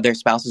of their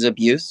spouse's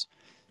abuse.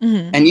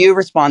 And you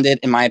responded,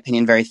 in my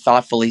opinion, very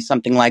thoughtfully,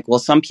 something like, well,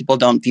 some people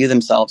don't view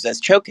themselves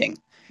as choking.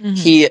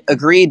 He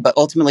agreed, but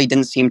ultimately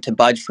didn't seem to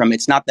budge from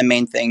it's not the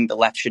main thing the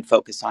left should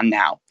focus on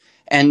now.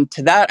 And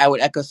to that, I would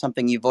echo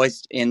something you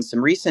voiced in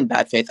some recent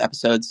Bad Faith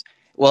episodes.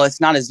 Well,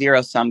 it's not a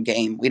zero-sum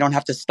game. We don't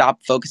have to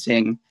stop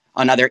focusing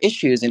on other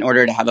issues in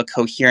order to have a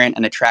coherent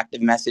and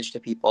attractive message to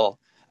people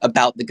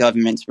about the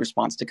government's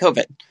response to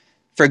COVID.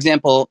 For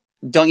example,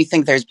 don't you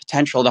think there's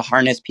potential to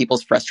harness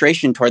people's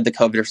frustration toward the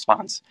COVID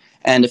response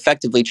and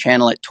effectively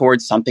channel it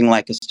towards something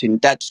like a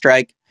student debt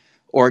strike,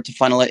 or to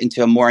funnel it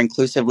into a more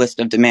inclusive list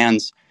of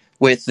demands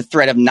with the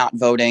threat of not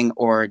voting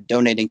or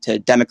donating to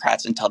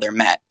Democrats until they're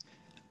met?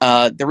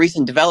 The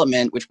recent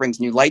development, which brings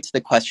new light to the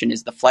question,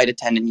 is the flight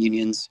attendant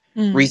union's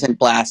recent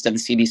blast of the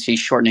CDC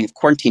shortening of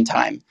quarantine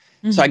time.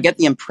 So I get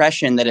the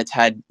impression that it's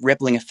had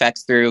rippling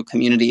effects through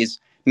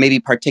communities, maybe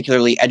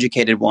particularly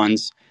educated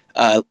ones,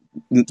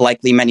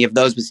 likely many of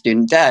those with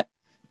student debt,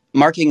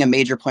 marking a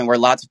major point where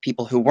lots of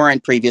people who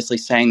weren't previously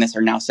saying this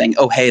are now saying,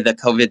 oh, hey, the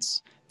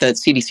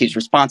CDC's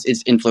response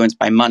is influenced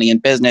by money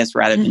and business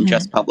rather than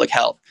just public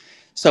health.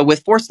 So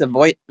with forced to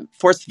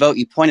vote,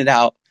 you pointed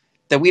out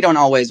that we don't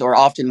always, or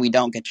often we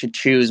don't get to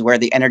choose where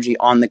the energy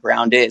on the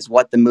ground is,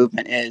 what the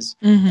movement is.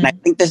 And I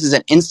think this is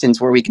an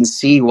instance where we can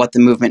see what the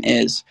movement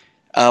is.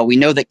 We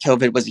know that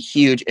COVID was a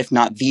huge, if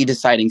not the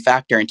deciding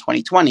factor in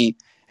 2020,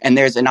 and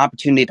there's an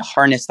opportunity to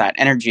harness that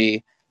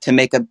energy to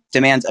make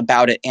demands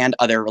about it and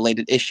other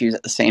related issues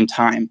at the same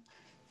time.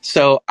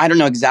 So I don't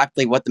know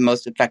exactly what the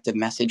most effective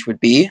message would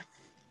be,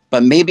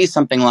 but maybe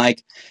something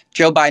like,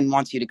 Joe Biden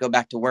wants you to go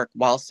back to work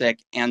while sick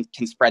and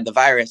can spread the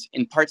virus,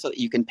 in part so that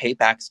you can pay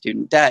back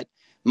student debt,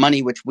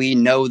 money which we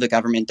know the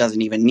government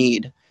doesn't even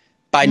need.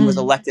 Biden was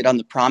elected on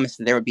the promise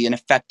that there would be an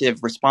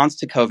effective response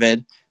to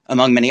COVID,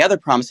 among many other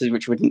promises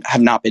which would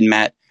have not been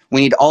met.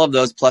 We need all of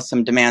those plus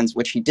some demands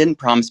which he didn't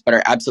promise but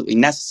are absolutely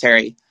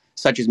necessary,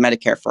 such as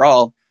Medicare for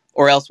all,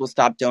 or else we'll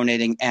stop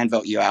donating and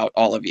vote you out,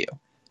 all of you.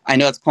 I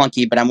know it's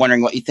clunky, but I'm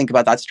wondering what you think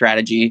about that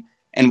strategy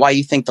and why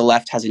you think the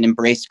left hasn't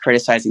embraced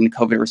criticizing the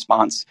COVID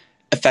response,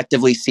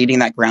 effectively ceding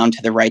that ground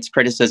to the right's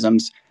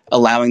criticisms,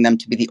 allowing them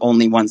to be the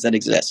only ones that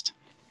exist.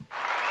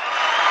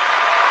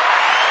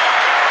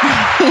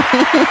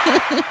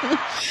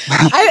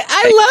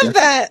 I love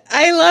that.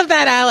 I love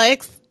that,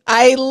 Alex.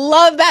 I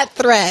love that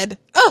thread.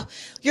 Oh,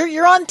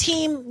 you're on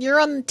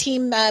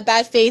team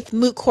Bad Faith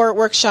Moot Court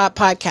Workshop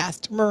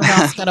podcast. We're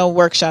not going to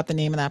workshop the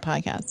name of that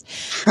podcast.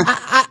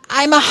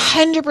 I'm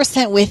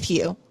 100% with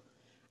you.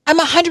 I'm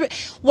 100.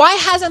 Why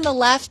hasn't the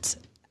left?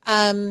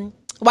 Why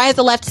has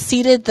the left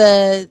ceded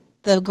the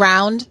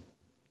ground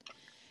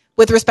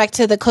with respect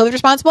to the COVID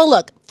response? Well,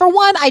 look, for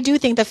one, I do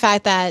think the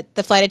fact that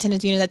the flight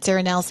attendants union, that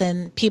Sarah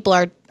Nelson, people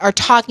are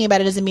talking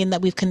about it doesn't mean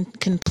that we've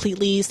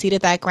completely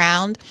ceded that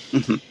ground.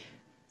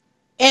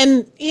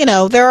 And,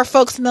 there are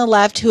folks on the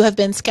left who have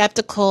been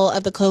skeptical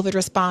of the COVID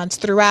response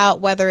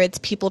throughout, whether it's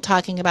people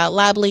talking about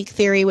lab leak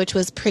theory, which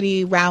was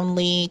pretty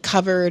roundly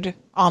covered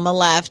on the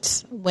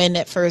left when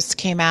it first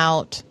came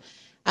out,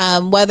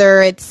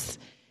 whether it's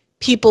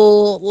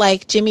people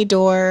like Jimmy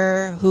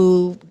Dore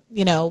who,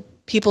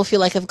 people feel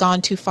like have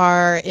gone too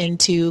far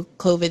into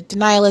COVID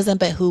denialism,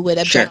 but who would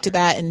object to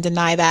that and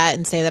deny that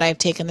and say that I've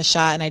taken the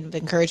shot and I've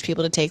encouraged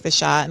people to take the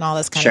shot and all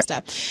this kind of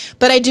stuff.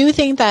 But I do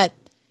think that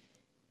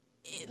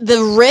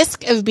the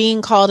risk of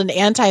being called an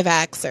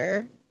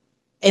anti-vaxxer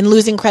and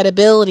losing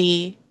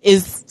credibility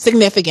is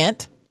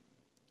significant.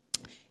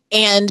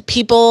 And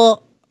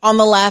people on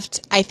the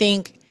left, I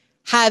think,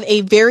 have a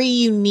very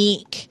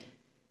unique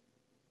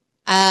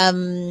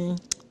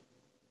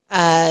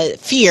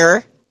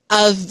fear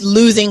of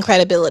losing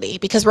credibility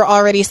because we're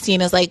already seen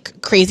as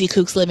like crazy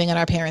kooks living in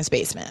our parents'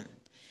 basement.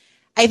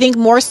 I think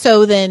more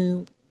so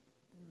than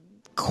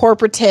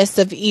corporatists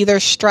of either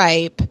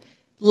stripe,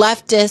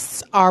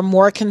 leftists are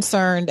more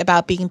concerned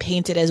about being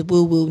painted as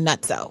woo-woo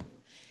nutso.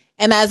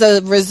 And as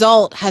a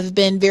result, have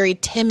been very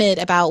timid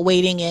about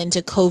wading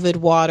into COVID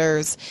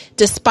waters,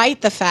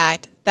 despite the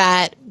fact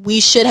that we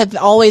should have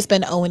always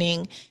been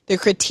owning the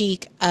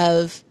critique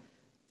of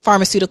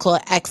pharmaceutical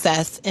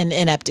excess and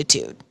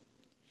ineptitude.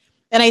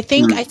 And I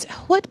think,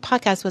 what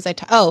podcast was I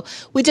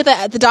we did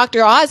the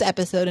Dr. Oz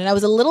episode, and I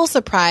was a little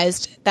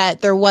surprised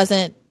that there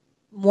wasn't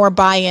more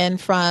buy-in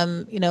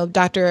from,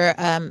 Dr.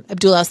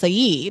 Abdul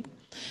El-Sayed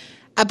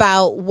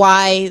about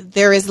why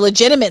there is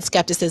legitimate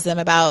skepticism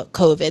about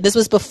COVID. This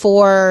was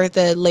before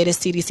the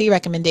latest CDC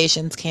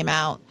recommendations came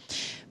out.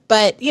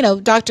 But,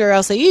 Dr.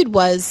 El-Sayed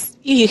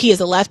he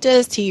is a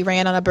leftist. He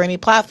ran on a Bernie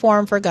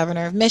platform for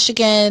governor of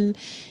Michigan.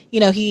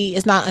 He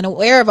is not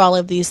unaware of all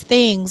of these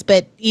things,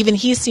 but even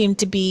he seemed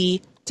to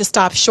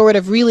stop short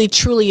of really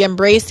truly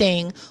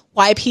embracing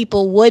why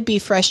people would be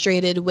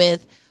frustrated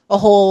with a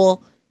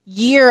whole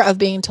year of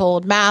being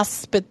told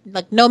masks, but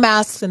like no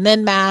masks and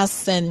then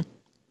masks, and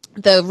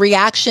the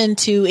reaction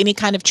to any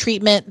kind of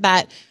treatment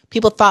that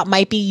people thought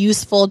might be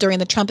useful during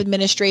the Trump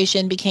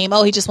administration became,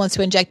 he just wants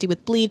to inject you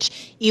with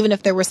bleach, even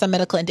if there were some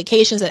medical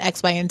indications that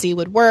X, Y, and Z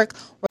would work,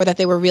 or that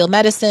they were real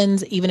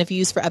medicines, even if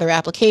used for other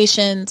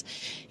applications,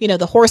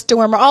 the horse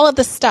dewormer, all of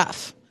this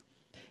stuff.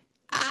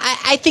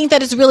 I think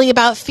that it's really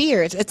about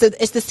fear.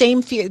 It's the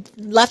same fear.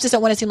 Leftists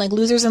don't want to seem like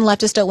losers, and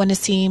leftists don't want to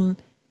seem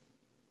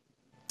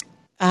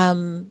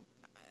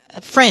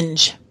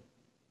fringe.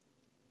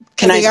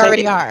 Can I they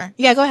already are.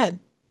 Yeah, go ahead.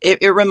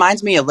 It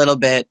reminds me a little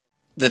bit,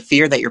 the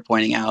fear that you're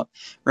pointing out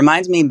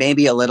reminds me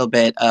maybe a little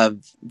bit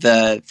of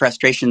the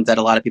frustrations that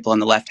a lot of people on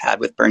the left had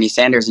with Bernie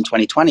Sanders in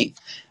 2020.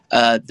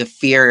 The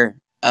fear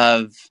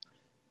of,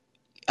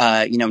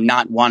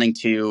 not wanting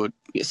to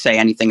say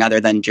anything other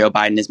than Joe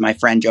Biden is my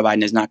friend, Joe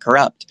Biden is not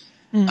corrupt.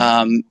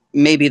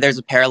 Maybe there's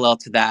a parallel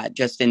to that,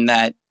 just in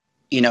that,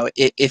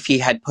 if he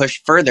had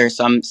pushed further,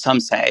 some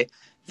say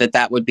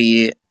that would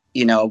be,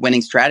 a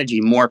winning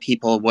strategy. More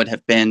people would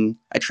have been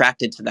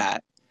attracted to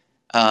that.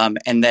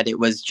 And that it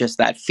was just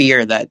that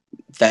fear that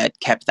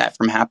kept that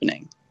from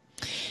happening.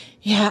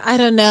 Yeah, I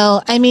don't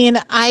know. I mean,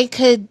 I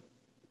could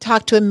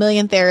talk to a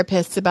million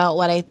therapists about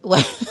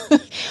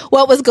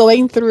what was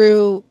going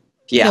through,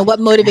 what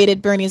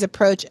motivated Bernie's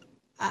approach.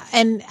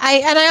 And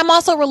I'm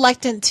also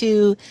reluctant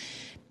to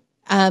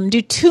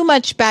do too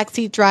much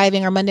backseat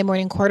driving or Monday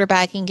morning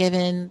quarterbacking,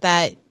 given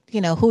that,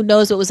 who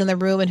knows what was in the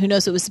room and who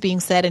knows what was being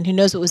said and who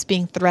knows what was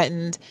being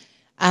threatened.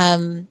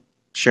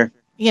 Sure.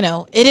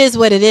 It is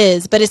what it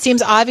is, but it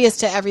seems obvious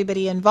to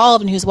everybody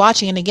involved and who's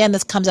watching. And again,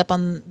 this comes up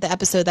on the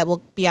episode that will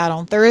be out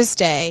on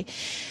Thursday.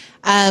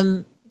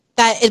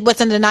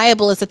 What's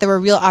undeniable is that there were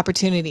real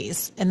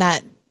opportunities and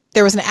that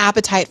there was an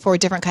appetite for a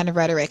different kind of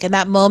rhetoric. And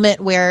that moment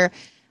where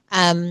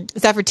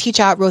Zephyr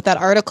Teachout wrote that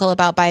article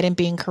about Biden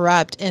being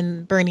corrupt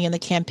and Bernie and the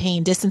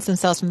campaign distanced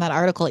themselves from that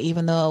article,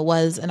 even though it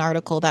was an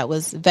article that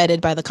was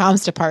vetted by the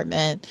comms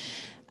department,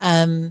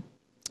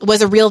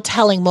 was a real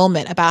telling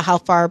moment about how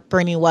far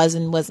Bernie was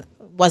and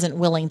wasn't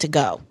willing to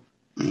go.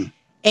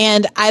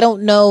 And I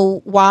don't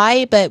know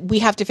why, but we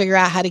have to figure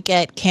out how to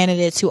get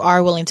candidates who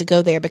are willing to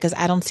go there, because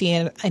I don't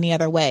see any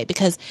other way.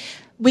 Because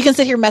we can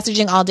sit here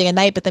messaging all day and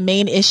night, but the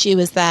main issue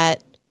is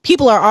that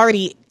people are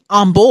already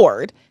on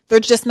board. They're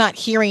just not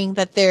hearing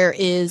that there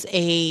is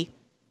an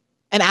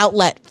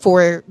outlet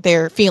for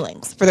their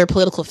feelings, for their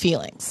political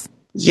feelings.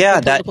 Yeah,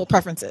 political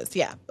preferences.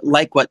 Yeah.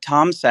 Like what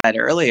Tom said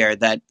earlier,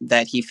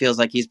 that he feels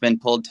like he's been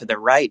pulled to the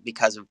right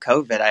because of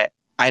COVID.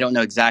 I don't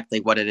know exactly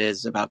what it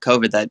is about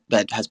COVID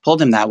that has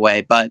pulled him that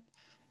way, but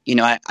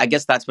I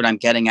guess that's what I'm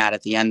getting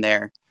at the end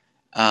there,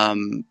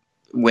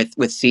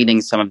 with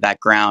ceding some of that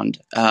ground.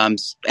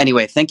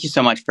 Anyway, thank you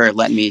so much for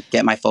letting me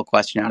get my full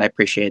question out. I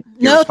appreciate it.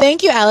 No,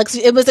 thank you, Alex.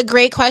 It was a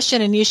great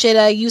question, and you should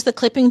use the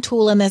clipping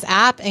tool in this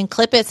app and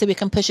clip it so we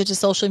can push it to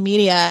social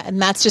media.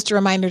 And that's just a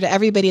reminder to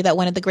everybody that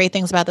one of the great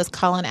things about this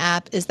Call-In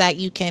app is that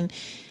you can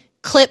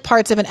clip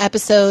parts of an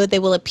episode. They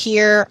will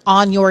appear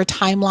on your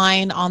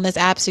timeline on this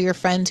app, so your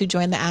friends who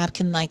join the app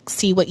can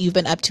see what you've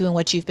been up to and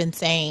what you've been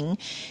saying.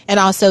 And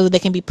also they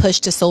can be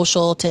pushed to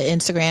social, to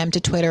Instagram, to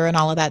Twitter, and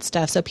all of that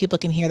stuff, so people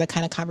can hear the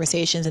kind of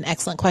conversations and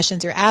excellent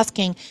questions you're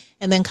asking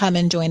and then come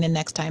and join in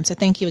next time. So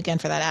thank you again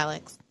for that,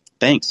 Alex.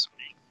 Thanks.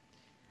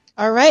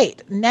 All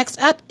right. Next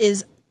up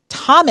is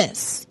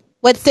Thomas.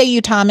 What say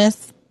you,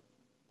 Thomas?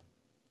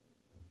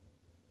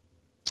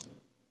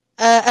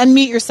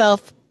 Unmute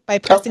yourself by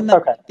pressing the.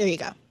 Okay. There you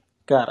go.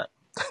 Got it.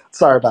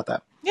 Sorry about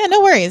that. Yeah,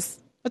 no worries.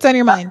 What's on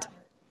your mind?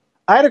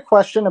 I had a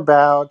question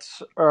about,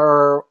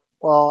 I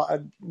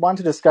want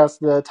to discuss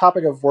the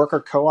topic of worker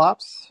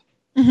co-ops,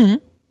 which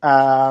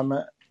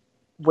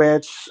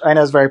I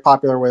know is very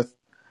popular with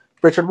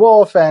Richard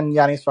Wolff and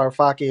Yanis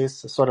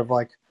Varoufakis, sort of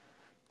like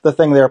the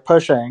thing they're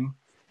pushing.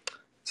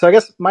 So I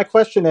guess my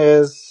question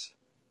is,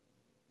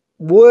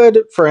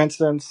 would, for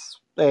instance,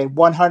 a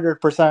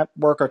 100%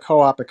 worker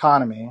co-op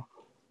economy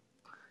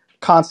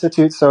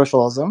constitute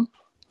socialism?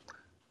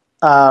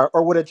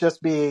 Or would it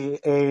just be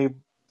a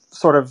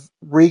sort of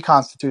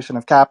reconstitution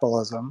of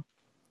capitalism?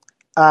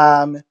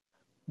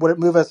 Would it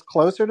move us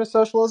closer to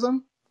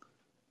socialism?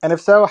 And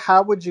if so,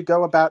 how would you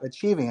go about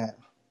achieving it?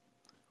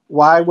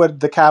 Why would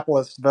the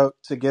capitalists vote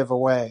to give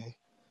away?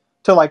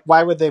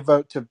 Why would they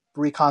vote to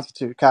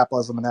reconstitute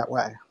capitalism in that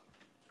way?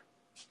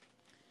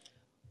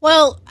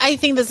 Well, I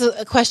think this is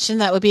a question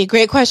that would be a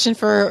great question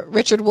for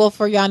Richard Wolff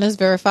or Yanis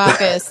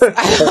Varoufakis.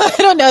 I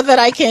don't know that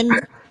I can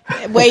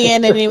weigh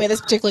in any way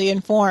that's particularly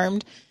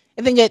informed.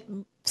 I think it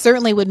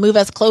certainly would move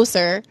us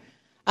closer.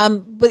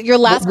 But your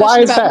last Why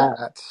question is about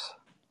that?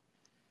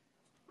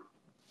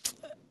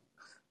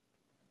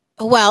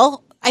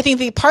 Well, I think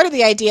the part of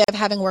the idea of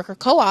having worker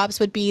co-ops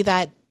would be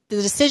that the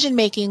decision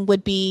making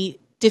would be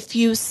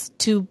diffuse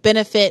to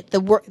benefit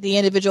the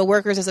individual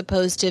workers as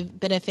opposed to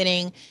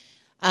benefiting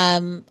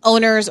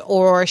owners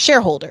or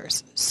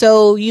shareholders.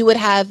 So you would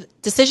have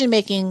decision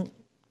making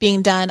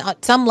being done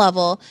at some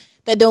level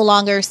that no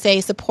longer,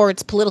 say,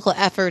 supports political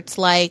efforts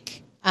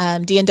like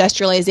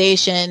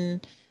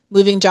deindustrialization,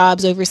 moving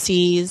jobs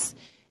overseas,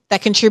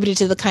 that contributed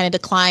to the kind of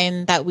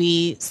decline that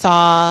we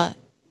saw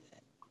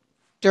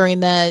during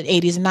the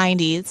 80s and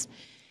 90s.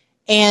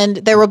 And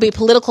there will be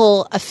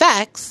political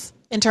effects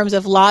in terms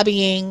of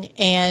lobbying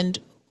and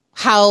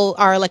how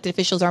our elected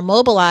officials are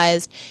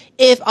mobilized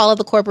if all of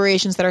the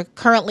corporations that are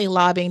currently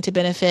lobbying to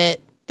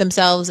benefit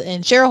themselves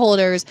and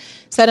shareholders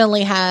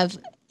suddenly have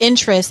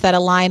interests that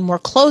align more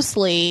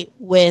closely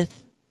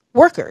with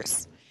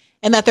workers,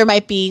 and that there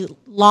might be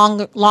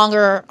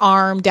longer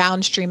arm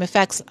downstream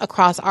effects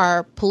across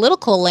our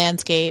political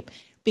landscape,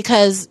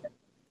 because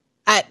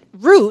at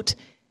root,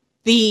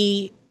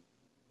 the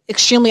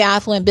extremely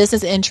affluent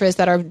business interests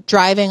that are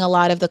driving a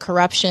lot of the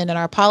corruption in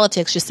our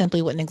politics just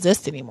simply wouldn't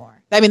exist anymore.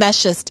 I mean,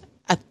 that's just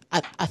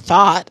a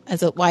thought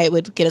as to why it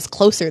would get us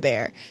closer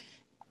there,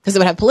 because it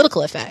would have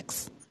political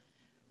effects.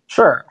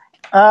 Sure.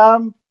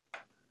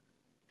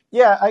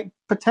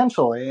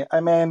 Potentially. I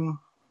mean,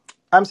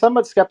 I'm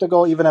somewhat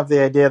skeptical even of the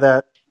idea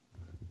that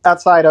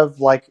outside of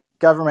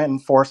government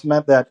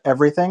enforcement that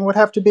everything would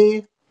have to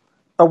be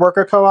a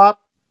worker co-op.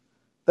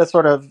 That's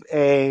sort of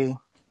a...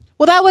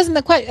 Well, that wasn't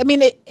the question. I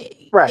mean,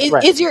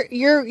 Right. Is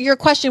your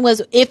question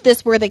was, if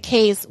this were the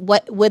case,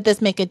 what would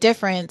this make a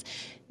difference?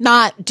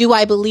 Not, do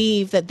I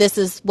believe that this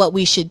is what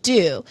we should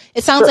do?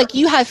 It sounds like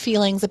you have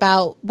feelings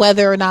about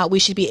whether or not we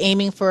should be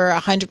aiming for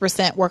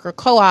 100% worker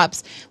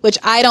co-ops, which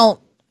I'm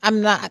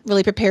not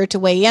really prepared to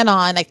weigh in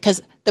on,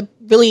 because the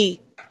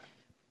really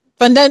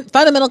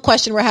fundamental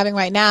question we're having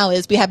right now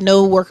is we have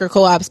no worker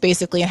co-ops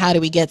basically, and how do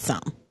we get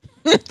some?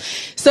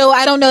 So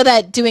I don't know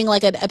that doing an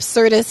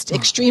absurdist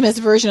extremist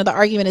version of the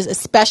argument is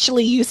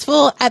especially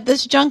useful at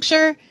this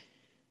juncture.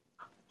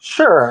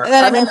 Sure. And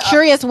then I'm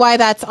curious why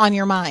that's on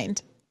your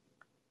mind.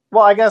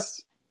 Well, I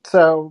guess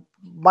so.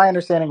 My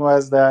understanding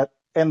was that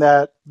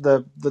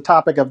the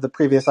topic of the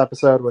previous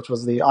episode, which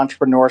was the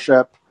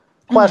entrepreneurship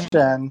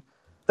question,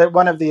 that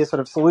one of the sort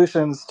of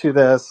solutions to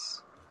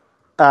this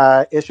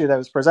issue that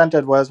was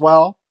presented was,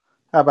 how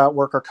about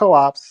worker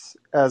co-ops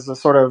as a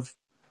sort of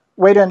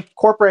way to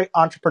incorporate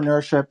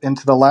entrepreneurship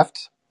into the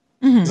left?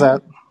 Is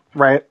that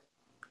right?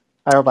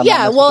 I hope I'm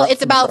not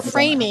it's about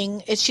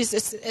framing. It's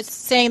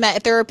saying that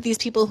if there are these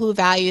people who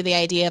value the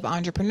idea of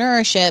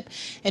entrepreneurship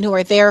and who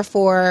are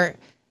therefore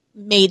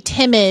made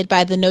timid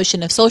by the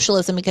notion of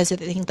socialism because they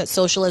think that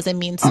socialism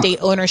means state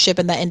ownership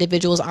and that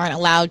individuals aren't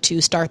allowed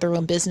to start their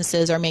own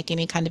businesses or make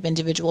any kind of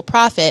individual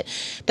profit,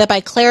 that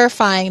by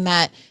clarifying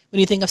that when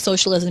you think of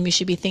socialism, you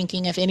should be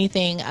thinking, if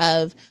anything,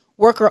 of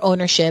worker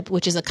ownership,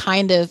 which is a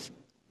kind of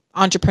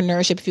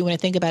entrepreneurship, if you want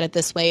to think about it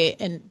this way,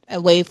 and a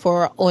way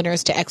for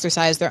owners to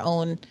exercise their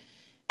own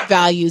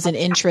values and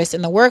interests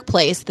in the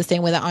workplace the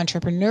same way that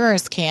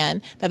entrepreneurs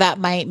can, that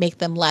might make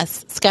them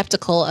less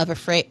skeptical of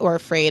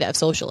afraid of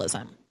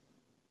socialism.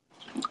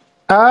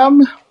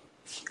 I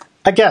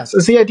guess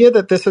is the idea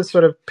that this is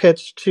sort of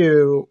pitched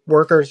to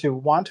workers who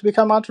want to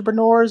become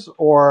entrepreneurs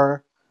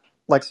or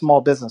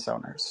small business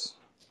owners.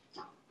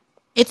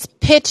 It's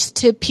pitched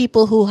to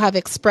people who have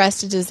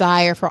expressed a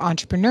desire for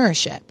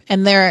entrepreneurship,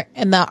 and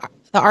the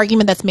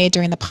argument that's made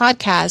during the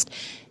podcast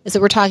is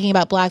that we're talking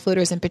about Black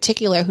voters in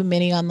particular, who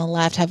many on the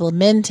left have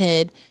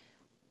lamented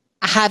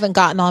haven't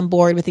gotten on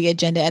board with the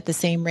agenda at the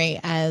same rate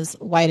as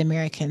white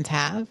Americans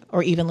have,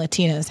 or even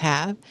Latinos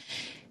have.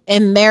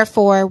 And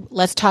therefore,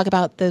 let's talk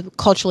about the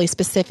culturally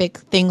specific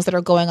things that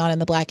are going on in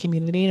the Black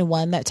community. And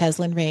one that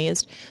Teslin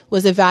raised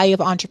was the value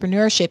of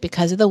entrepreneurship,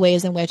 because of the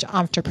ways in which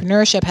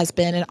entrepreneurship has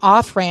been an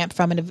off-ramp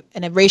from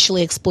a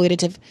racially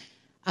exploitative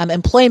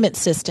employment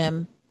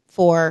system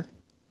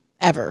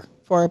forever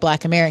for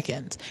Black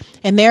Americans.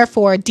 And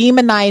therefore,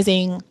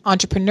 demonizing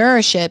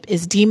entrepreneurship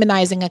is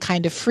demonizing a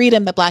kind of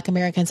freedom that Black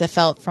Americans have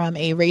felt from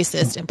a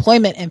racist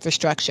employment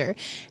infrastructure.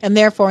 And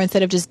therefore,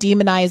 instead of just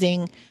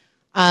demonizing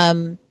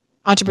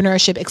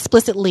entrepreneurship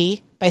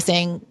explicitly by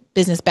saying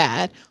business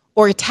bad,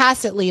 or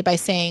tacitly by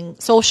saying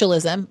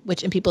socialism,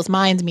 which in people's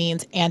minds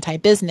means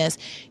anti-business,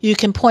 you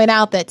can point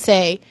out that,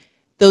 say,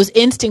 those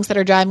instincts that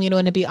are driving you to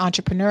want to be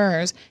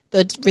entrepreneurs,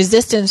 the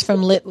resistance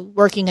from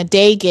working a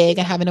day gig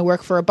and having to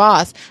work for a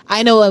boss.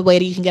 I know a way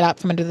that you can get out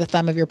from under the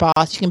thumb of your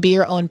boss. You can be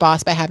your own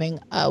boss by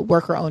having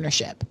worker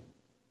ownership.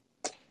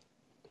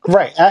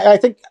 Right.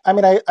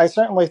 I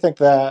certainly think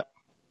that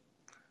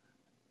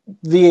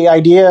the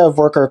idea of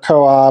worker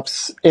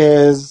co-ops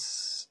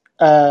is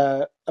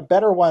a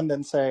better one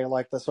than, say,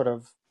 like the sort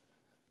of,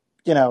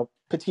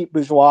 petite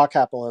bourgeois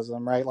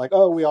capitalism, right? Like,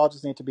 oh, we all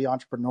just need to be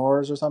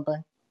entrepreneurs or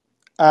something,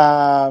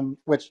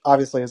 which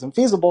obviously isn't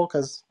feasible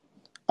because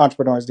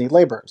entrepreneurs need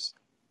laborers.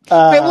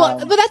 Right, well,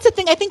 but that's the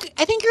thing. I think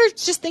you're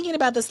just thinking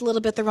about this a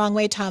little bit the wrong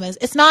way, Thomas.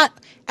 It's not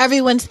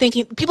everyone's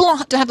thinking. People don't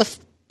have to have a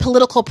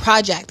political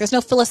project. There's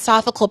no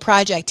philosophical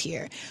project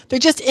here. They're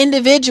just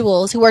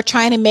individuals who are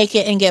trying to make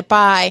it and get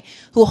by,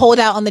 who hold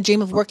out on the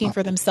dream of working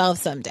for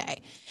themselves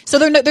someday. So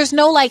there's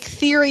no like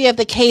theory of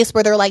the case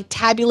where they're like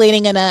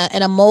tabulating in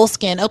a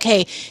moleskin.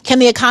 Okay, can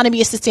the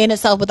economy sustain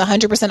itself with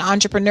 100%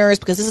 entrepreneurs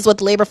because this is what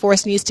the labor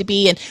force needs to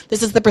be, and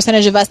this is the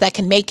percentage of us that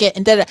can make it.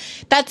 And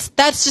that's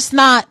just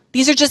not.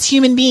 These are just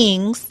human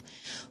beings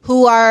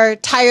who are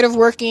tired of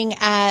working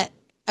at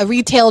a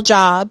retail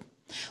job,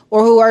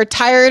 or who are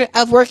tired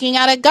of working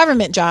at a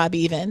government job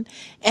even,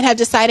 and have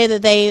decided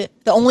that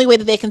the only way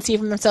that they can see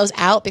from themselves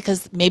out,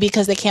 because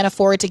they can't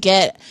afford to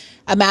get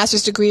a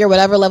master's degree or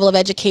whatever level of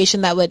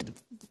education that would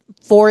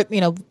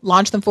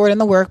launch them forward in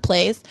the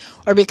workplace,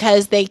 or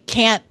because they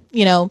can't,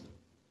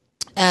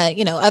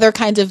 other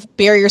kinds of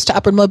barriers to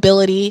upward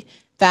mobility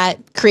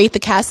that create the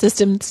caste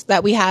systems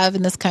that we have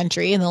in this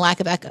country and the lack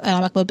of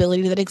economic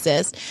mobility that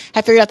exists,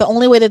 have figured out the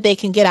only way that they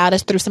can get out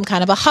is through some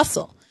kind of a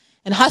hustle.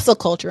 And hustle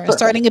culture, and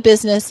starting a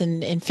business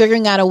and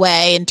figuring out a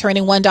way and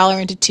turning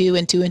 $1 into $2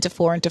 and $2 into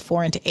 $4 into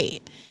 $4 into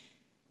 $8.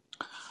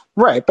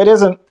 Right, but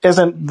isn't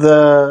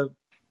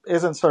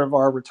sort of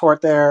our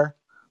retort there,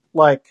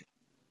 like,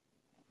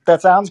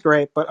 that sounds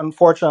great, but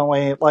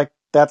unfortunately, like,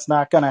 that's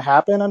not going to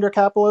happen under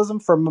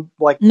capitalism from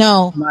like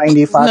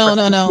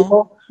 95% of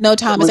people. No,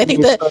 Thomas. I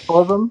think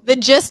the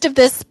gist of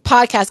this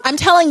podcast, I'm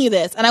telling you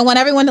this, and I want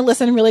everyone to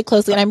listen really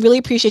closely, and I really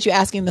appreciate you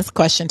asking this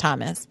question,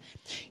 Thomas.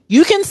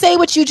 You can say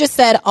what you just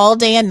said all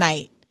day and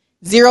night.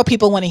 0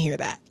 people want to hear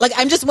that. Like,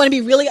 I just want to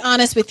be really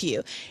honest with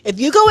you. If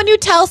you go and you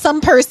tell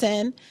some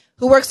person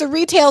who works a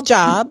retail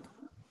job,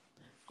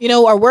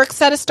 or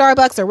works at a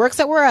Starbucks or works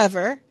at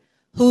wherever,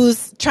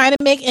 who's trying to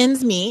make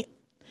ends meet,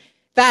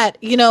 that,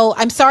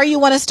 I'm sorry you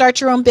want to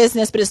start your own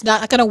business, but it's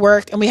not going to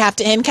work and we have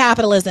to end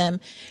capitalism,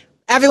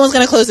 everyone's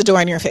going to close the door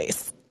in your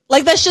face.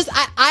 Like, that's just,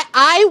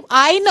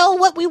 I know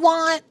what we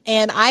want,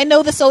 and I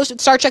know the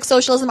Star Trek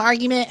socialism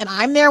argument, and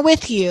I'm there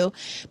with you,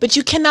 but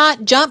you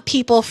cannot jump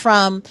people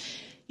from,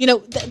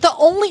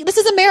 this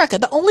is America.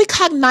 The only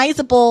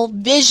cognizable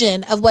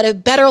vision of what a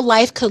better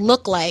life could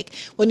look like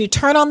when you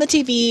turn on the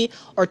TV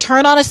or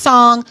turn on a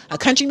song, a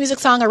country music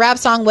song, a rap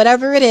song,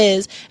 whatever it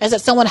is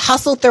that someone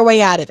hustled their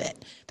way out of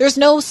it. There's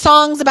no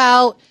songs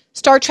about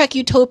Star Trek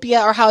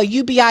Utopia or how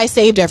UBI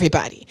saved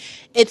everybody.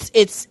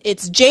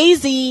 It's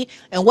Jay-Z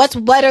and what's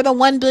better than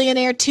one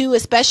billionaire too,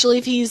 especially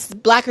if he's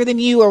blacker than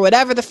you, or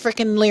whatever the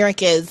freaking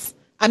lyric is.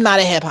 I'm not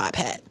a hip hop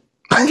head.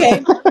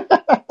 Okay.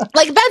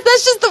 Like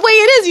that's just the way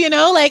it is,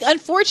 like,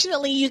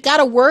 unfortunately you got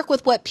to work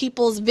with what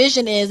people's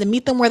vision is and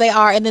meet them where they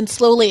are and then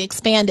slowly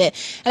expand it.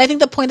 And I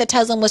think the point that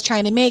Teslam was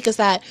trying to make is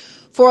that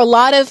for a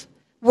lot of,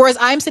 whereas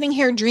I'm sitting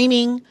here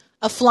dreaming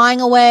of flying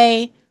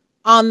away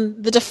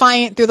on the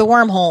Defiant through the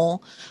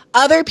wormhole,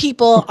 other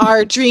people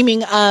are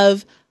dreaming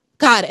of,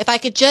 God, if I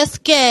could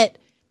just get,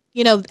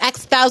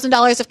 X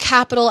 $1,000 of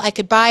capital, I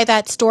could buy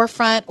that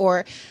storefront.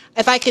 Or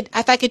if I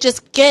could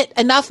just get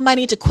enough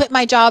money to quit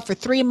my job for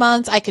 3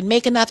 months, I could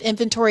make enough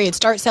inventory and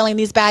start selling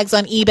these bags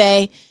on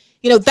eBay.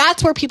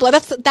 That's where people are.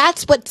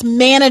 That's what's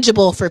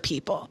manageable for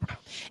people.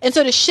 And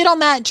so to shit on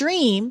that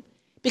dream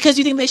because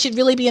you think they should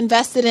really be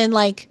invested in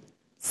like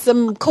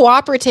some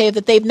cooperative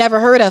that they've never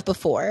heard of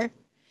before,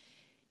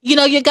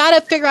 you got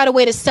to figure out a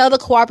way to sell the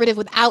cooperative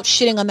without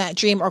shitting on that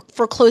dream or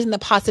foreclosing the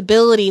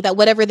possibility that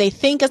whatever they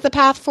think is the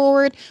path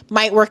forward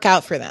might work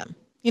out for them.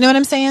 You know what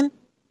I'm saying?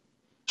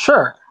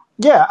 Sure.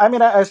 Yeah. I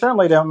mean, I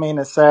certainly don't mean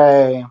to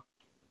say,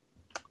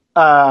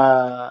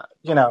 your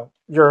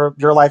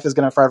life is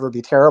going to forever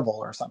be terrible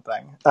or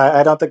something.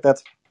 I don't think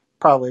that's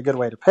probably a good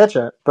way to pitch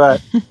it.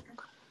 But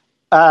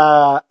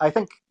I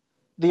think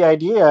the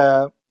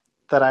idea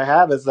that I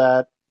have is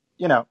that,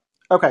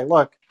 okay,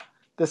 look,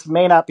 this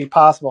may not be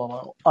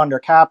possible under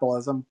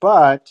capitalism,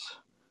 but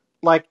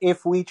like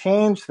if we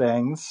change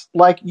things,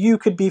 like you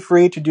could be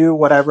free to do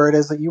whatever it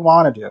is that you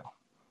want to do,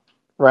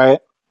 right?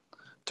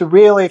 To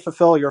really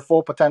fulfill your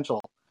full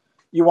potential.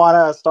 You want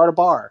to start a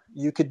bar,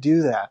 you could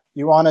do that.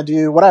 You want to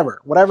do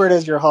whatever it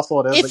is your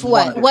hustle it is. If that you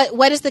want what? to do.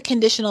 What is the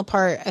conditional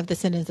part of the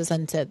sentence that's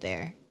unsaid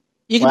there?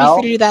 You can be Well,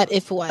 free to do that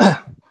if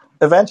what?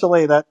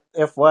 eventually that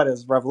if what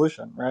is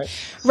revolution, right?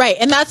 Right,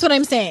 and that's what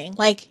I'm saying.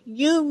 Like,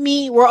 you,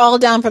 me, we're all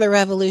down for the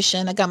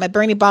revolution. I got my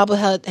Bernie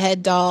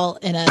bobblehead doll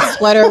in a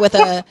sweater with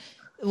a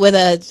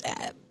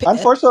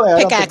Unfortunately, I don't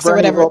think pickaxe or Bernie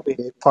whatever. will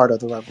be part of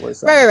the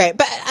revolution. Right.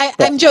 But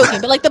I'm joking.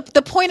 But like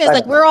the point is, I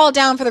like, know. we're all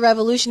down for the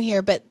revolution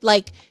here. But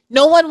like,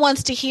 no one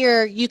wants to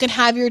hear you can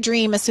have your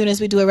dream as soon as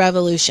we do a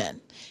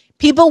revolution.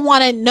 People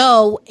want to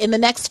know in the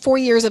next 4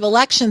 years of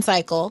election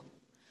cycle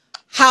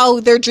how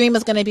their dream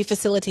is going to be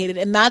facilitated.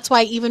 And that's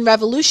why even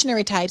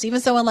revolutionary types,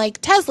 even someone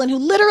like Teslin, who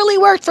literally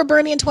worked for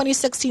Bernie in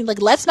 2016,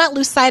 like, let's not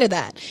lose sight of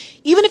that.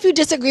 Even if you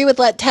disagree with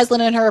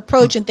Teslin and her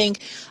approach and think,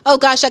 oh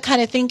gosh, that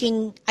kind of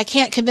thinking, I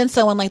can't convince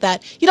someone like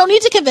that. You don't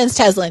need to convince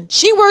Teslin.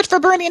 She worked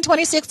for Bernie in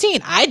 2016.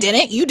 I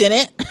didn't. You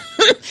didn't.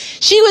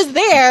 She was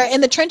there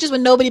in the trenches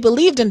when nobody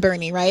believed in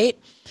Bernie, right?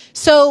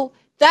 So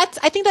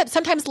I think that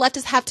sometimes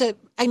leftists have to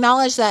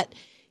acknowledge that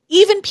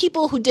even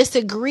people who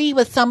disagree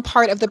with some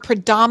part of the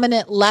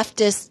predominant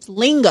leftist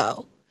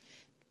lingo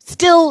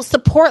still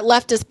support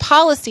leftist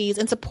policies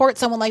and support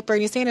someone like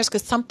Bernie Sanders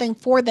because something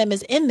for them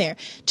is in there.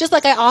 Just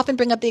like I often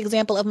bring up the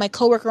example of my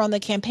coworker on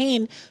the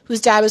campaign whose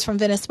dad was from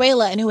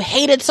Venezuela and who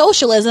hated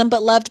socialism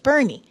but loved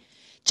Bernie.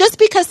 Just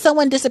because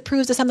someone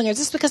disapproves of something or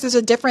just because there's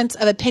a difference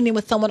of opinion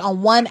with someone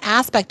on one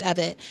aspect of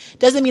it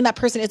doesn't mean that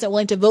person isn't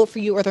willing to vote for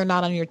you or they're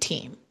not on your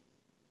team.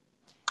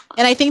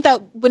 And I think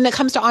that when it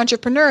comes to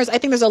entrepreneurs, I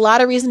think there's a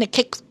lot of reason to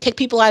kick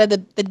people out of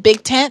the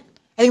big tent.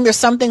 I think there's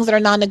some things that are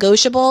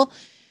non-negotiable.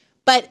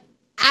 But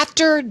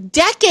after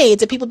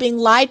decades of people being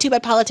lied to by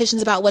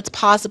politicians about what's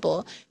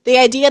possible, the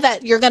idea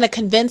that you're going to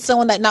convince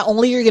someone that not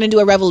only you're going to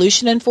do a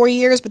revolution in 4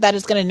 years, but that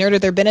it's going to nurture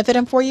their benefit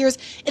in 4 years,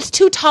 it's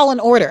too tall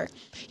an order.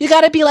 You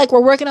got to be like,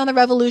 we're working on the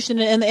revolution,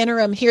 and in the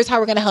interim, here's how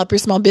we're going to help your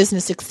small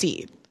business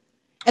succeed.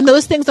 And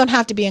those things don't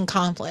have to be in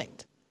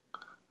conflict.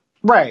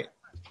 Right.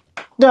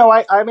 No,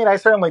 I mean, I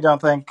certainly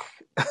don't think.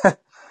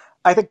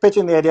 I think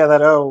pitching the idea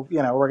that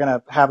we're going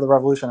to have the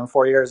revolution in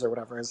 4 years or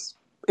whatever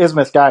is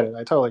misguided.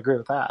 I totally agree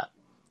with that.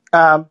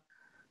 But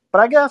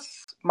I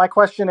guess my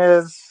question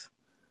is: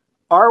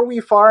 are we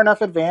far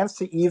enough advanced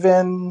to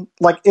even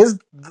is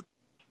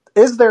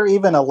there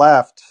even a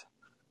left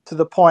to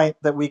the point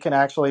that we can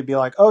actually be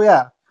like, oh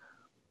yeah,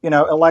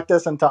 elect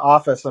us into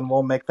office and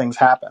we'll make things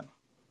happen?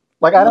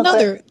 Like, I don't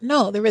think.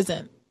 No, there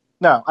isn't.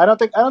 No, I don't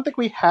think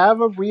we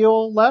have a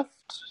real left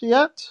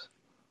yet.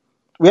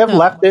 We have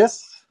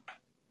leftists.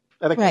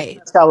 I think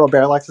Pascal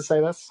Robert likes to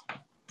say this,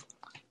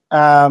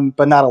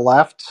 but not a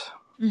left.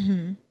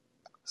 Mm-hmm.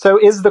 So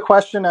is the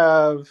question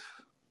of,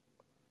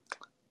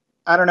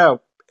 I don't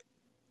know,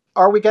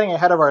 are we getting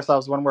ahead of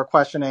ourselves when we're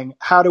questioning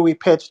how do we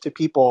pitch to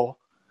people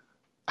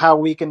how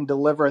we can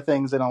deliver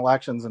things in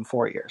elections in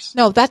 4 years?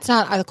 No, that's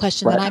not the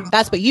question. Right.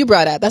 That's what you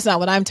brought up. That's not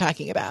what I'm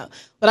talking about.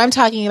 What I'm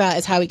talking about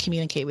is how we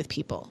communicate with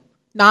people,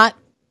 not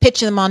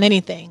pitching them on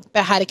anything,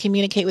 but how to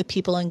communicate with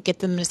people and get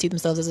them to see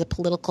themselves as a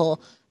political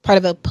part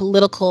of a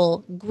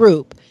political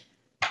group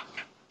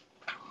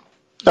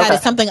that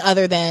is something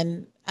other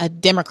than a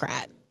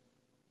Democrat.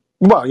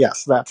 Well,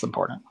 yes, that's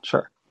important.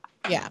 Sure.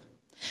 Yeah.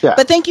 Yeah.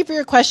 But thank you for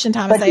your question,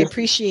 Thomas. Thank you. I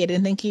appreciate it,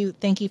 and thank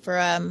you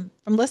for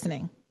from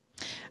listening.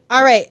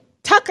 All right,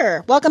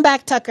 Tucker, welcome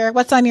back, Tucker.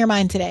 What's on your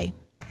mind today?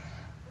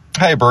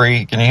 Hey,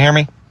 Bree, can you hear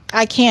me?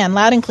 I can,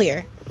 loud and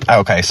clear.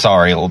 Okay,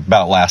 sorry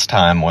about last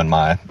time when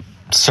my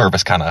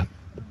service kind of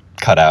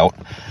cut out.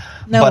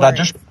 No but worries. I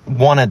just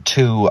wanted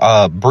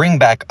to bring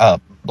back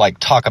up,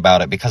 talk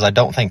about it, because I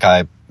don't think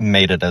I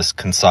made it as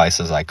concise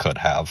as I could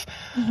have.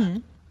 Mm-hmm.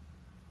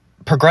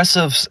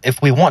 Progressives, if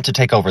we want to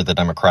take over the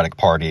Democratic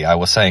Party, I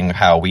was saying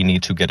how we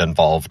need to get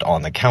involved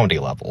on the county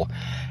level.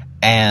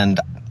 And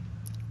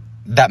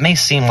that may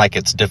seem like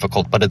it's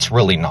difficult, but it's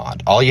really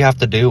not. All you have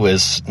to do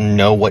is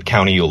know what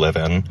county you live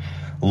in,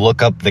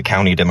 look up the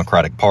county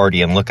Democratic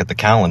Party, and look at the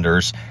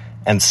calendars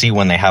and see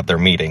when they have their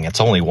meeting. It's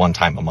only one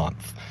time a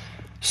month.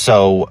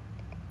 So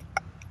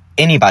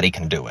anybody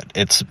can do it.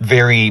 It's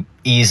very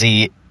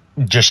easy,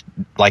 just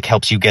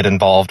helps you get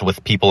involved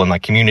with people in the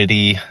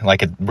community.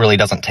 It really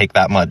doesn't take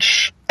that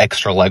much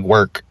extra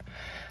legwork.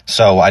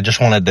 So I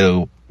just wanted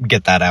to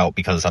get that out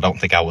because I don't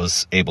think I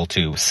was able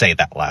to say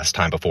that last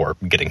time before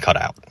getting cut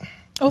out.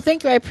 Oh,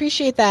 thank you. I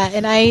appreciate that.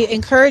 And I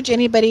encourage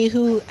anybody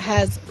who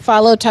has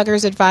followed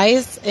Tucker's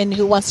advice and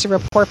who wants to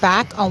report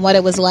back on what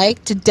it was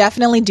like to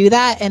definitely do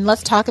that. And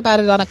let's talk about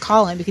it on a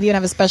call-in. We could even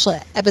have a special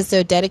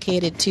episode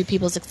dedicated to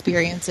people's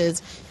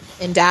experiences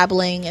in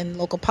dabbling in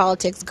local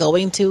politics,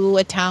 going to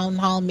a town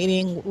hall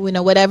meeting,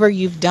 whatever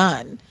you've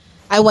done.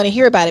 I want to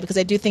hear about it because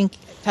I do think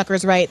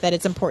Tucker's right that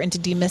it's important to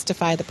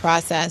demystify the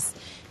process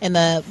in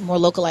the more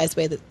localized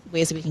ways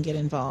that we can get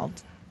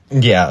involved.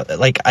 Yeah,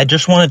 I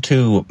just wanted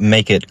to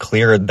make it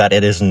clear that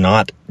it is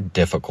not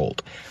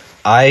difficult.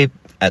 I,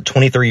 at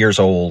 23 years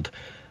old,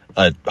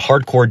 a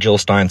hardcore Jill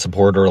Stein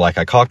supporter, I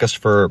caucused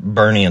for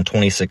Bernie in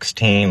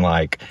 2016,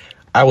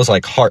 I was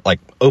like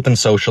open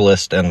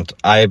socialist, and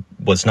I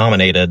was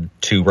nominated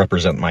to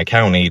represent my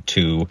county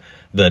to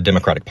the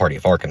Democratic Party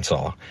of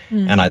Arkansas.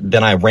 And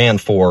then I ran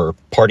for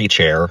party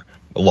chair,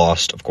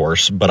 lost, of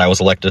course, but I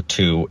was elected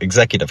to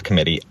executive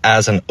committee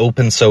as an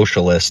open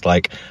socialist,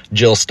 like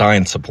Jill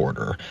Stein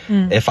supporter.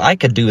 If I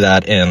could do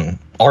that in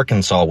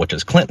Arkansas, which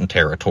is Clinton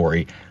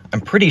territory,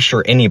 I'm pretty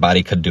sure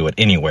anybody could do it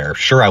anywhere.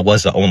 Sure, I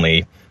was the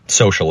only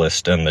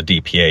socialist in the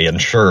DPA,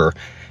 and sure,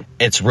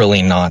 it's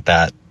really not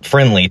that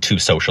friendly to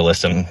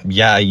socialists, and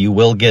yeah, you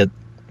will get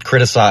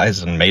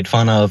criticized and made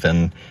fun of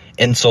and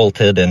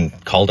insulted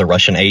and called a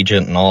Russian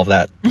agent and all of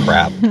that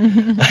crap.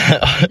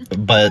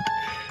 But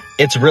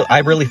it's real. I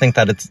really think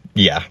that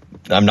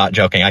I'm not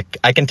joking.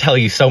 I can tell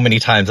you so many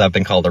times I've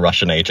been called a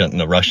Russian agent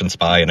and a Russian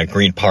spy and a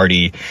Green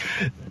Party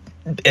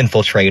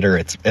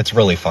infiltrator. It's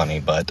really funny,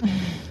 but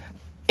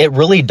it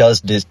really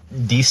does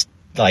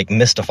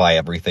mystify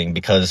everything,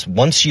 because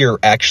once you're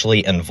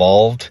actually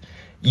involved,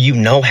 you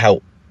know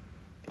how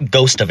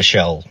ghost of a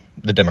shell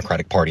the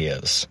Democratic Party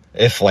is.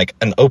 If like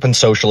an open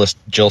socialist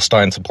Jill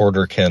Stein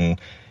supporter can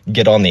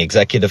get on the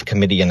executive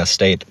committee in a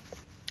state,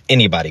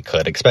 anybody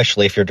could,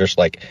 especially if you're just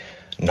like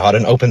not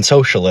an open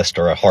socialist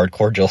or a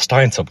hardcore Jill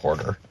Stein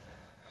supporter.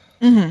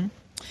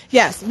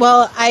 Yes.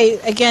 Well,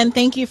 again,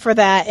 thank you for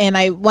that. And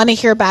I want to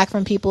hear back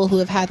from people who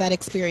have had that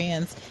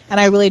experience. And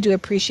I really do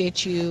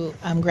appreciate you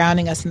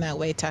grounding us in that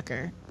way,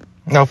 Tucker.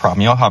 No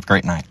problem. Y'all have a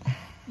great night.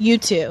 You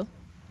too.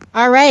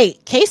 All right.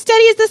 Case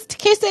study. Is this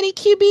case study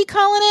QB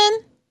calling in?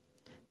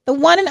 The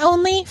one and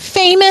only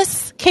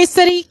famous case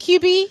study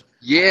QB?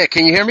 Yeah.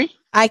 Can you hear me?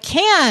 I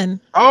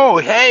can. Oh,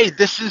 hey,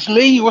 this is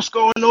me. What's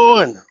going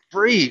on?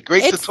 Bree,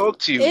 great to talk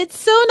to you. It's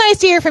so nice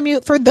to hear from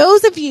you. For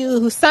those of you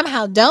who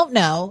somehow don't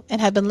know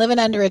and have been living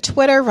under a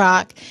Twitter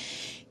rock,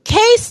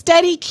 Case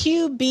Study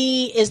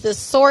QB is the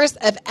source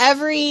of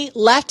every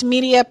left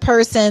media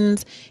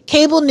person's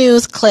cable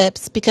news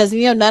clips, because,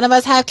 none of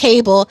us have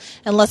cable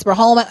unless we're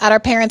home at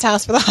our parents'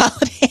 house for the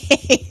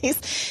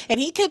holidays. And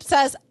he keeps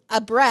us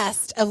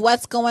abreast of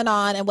what's going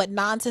on and what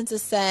nonsense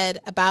is said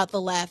about the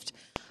left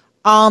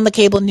on the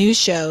cable news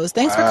shows.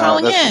 Thanks for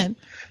calling in.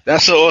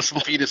 That's so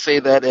awesome for you to say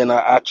that, and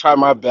I try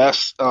my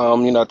best.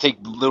 I take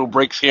little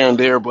breaks here and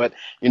there, but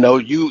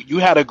you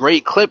had a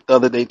great clip the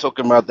other day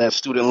talking about that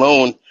student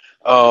loan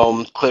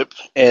clip,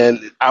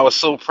 and I was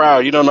so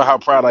proud. You don't know how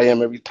proud I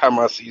am every time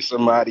I see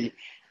somebody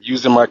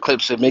using my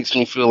clips. It makes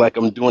me feel like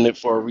I'm doing it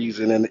for a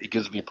reason, and it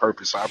gives me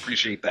purpose. So I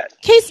appreciate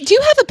that. Case, do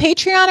you have a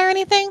Patreon or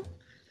anything?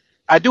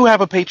 I do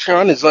have a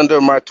Patreon. It's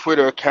under my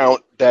Twitter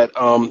account. That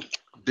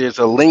there's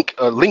a link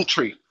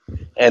tree.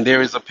 And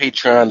there is a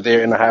Patreon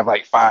there, and I have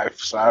like 5.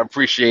 So I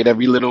appreciate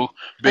every little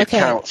bit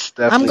counts.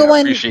 Definitely, I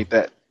appreciate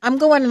that. I'm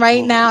going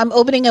right now. I'm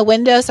opening a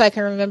window so I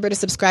can remember to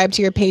subscribe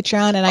to your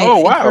Patreon, and I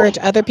encourage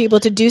other people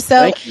to do so.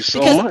 Thank you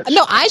so much.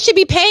 No, I should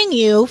be paying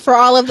you for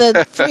all of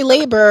the free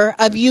labor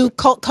of you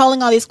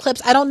calling all these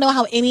clips. I don't know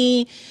how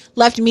any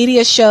left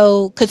media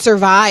show could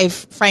survive,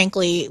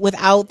 frankly,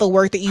 without the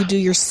work that you do.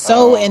 You're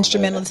so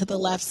instrumental to the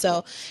left.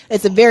 So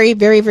it's a very,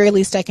 very, very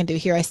least I can do.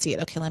 Here, I see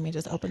it. Okay, let me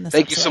just open this.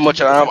 Thank you so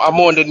much. I'm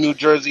on the New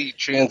Jersey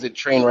Transit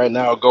train right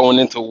now going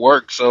into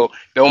work. So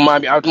don't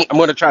mind me. I'm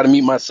going to try to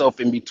meet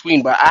myself in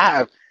between. But I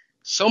have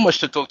so much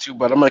to talk to you,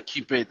 but I'm going to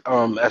keep it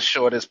as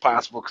short as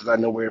possible, because I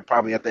know we're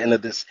probably at the end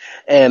of this.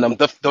 And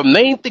the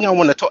main thing I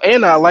want to talk,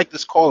 and I like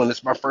this call in.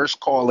 It's my first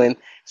call in.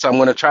 So I'm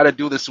going to try to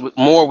do this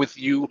more with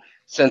you,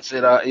 since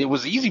it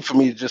was easy for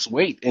me to just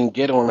wait and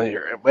get on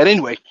here. But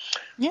anyway,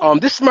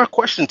 this is my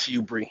question to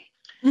you, Bree.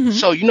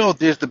 So,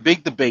 there's the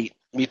big debate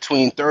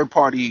between third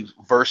party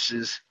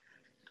versus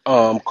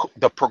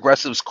the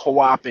progressives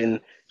co-opting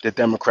the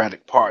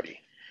Democratic Party.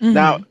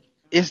 Now,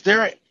 is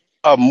there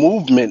a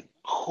movement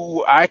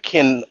where I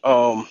can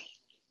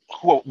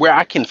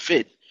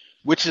fit,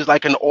 which is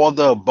like an all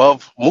the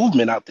above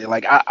movement out there?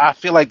 Like I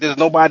feel like there's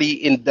nobody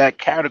in that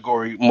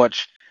category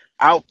much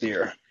out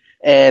there.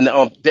 And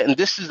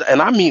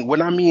and I mean,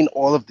 when I mean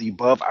all of the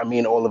above, I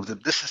mean all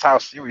of this is how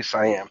serious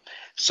I am.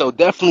 So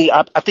definitely,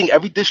 I think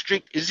every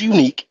district is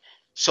unique.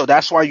 So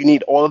that's why you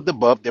need all of the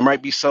above. There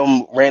might be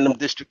some random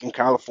district in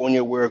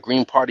California where a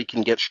Green Party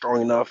can get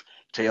strong enough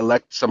to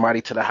elect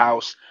somebody to the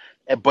House.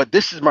 But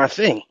this is my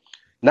thing.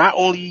 Not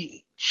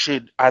only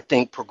I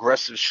think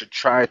progressives should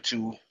try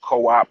to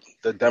co-opt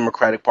the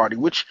Democratic Party,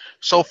 which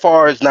so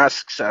far is not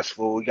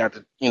successful. We got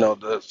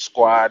the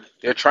squad.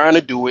 They're trying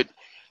to do it,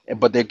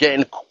 but they're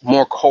getting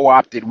more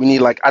co-opted.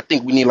 I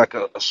think we need like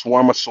a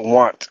swarm of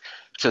Sawant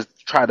to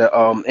try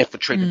to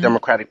infiltrate the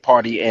Democratic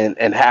Party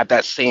and have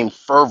that same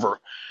fervor.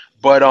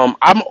 But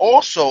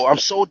I'm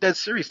so dead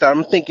serious that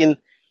I'm thinking,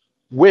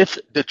 with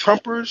the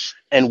Trumpers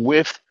and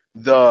with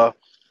the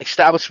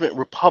establishment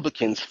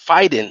Republicans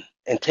fighting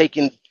and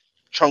taking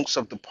chunks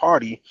of the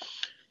party,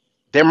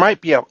 there might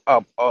be a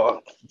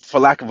for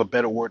lack of a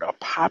better word, a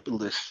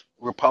populist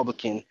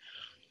Republican,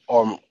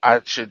 or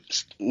I should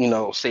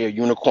say a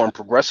unicorn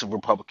progressive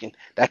Republican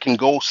that can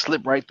go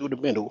slip right through the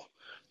middle.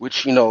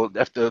 Which,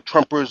 if the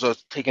Trumpers are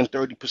taking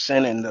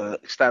 30% and the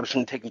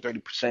establishment taking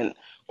 30%,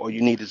 all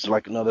you need is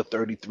like another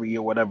 33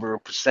 or whatever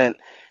percent,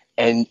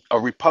 and a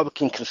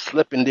Republican can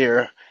slip in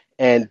there,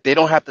 and they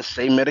don't have to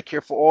say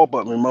Medicare for all.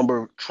 But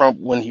remember, Trump,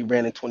 when he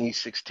ran in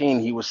 2016,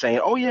 he was saying,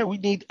 "Oh yeah, we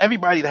need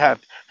everybody to have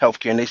health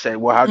care." And they said,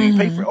 "Well, how do you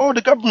pay for Mm-hmm. it?" "Oh,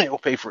 the government will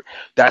pay for it."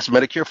 That's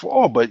Medicare for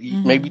all. But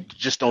Mm-hmm. maybe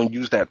just don't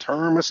use that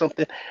term or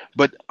something.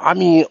 But I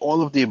mean,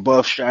 all of the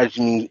above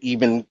strategy means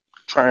even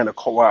trying to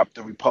co-opt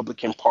the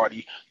Republican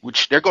Party,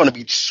 which they're going to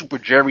be super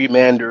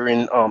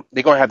gerrymandering.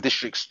 They're going to have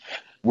districts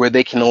where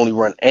they can only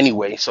run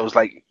anyway. So it's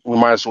like we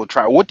might as well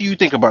try. What do you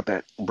think about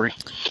that, Bree?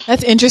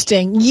 That's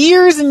interesting.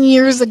 Years and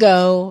years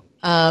ago,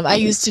 I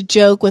used to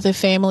joke with a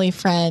family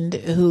friend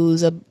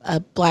who's a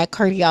black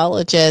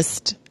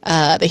cardiologist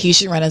that he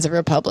should run as a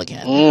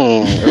Republican.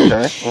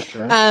 Okay,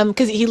 okay.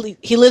 Because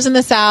he lives in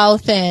the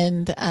South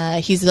and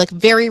he's like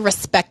very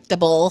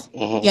respectable,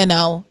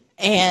 Hmm.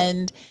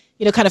 and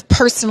kind of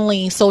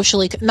personally,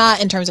 socially,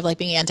 not in terms of like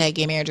being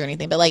anti-gay marriage or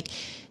anything, but like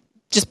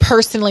just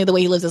personally the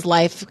way he lives his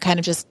life, kind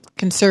of just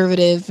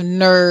conservative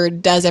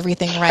nerd, does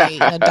everything right,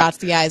 dots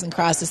the I's and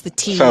crosses the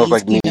Sounds T's,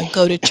 like me.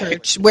 go to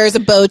church, wears a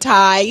bow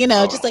tie,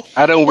 just like,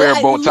 I don't but wear a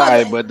I bow love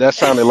tie, but that it.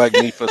 sounded like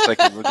me for a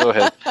second. But go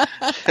ahead.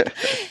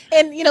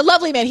 And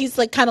lovely man, he's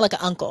like kind of like an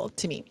uncle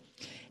to me.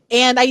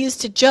 And I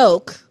used to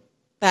joke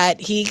that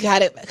he could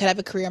have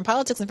a career in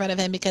politics in front of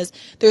him because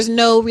there's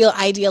no real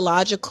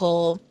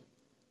ideological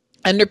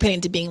underpinning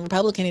to being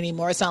Republican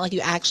anymore. It's not like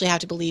you actually have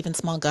to believe in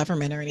small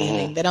government or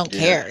anything. They don't Yeah,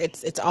 care.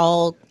 It's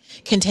all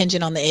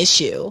contingent on the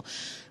issue.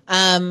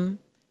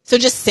 So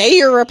just say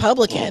you're a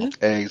Republican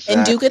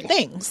and do good exactly.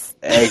 things.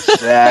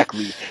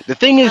 Exactly. The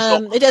thing is,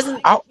 though, It doesn't.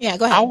 I Yeah,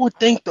 go I ahead. would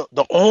think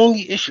the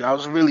only issue I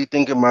was really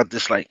thinking about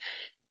this, like,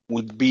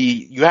 would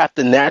be you have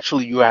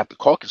to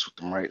caucus with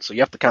them, right? So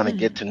you have to kind of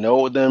get Mm-hmm. to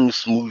know them,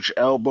 smooth your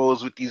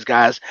elbows with these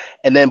guys,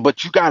 and then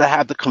but you got to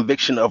have the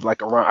conviction of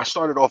like around. I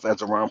started off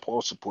as a Ron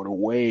Paul supporter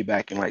way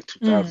back in like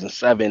Mm-hmm.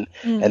 2007,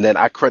 and then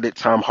I credit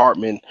Tom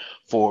Hartman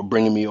for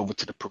bringing me over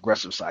to the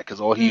progressive side because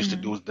all he used to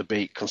Mm-hmm. do was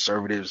debate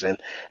conservatives, and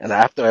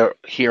after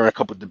hearing a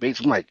couple of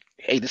debates, I'm like,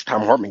 hey, this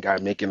Tom Hartman guy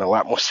making a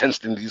lot more sense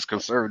than these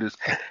conservatives,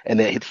 and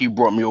then he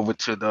brought me over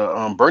to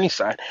the Bernie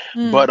side,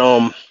 Mm-hmm. but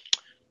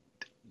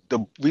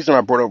the reason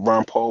I brought up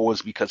Ron Paul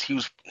was because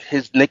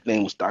his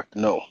nickname was Doctor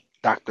No,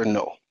 Doctor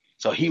No.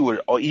 So he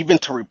would, or even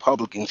to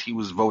Republicans, he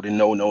was voting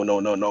no, no, no,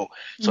 no, no.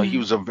 So he Mm-hmm.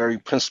 was a very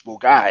principled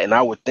guy, and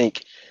I would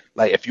think,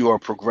 like, if you're a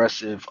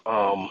progressive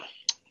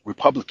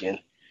Republican,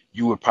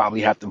 you would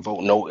probably have to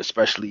vote no,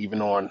 especially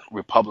even on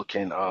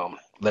Republican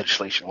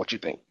legislation. What you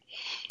think?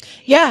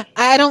 Yeah,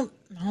 I don't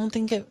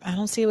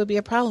see it would be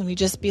a problem. You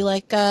just be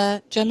like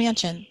Joe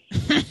Manchin.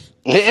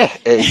 Yeah,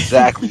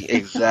 exactly,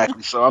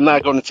 exactly. So I'm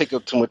not going to take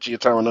up too much of your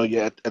time. I know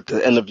you're at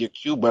the end of your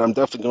queue, but I'm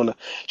definitely going to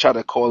try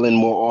to call in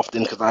more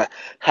often because I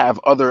have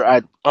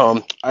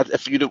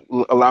if you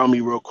to allow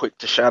me real quick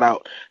to shout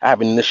out, I have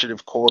an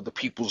initiative called the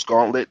People's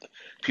Gauntlet,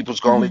 Mm-hmm.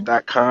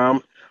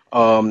 peoplesgauntlet.com.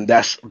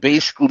 That's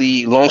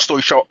basically, long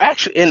story short.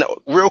 Actually, and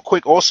real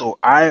quick, also,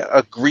 I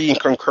agree and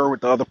concur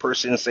with the other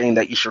person saying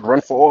that you should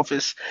run for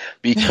office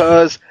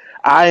because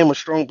I am a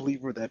strong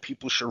believer that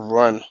people should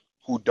run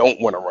who don't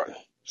want to run.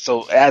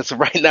 So as of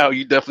right now,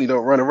 you definitely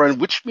don't run,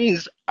 which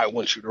means I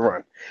want you to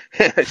run.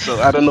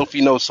 So I don't know if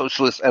you know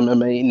Socialist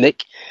MMA,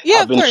 Nick.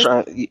 Yeah, of course.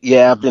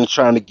 I've been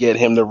trying to get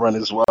him to run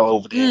as well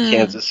over there in Mm.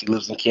 Kansas. He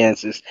lives in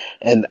Kansas,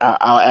 and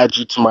I'll add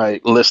you to my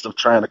list of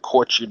trying to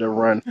court you to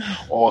run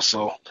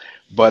also.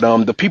 But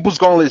the People's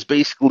Gauntlet is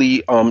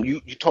basically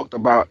you talked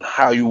about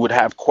how you would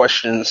have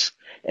questions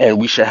and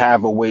we should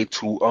have a way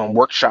to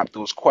workshop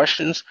those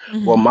questions.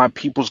 Well, Mm-hmm. my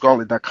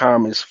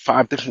peoplesgauntlet.com is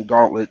 5 different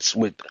gauntlets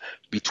with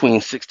between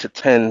 6 to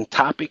 10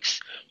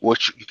 topics,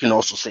 which you can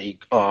also say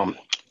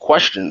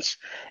questions.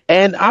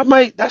 And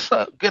that's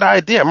a good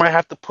idea. I might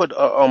have to put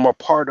a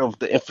part of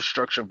the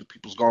infrastructure of the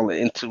People's Gauntlet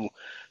into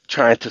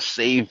trying to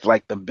save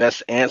like the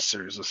best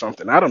answers or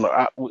something. I don't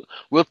know.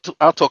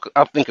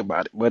 I'll think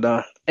about it.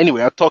 But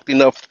anyway, I talked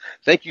enough.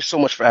 Thank you so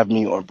much for having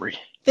me on, Bree.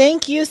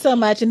 Thank you so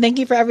much, and thank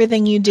you for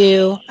everything you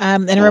do.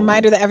 And a Mhm.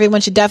 reminder that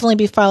everyone should definitely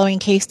be following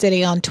Case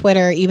Study on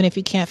Twitter, even if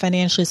you can't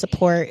financially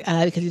support,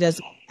 because he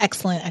does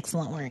excellent,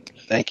 excellent work.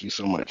 Thank you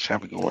so much.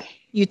 Have a good one.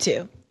 You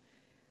too.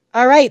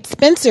 All right,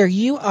 Spencer,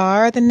 you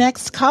are the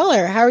next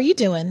caller. How are you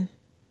doing?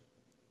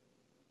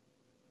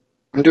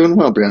 I'm doing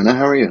well, Brianna.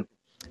 How are you?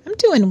 I'm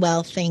doing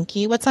well, thank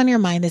you. What's on your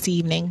mind this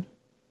evening?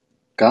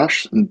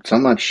 Gosh, so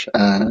much.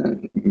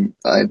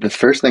 The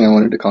first thing I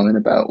wanted to comment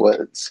about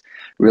was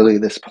really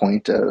this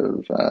point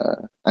of,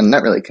 and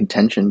not really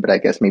contention, but I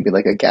guess maybe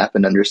like a gap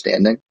in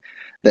understanding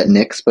that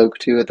Nick spoke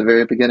to at the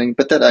very beginning,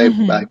 but that I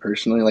Mm-hmm.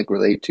 personally like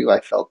relate to. I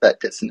felt that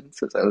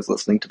dissonance as I was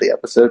listening to the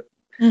episode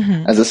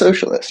Mm-hmm. as a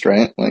socialist,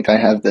 right? Like I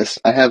have this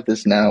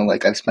now,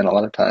 like I've spent a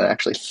lot of time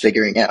actually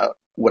figuring out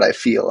what I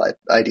feel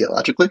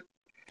ideologically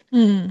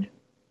Mm-hmm.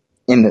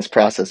 in this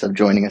process of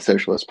joining a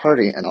socialist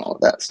party and all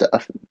of that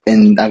stuff.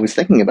 And I was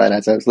thinking about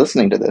as I was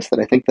listening to this that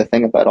I think the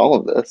thing about all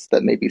of this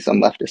that maybe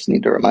some leftists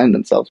need to remind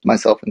themselves,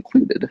 myself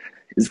included,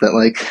 is that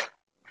like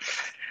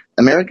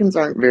Americans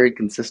aren't very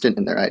consistent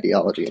in their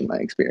ideology in my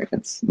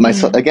experience.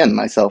 Mm-hmm.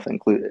 Myself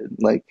included.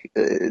 Like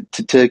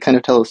to kind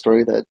of tell a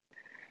story that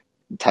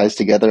ties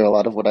together a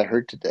lot of what I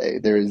heard today.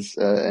 There's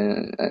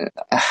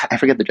I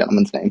forget the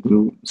gentleman's name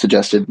who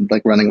suggested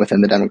like running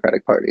within the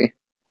Democratic Party.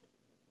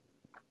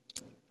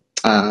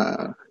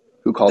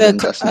 Who called in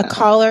just now?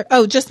 Caller.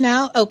 Oh, just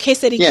now. Oh, Case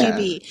Study Yeah.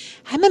 QB.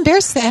 I'm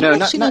embarrassed to say I No,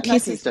 don't actually know not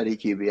cases. Case Study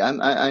QB.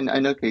 I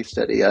know Case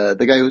Study.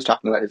 The guy who was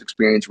talking about his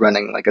experience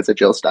running like as a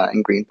Jill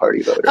Stein Green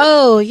Party voter.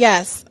 Oh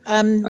yes.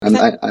 Was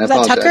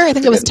that Tucker? I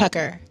think it was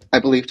Tucker. I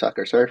believe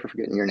Tucker. Sorry for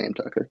forgetting your name,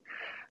 Tucker.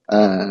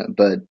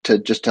 But to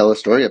just tell a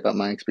story about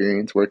my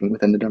experience working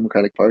within the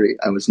Democratic Party,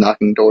 I was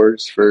knocking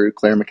doors for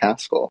Claire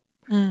McCaskill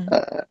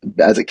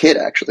as a kid,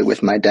 actually,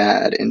 with my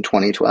dad in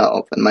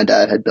 2012. And my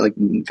dad had like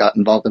got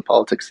involved in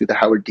politics through the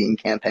Howard Dean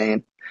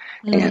campaign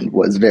and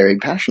was very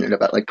passionate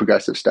about like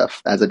progressive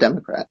stuff as a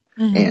Democrat.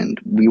 And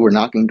we were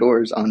knocking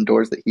doors on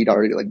doors that he'd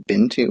already like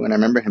been to. And I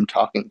remember him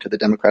talking to the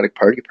Democratic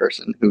Party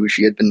person who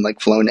she had been like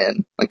flown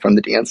in like from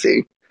the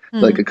DNC,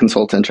 like a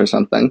consultant or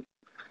something.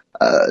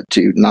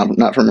 To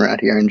not from around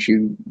here, and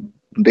she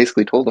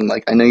basically told him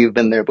like, I know you've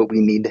been there, but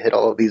we need to hit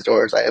all of these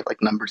doors. I have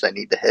like numbers I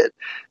need to hit.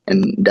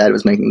 And Dad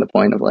was making the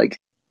point of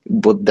like,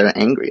 well, they're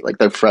angry, like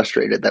they're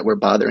frustrated that we're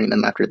bothering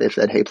them after they've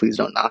said, hey, please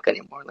don't knock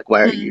anymore. Like,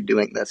 why are you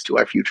doing this to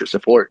our future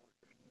support?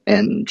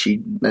 And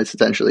she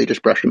essentially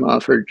just brushed him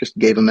off or just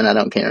gave him an I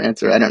don't care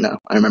answer. I don't know.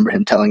 I remember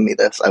him telling me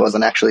this. I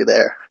wasn't actually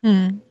there.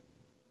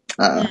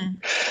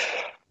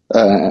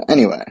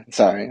 Anyway,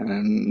 sorry.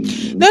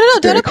 No,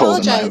 don't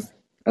apologize.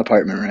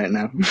 Apartment right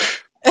now.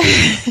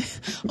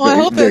 Well, I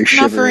hope very it's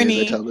not for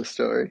shivery as I tell this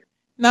story.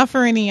 Not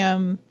for any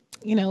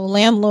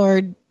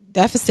landlord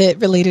deficit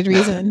related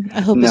reason.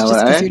 I hope it's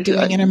just because you're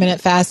doing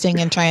intermittent fasting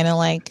and trying to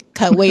like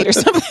cut weight or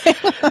something.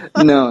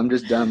 No, I'm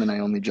just dumb and I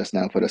only just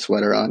now put a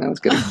sweater on. I was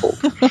getting cold.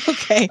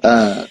 Okay.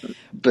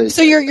 But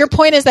so your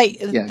point is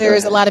that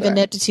there's a lot of sorry.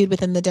 ineptitude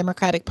within the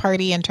Democratic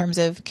Party in terms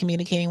of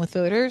communicating with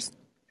voters?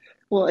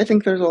 Well, I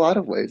think there's a lot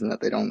of ways in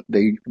that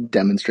they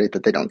demonstrate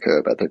that they don't care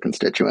about their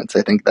constituents.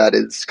 I think that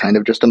is kind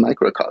of just a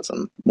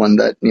microcosm, one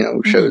that,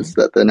 shows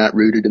that they're not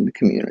rooted in the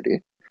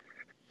community.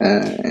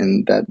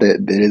 And that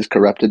it is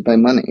corrupted by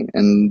money.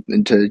 And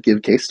to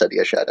give Case Study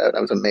a shout out, I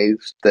was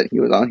amazed that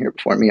he was on here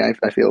before me.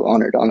 I feel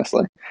honored,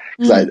 honestly,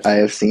 because I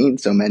have seen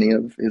so many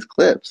of his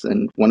clips.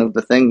 And one of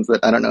the things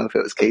that, I don't know if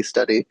it was Case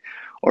Study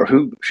or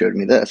who showed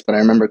me this, but I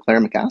remember Claire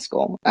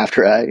McCaskill,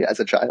 after I, as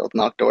a child,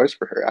 knocked doors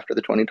for her after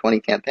the 2020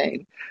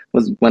 campaign,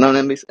 went on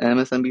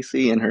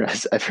MSNBC and her,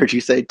 I've heard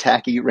you say,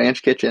 tacky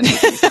ranch kitchen,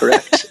 which is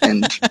correct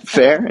and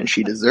fair, and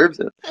she deserves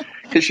it.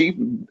 Because she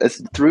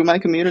threw my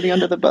community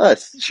under the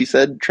bus. She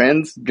said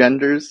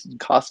transgenders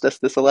cost us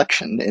this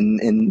election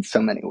in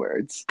so many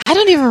words. I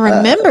don't even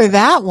remember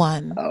that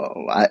one.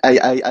 Oh,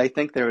 I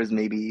think there was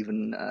maybe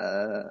even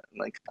a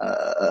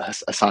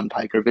Hassan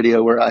Piker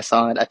video where I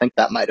saw it. I think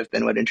that might have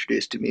been what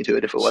introduced me to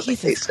it if it wasn't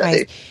Case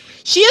Study.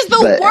 She is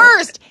the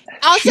worst.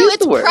 Also,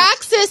 it's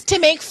praxis to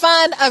make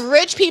fun of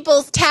rich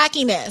people's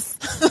tackiness.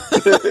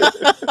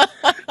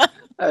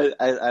 I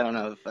don't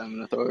know if I'm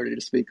an authority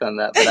to speak on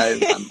that, but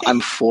I'm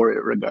for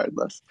it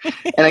regardless.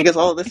 And I guess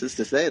all of this is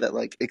to say that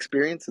like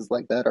experiences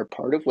like that are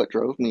part of what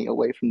drove me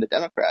away from the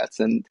Democrats.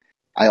 And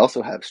I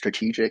also have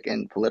strategic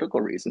and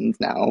political reasons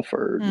now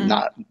for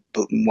not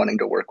wanting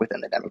to work within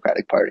the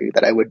Democratic Party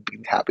that I would be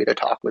happy to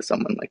talk with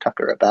someone like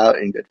Tucker about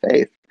in good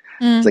faith.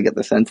 Because I get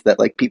the sense that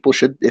like people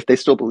should, if they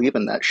still believe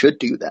in that, should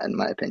do that, in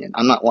my opinion.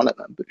 I'm not one of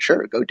them, but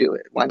sure, go do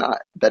it. Why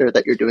not? Better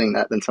that you're doing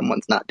that than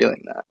someone's not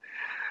doing that.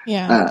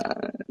 Yeah.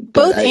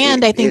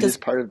 I think is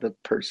part of the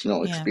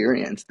personal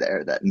experience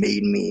there that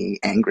made me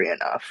angry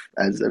enough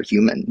as a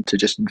human to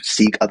just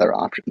seek other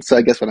options. So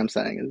I guess what I'm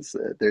saying is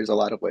there's a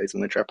lot of ways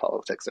in which our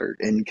politics are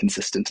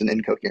inconsistent and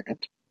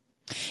incoherent.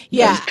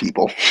 Yeah. As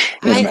people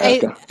in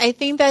America. I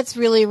think that's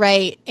really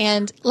right.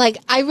 And like,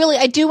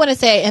 I do want to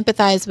say I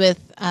empathize with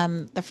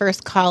the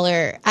first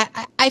caller.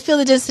 I feel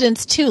the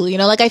dissonance too,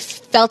 like I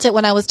felt it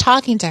when I was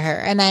talking to her,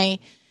 and I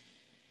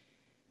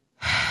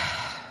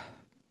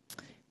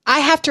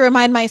have to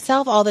remind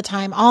myself all the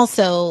time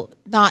also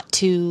not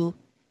to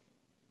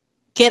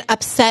get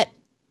upset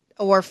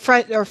or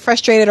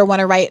frustrated or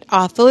want to write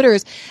off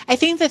voters. I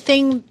think the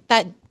thing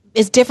that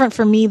is different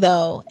for me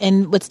though,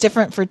 and what's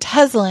different for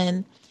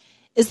Teslin,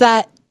 is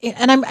that,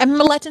 and I'm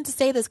reluctant to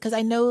say this because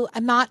I know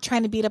I'm not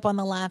trying to beat up on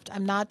the left.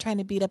 I'm not trying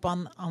to beat up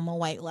on the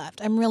white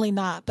left. I'm really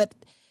not. But,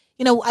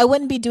 I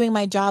wouldn't be doing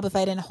my job if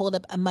I didn't hold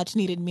up a much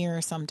needed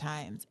mirror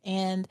sometimes.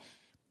 And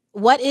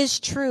what is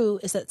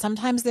true is that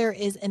sometimes there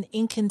is an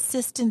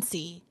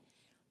inconsistency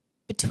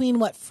between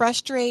what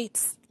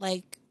frustrates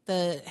like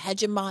the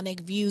hegemonic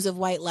views of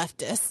white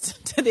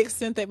leftists, to the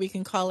extent that we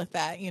can call it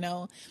that,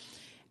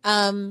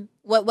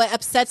 what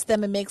upsets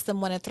them and makes them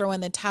want to throw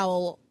in the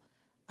towel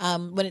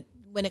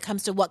when it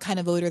comes to what kind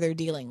of voter they're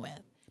dealing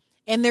with.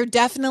 And there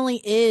definitely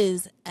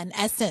is an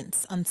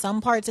essence on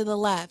some parts of the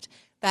left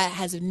that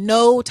has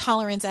no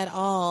tolerance at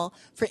all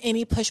for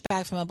any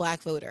pushback from a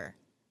black voter.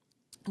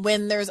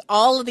 When there's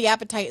all of the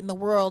appetite in the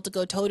world to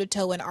go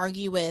toe-to-toe and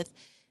argue with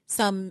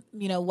some,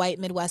 white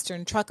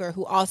Midwestern trucker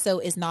who also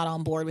is not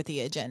on board with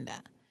the agenda.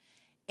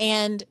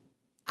 And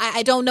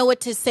I don't know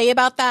what to say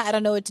about that. I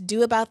don't know what to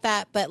do about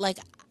that. But like,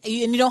 and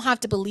you don't have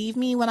to believe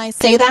me when I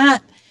say that.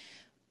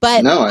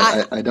 But No,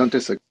 I don't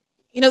disagree.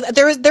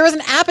 there was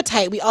an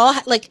appetite. We all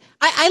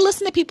I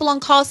listen to people on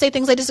calls say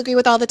things I disagree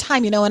with all the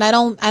time, and I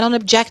don't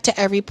object to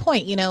every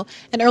point.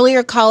 An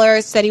earlier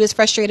caller said he was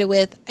frustrated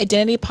with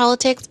identity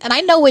politics, and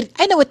I know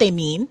what they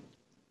mean.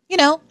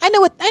 I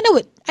know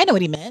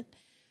what he meant.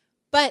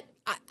 But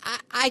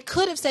I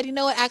could have said,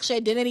 what, actually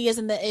identity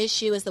isn't the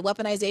issue, is the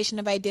weaponization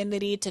of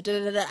identity to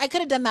da-da-da-da. I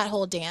could have done that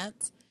whole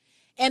dance.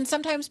 And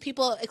sometimes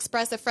people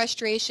express a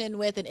frustration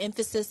with an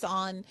emphasis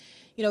on,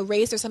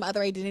 race or some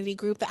other identity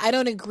group that I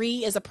don't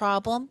agree is a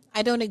problem.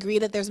 I don't agree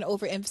that there's an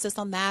overemphasis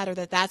on that, or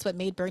that that's what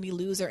made Bernie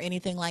lose or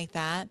anything like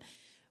that.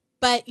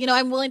 But,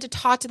 I'm willing to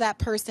talk to that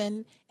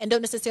person and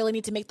don't necessarily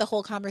need to make the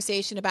whole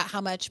conversation about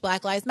how much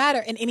Black Lives Matter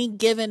in any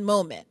given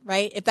moment,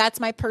 right? If that's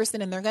my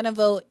person and they're going to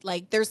vote,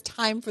 there's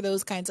time for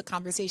those kinds of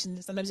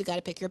conversations. Sometimes you got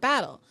to pick your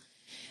battle.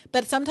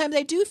 But sometimes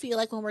I do feel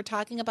like when we're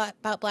talking about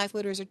Black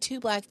voters or to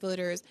Black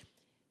voters,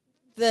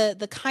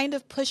 the kind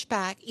of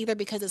pushback, either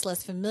because it's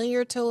less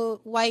familiar to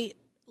white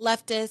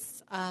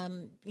leftists,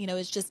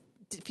 it's just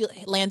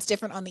lands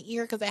different on the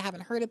ear because I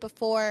haven't heard it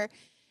before.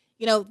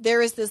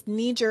 There is this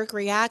knee-jerk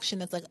reaction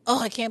that's like, oh,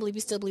 I can't believe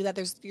you still believe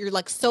that. You're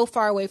like so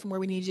far away from where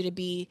we need you to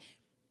be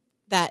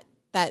that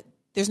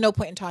there's no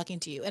point in talking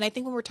to you. And I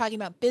think when we're talking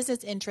about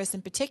business interests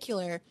in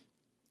particular,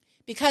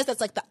 because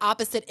that's like the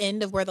opposite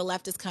end of where the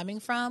left is coming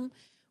from,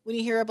 when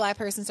you hear a Black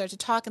person start to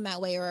talk in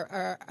that way,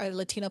 or a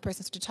Latino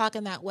person start to talk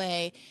in that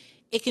way,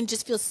 it can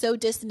just feel so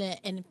dissonant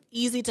and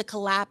easy to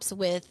collapse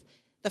with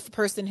the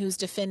person who's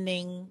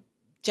defending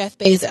Jeff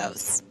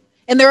Bezos.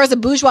 And there is a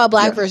bourgeois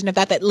Black version of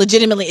that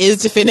legitimately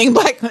is defending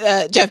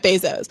Jeff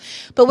Bezos.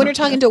 But when you're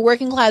talking to a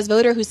working class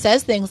voter who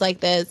says things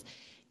like this,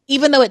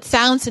 even though it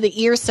sounds to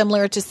the ear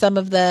similar to some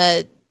of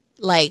the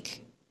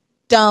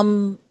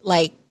dumb,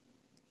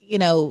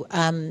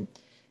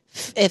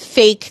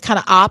 fake kind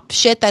of op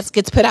shit that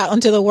gets put out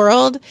into the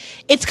world,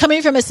 it's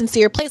coming from a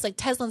sincere place. Like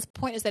Tesla's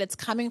point is that it's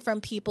coming from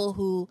people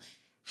who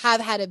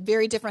have had a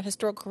very different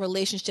historical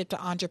relationship to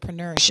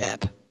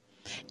entrepreneurship.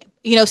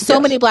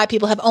 Many Black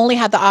people have only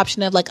had the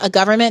option of a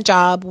government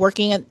job,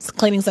 working at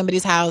cleaning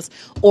somebody's house,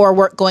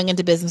 or going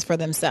into business for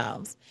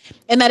themselves.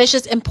 And that it's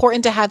just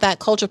important to have that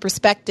cultural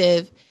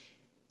perspective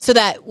so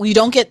that you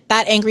don't get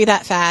that angry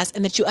that fast,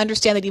 and that you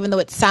understand that even though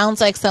it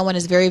sounds like someone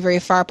is very, very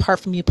far apart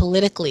from you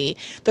politically,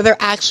 that they're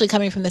actually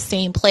coming from the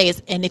same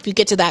place. And if you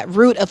get to that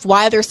root of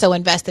why they're so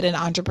invested in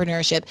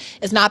entrepreneurship,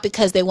 it's not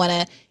because they want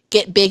to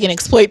get big and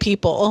exploit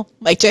people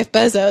like Jeff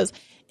Bezos.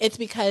 It's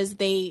because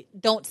they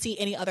don't see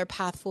any other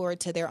path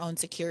forward to their own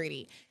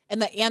security. And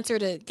the answer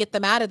to get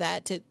them out of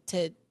that, to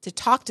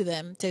talk to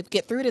them, to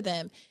get through to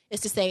them,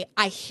 is to say,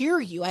 I hear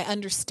you. I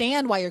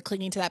understand why you're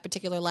clinging to that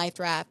particular life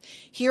raft.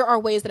 Here are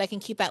ways that I can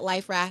keep that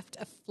life raft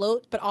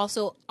afloat, but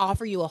also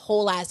offer you a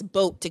whole ass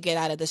boat to get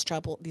out of these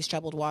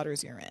troubled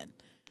waters you're in.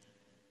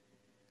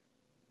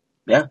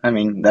 Yeah, I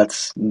mean,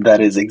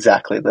 that is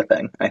exactly the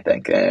thing, I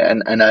think.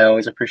 And I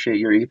always appreciate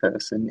your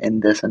ethos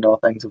in this and all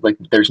things of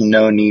there's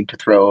no need to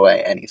throw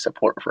away any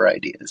support for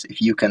ideas.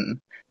 If you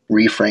can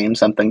reframe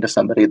something to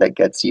somebody that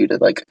gets you to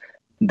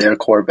their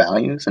core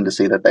values, and to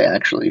see that they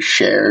actually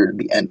share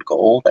the end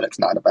goal, that it's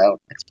not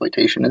about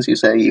exploitation, as you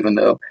say, even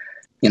though,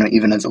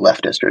 even as a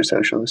leftist or a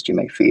socialist, you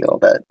may feel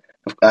that,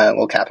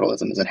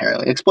 capitalism is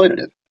inherently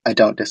exploitative. I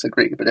don't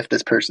disagree, but if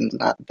this person's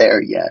not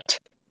there yet,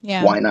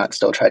 why not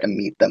still try to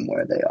meet them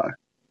where they are?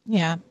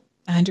 Yeah,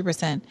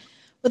 100%.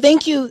 Well,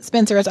 thank you,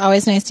 Spencer. It's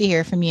always nice to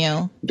hear from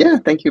you. Yeah,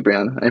 thank you,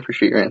 Brianna. I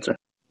appreciate your answer.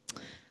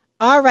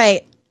 All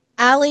right.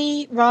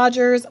 Allie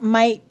Rogers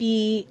might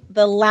be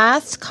the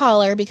last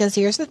caller, because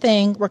here's the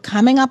thing. We're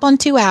coming up on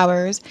 2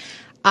 hours.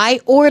 I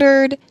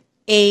ordered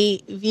a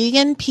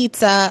vegan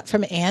pizza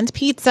from And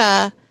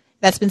Pizza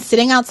that's been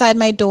sitting outside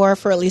my door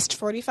for at least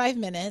 45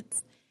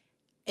 minutes.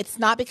 It's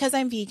not because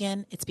I'm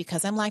vegan. It's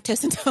because I'm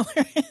lactose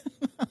intolerant.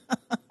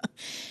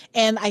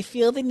 And I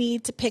feel the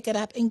need to pick it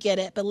up and get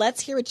it. But let's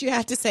hear what you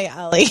have to say,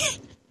 Allie.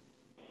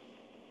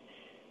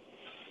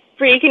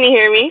 Bree, can you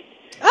hear me?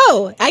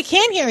 Oh, I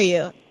can hear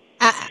you.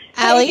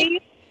 Allie,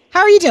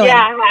 how are you doing?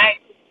 Yeah, hi.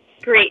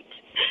 Great.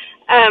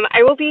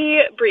 I will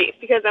be brief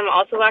because I'm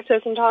also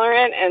lactose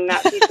intolerant, and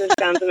that pizza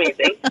sounds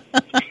amazing.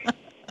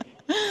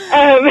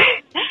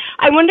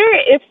 I wonder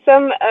if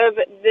some of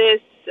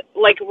this,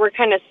 we're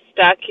kind of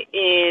stuck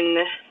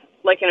in,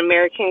 an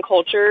American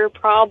culture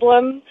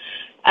problem.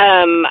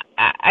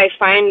 I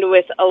find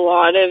with a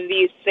lot of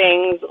these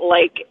things,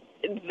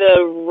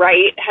 the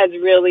right has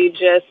really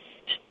just...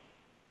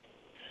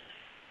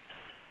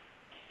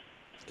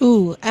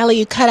 Ooh, Allie,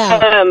 you cut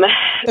out.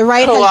 The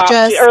right has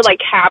just... Or,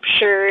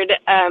 captured,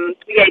 kind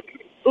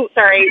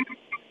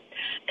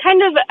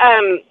of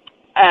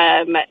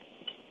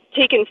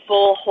taken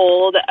full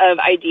hold of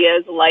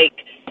ideas like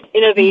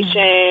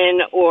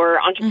innovation or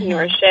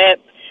entrepreneurship.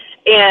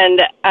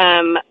 And,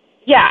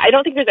 I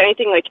don't think there's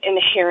anything,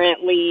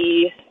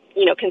 inherently,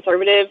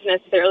 conservative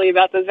necessarily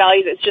about those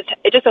values.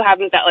 It just so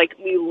happens that,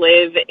 we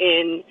live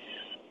in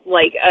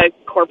like a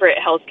corporate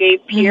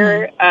hellscape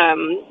here,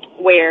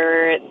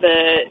 where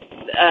the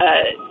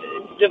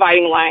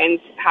dividing lines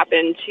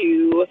happen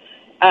to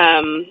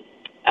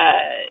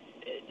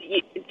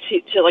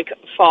like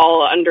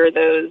fall under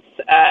those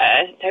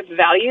type of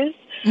values.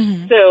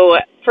 So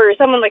for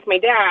someone like my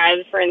dad,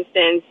 for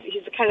instance,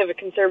 he's kind of a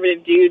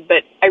conservative dude,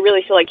 but I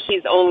really feel like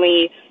he's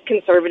only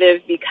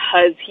conservative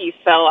because he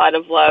fell out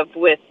of love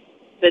with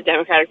the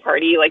Democratic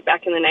Party, like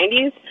back in the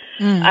 90s.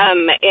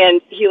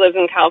 And he lives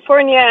in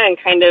California and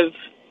kind of,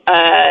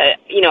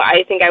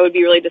 I think I would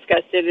be really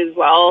disgusted as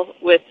well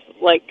with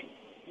like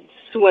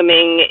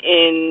swimming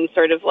in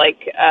sort of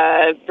like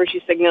virtue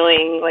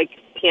signaling, like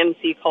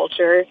PMC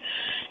culture.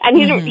 And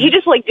he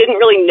just like didn't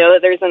really know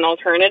that there's an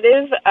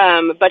alternative.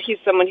 But he's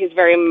someone who's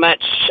very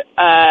much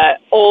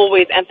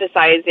always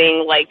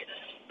emphasizing like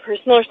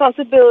personal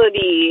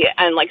responsibility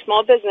and like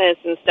small business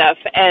and stuff.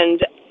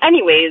 And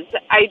anyways,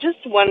 I just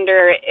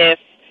wonder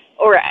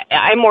or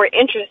I'm more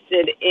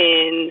interested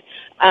in,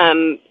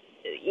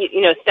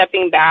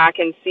 stepping back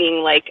and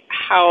seeing like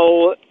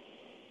how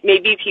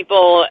maybe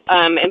people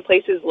in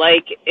places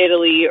like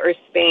Italy or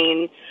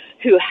Spain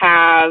who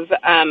have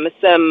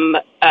some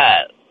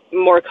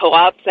more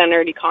co-op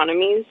centered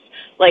economies,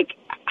 like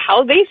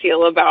how they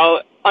feel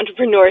about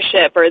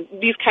entrepreneurship or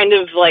these kind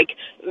of like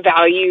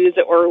values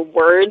or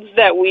words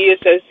that we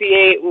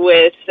associate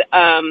with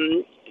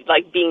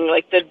like being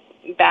like the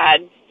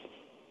bad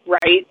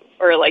right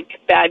or like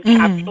bad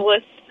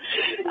capitalist.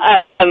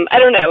 I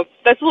don't know.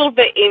 That's a little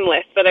bit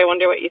aimless, but I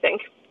wonder what you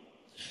think.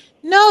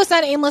 No, it's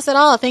not aimless at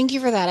all. Thank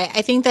you for that.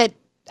 I think that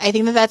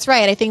that's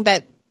right. I think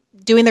that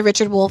doing the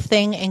Richard Wolff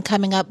thing and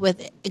coming up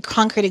with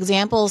concrete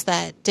examples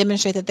that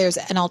demonstrate that there's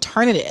an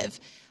alternative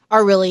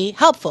are really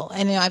helpful.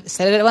 And I've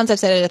said it once, I've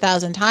said it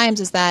 1,000 times,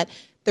 is that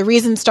the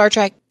reason Star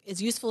Trek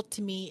is useful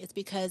to me is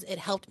because it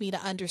helped me to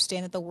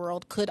understand that the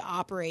world could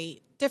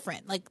operate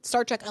different. Like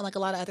Star Trek, unlike a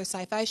lot of other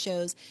sci-fi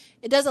shows,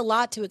 it does a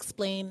lot to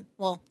explain,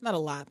 well, not a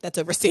lot, that's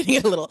overstating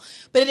it a little,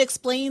 but it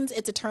explains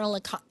its internal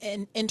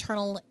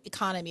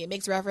economy. It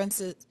makes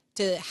references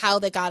to how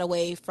they got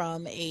away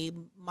from a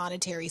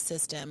monetary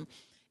system.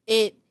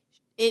 It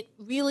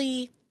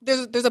really,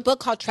 there's a book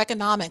called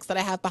Trekonomics that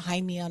I have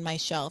behind me on my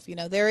shelf.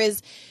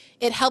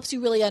 It helps you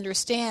really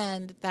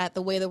understand that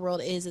the way the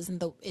world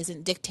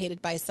isn't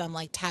dictated by some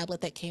like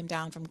tablet that came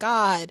down from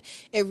God.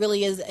 It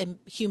really is a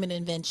human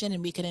invention,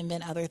 and we can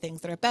invent other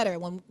things that are better.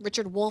 When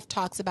Richard Wolff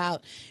talks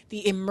about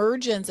the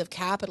emergence of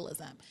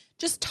capitalism,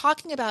 just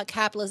talking about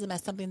capitalism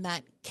as something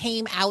that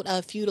came out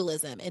of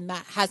feudalism and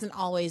that hasn't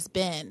always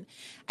been,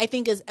 I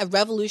think is a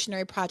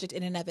revolutionary project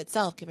in and of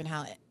itself, given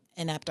how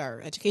inept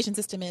our education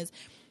system is,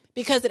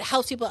 because it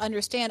helps people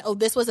understand,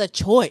 this was a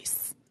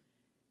choice.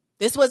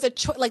 This was a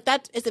choice. Like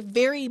that is a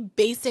very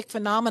basic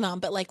phenomenon,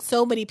 but like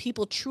so many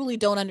people truly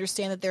don't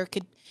understand that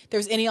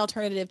there's any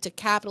alternative to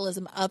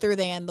capitalism other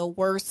than the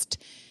worst,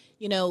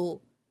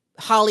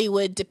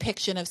 Hollywood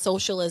depiction of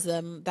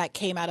socialism that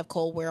came out of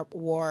Cold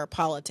War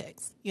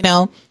politics,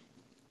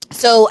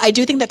 So I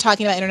do think that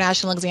talking about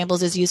international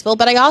examples is useful,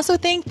 but I also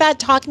think that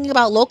talking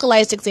about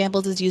localized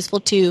examples is useful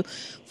too,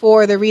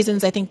 for the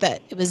reasons I think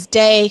that it was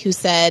Day who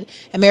said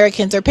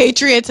Americans are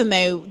patriots and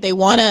they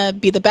want to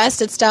be the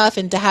best at stuff,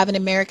 and to have an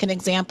American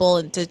example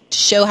and to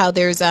show how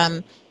there's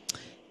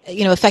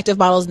effective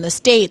models in the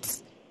States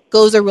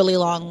goes a really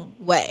long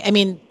way. I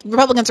mean,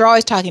 Republicans are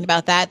always talking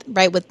about that,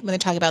 right? When they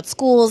talk about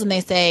schools and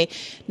they say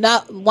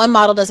not one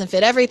model doesn't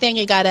fit everything.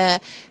 You got to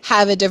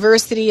have a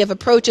diversity of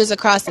approaches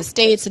across the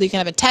state so that you can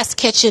have a test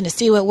kitchen to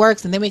see what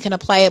works, and then we can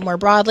apply it more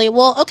broadly.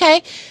 Well,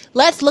 okay,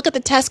 let's look at the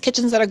test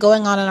kitchens that are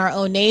going on in our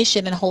own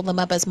nation and hold them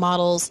up as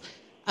models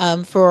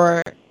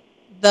for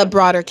the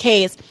broader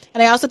case.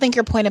 And I also think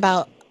your point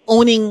about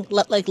letting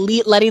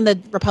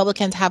the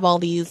Republicans have all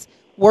these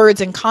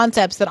words and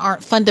concepts that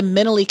aren't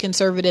fundamentally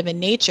conservative in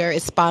nature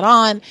is spot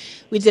on.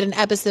 We did an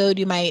episode,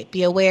 you might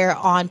be aware,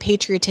 on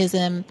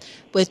patriotism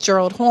with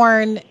Gerald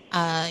Horn,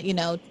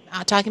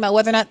 talking about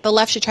whether or not the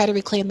left should try to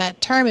reclaim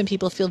that term, and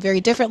people feel very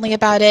differently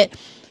about it.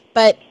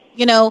 But,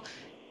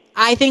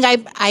 I think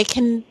I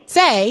can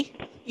say,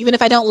 even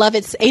if I don't love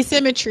its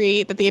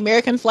asymmetry, that the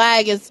American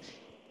flag is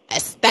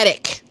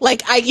aesthetic.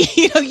 Like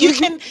you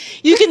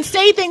can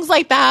say things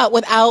like that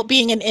without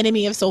being an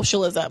enemy of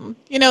socialism.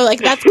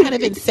 That's kind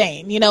of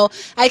insane.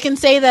 I can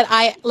say that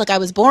I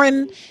was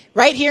born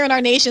right here in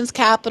our nation's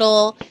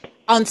capital.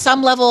 On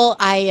some level,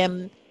 I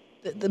am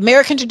the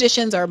American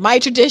traditions are my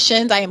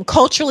traditions. I am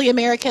culturally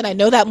American. I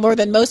know that more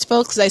than most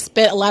folks because I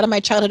spent a lot of my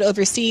childhood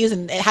overseas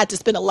and had to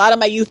spend a lot of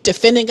my youth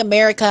defending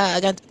America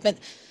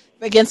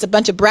against a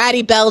bunch of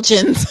bratty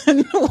Belgians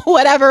and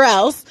whatever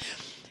else.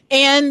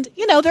 And,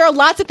 there are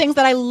lots of things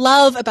that I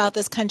love about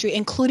this country,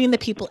 including the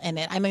people in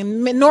it. I'm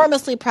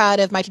enormously proud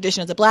of my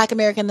tradition as a Black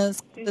American in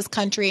this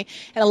country.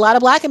 And a lot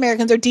of Black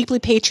Americans are deeply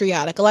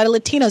patriotic. A lot of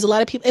Latinos, a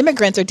lot of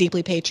immigrants are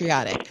deeply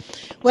patriotic.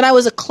 When I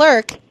was a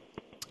clerk,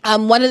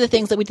 one of the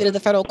things that we did at the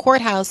federal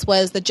courthouse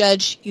was the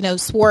judge,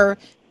 swore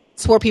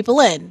people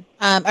in,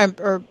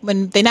 or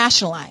when they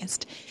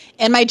nationalized.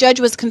 And my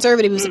judge was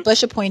conservative. He was a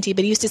Bush appointee,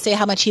 but he used to say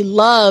how much he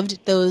loved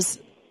those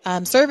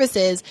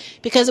services,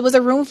 because it was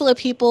a room full of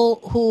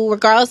people who,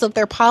 regardless of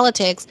their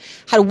politics,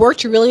 had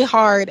worked really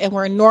hard and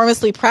were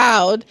enormously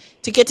proud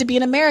to get to be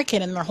an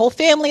American. And their whole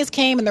families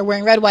came, and they're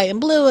wearing red, white,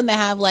 and blue, and they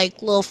have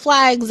like little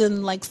flags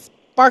and like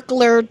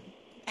sparkler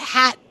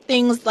hat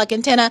things like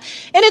antenna.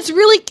 And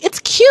it's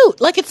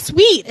cute. Like, it's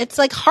sweet. It's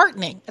like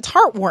heartening. It's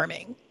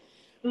heartwarming.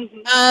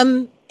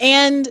 Mm-hmm.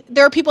 And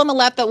there are people on the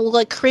left that will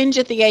like cringe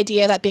at the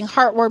idea of that being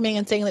heartwarming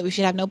and saying that we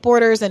should have no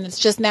borders and it's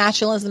just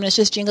nationalism and it's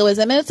just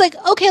jingoism. And it's like,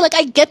 okay, like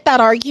I get that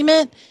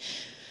argument,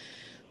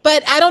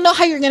 but I don't know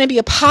how you're going to be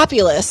a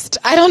populist.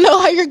 I don't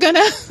know how you're going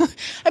to,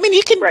 I mean,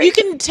 you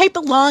can take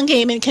the long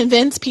game and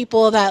convince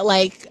people that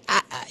like,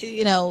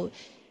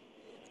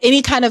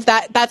 any kind of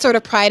that sort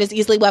of pride is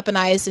easily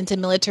weaponized into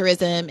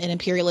militarism and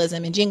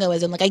imperialism and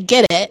jingoism. Like, I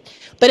get it.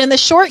 But in the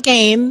short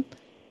game,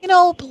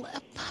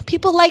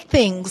 people like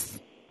things.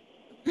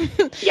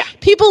 Yeah.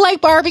 People like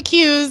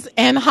barbecues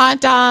and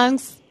hot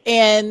dogs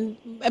and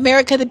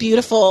America the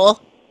Beautiful.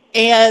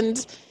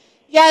 And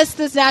yes,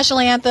 this national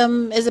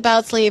anthem is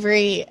about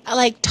slavery.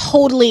 I'm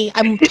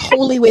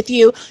totally with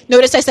you.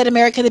 Notice I said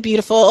America the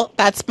Beautiful.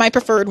 That's my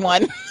preferred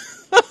one.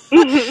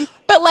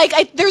 But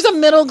like, there's a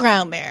middle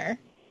ground there,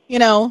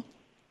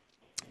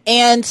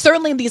 and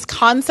certainly these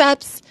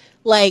concepts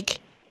like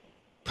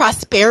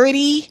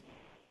prosperity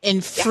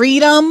and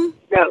freedom,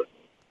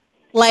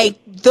 like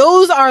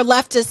those are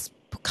leftist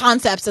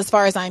concepts as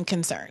far as I'm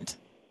concerned.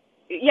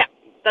 Yeah,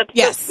 that's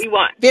what we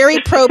want.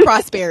 Very pro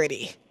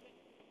prosperity.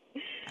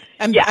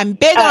 I'm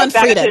big on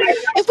freedom.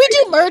 If we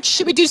do merch,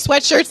 should we do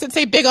sweatshirts that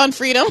say big on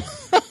freedom?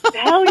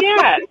 Hell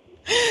yeah.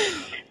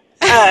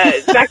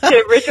 Back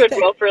to Richard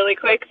Wolff really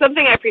quick.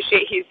 Something I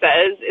appreciate he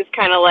says is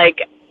kind of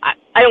like,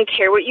 I don't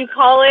care what you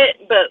call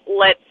it, but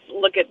let's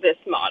look at this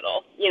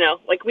model.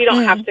 Like we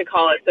don't have to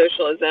call it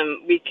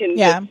socialism. We can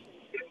just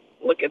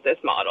look at this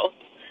model.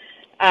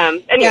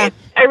 Anyway,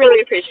 I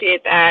really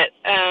appreciate that.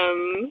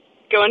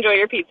 Go enjoy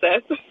your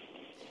pizza.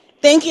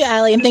 Thank you,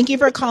 Allie, and thank you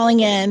for calling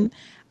in.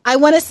 I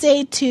want to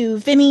say to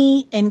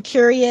Vinny and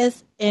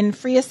Curious and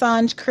Free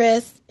Assange,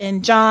 Chris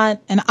and John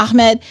and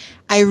Ahmed,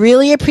 I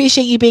really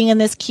appreciate you being in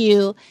this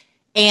queue.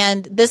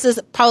 And this is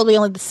probably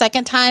only the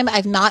second time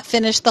I've not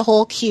finished the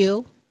whole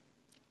queue.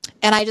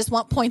 And I just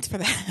want points for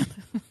that.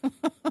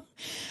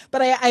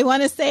 But I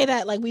want to say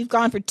that like we've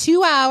gone for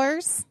 2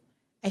 hours.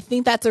 I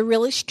think that's a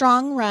really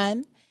strong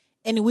run.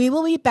 And we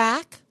will be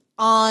back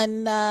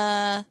on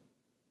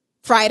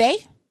Friday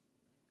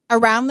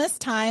around this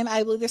time.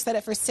 I will either set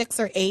it for 6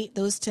 or 8.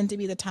 Those tend to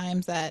be the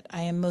times that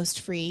I am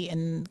most free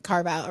and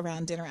carve out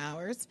around dinner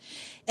hours.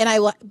 And I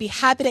will be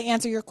happy to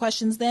answer your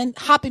questions then.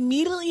 Hop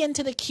immediately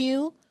into the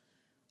queue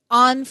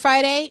on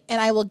Friday,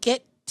 and I will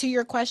get to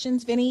your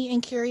questions, Vinny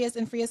and Curious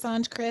and Free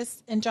Assange,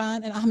 Chris and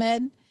John and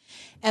Ahmed.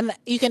 And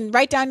you can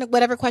write down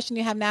whatever question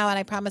you have now, and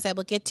I promise I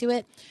will get to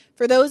it.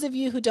 For those of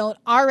you who don't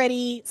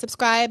already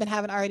subscribe and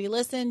haven't already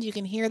listened, you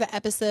can hear the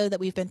episode that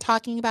we've been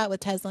talking about with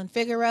Teslin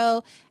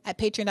Figaro at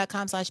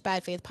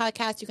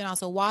patreon.com/badfaithpodcast. You can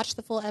also watch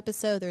the full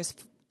episode.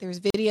 There's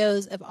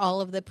videos of all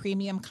of the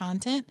premium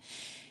content.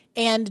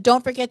 And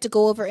don't forget to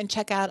go over and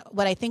check out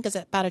what I think is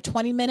about a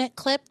 20-minute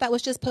clip that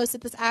was just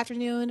posted this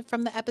afternoon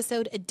from the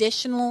episode,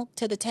 additional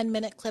to the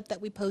 10-minute clip that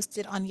we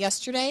posted on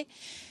yesterday.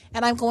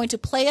 And I'm going to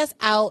play us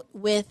out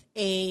with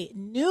a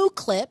new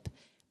clip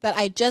that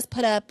I just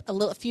put up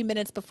a few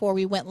minutes before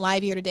we went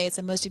live here today,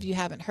 so most of you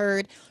haven't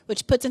heard,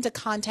 which puts into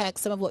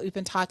context some of what we've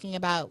been talking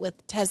about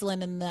with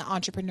Teslin and the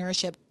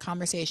entrepreneurship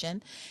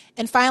conversation.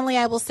 And finally,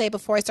 I will say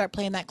before I start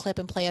playing that clip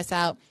and play us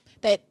out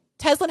that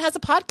Teslin has a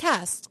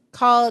podcast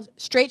called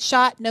Straight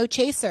Shot, No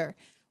Chaser,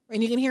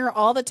 and you can hear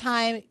all the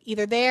time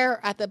either there or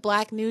at the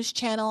Black News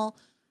Channel,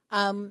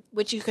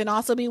 which you can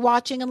also be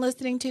watching and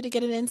listening to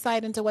get an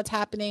insight into what's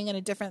happening in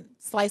a different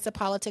slice of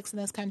politics in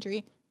this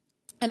country.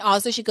 And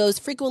also she goes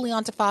frequently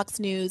onto Fox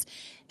News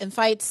and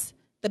fights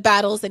the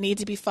battles that need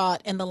to be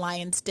fought in the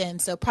lion's den.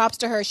 So props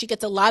to her. She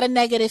gets a lot of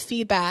negative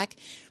feedback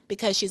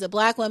because she's a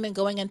Black woman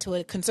going into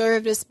a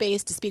conservative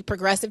space to speak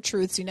progressive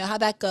truths. You know how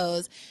that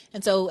goes.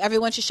 And so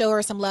everyone should show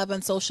her some love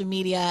on social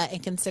media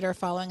and consider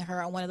following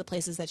her on one of the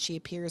places that she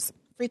appears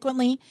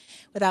frequently.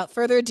 Without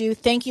further ado,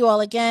 thank you all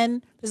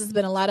again. This has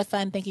been a lot of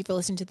fun. Thank you for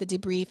listening to The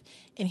Debrief.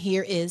 And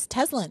here is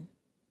Teslin.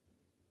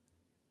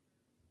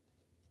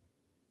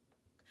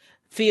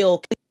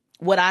 Feel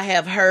what I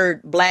have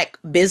heard Black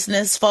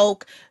business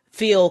folk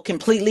feel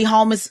completely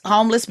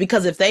homeless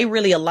because if they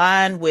really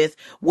align with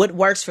what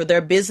works for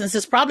their business,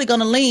 it's probably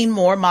going to lean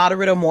more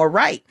moderate or more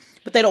right.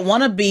 But they don't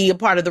want to be a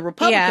part of the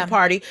Republican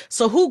Party.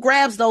 So who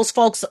grabs those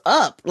folks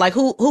up? Like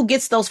who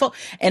gets those folks?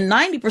 And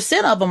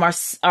 90% of them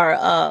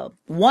are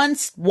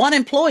one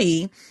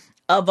employee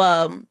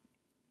of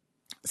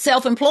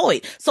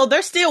self-employed. So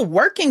they're still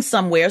working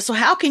somewhere. So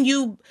how can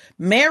you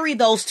marry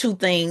those two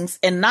things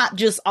and not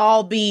just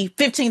all be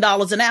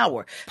 $15 an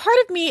hour? Part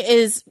of me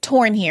is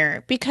torn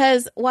here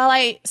because while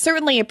I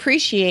certainly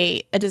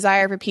appreciate a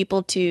desire for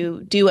people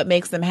to do what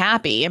makes them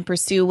happy and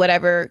pursue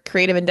whatever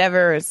creative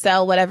endeavor or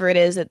sell whatever it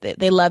is that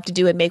they love to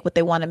do and make what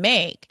they want to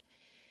make,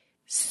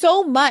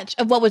 so much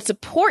of what would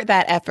support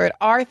that effort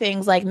are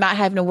things like not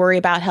having to worry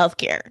about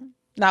healthcare,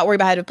 not worry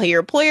about having to pay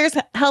your employer's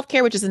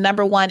healthcare, which is the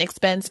number one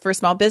expense for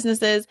small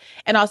businesses,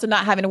 and also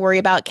not having to worry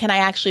about, can I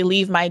actually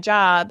leave my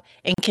job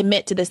and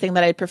commit to this thing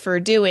that I'd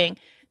prefer doing?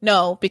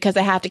 No, because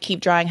I have to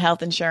keep drawing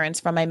health insurance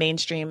from my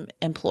mainstream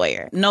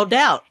employer. No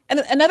doubt.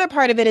 And another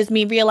part of it is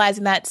me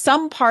realizing that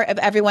some part of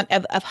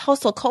of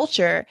hustle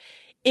culture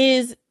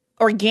is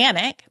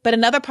organic, but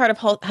another part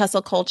of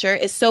hustle culture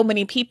is so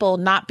many people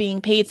not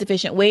being paid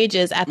sufficient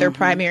wages at their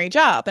primary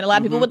job. And a lot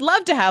of people would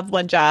love to have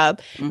one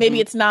job. Maybe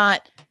it's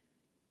not,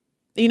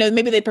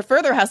 maybe they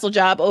prefer their hustle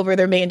job over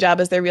their main job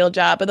as their real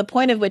job. But the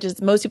point of which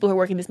is most people who are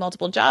working these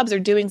multiple jobs are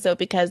doing so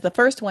because the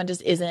first one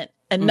just isn't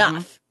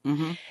enough.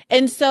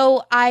 And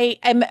so I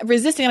am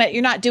resisting that.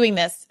 You're not doing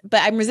this,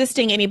 but I'm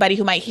resisting anybody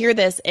who might hear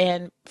this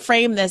and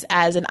frame this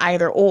as an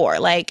either or,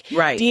 like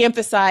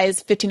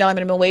de-emphasize $15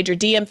 minimum wage or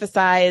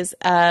de-emphasize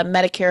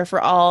Medicare for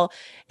all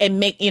and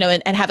make,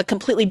 and have a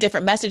completely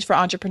different message for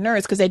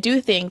entrepreneurs. Because I do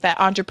think that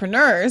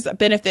entrepreneurs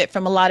benefit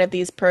from a lot of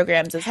these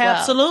programs as well.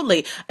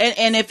 Absolutely.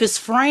 And if it's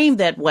framed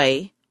that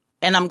way,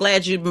 and I'm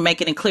glad you're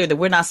making it clear that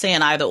we're not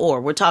saying either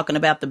or. We're talking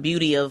about the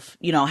beauty of,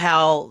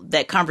 how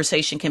that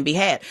conversation can be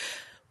had.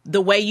 The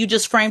way you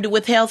just framed it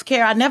with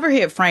healthcare, I never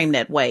hear it framed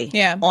that way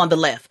on the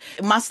left.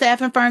 My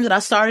staffing firm that I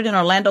started in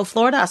Orlando,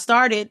 Florida, I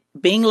started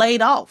being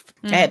laid off.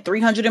 I had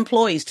 300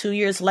 employees 2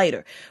 years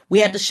later. We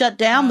had to shut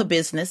down the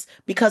business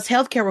because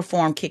healthcare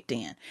reform kicked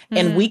in.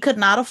 And we could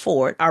not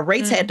afford, our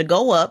rates had to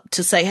go up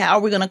to say, how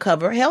are we going to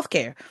cover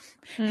healthcare?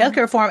 Healthcare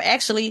reform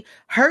actually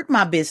hurt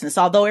my business.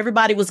 Although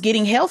everybody was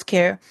getting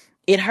healthcare,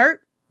 it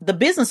hurt the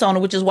business owner,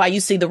 which is why you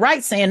see the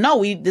right saying,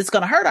 no, this is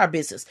going to hurt our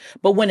business.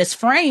 But when it's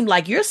framed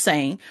like you're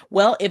saying,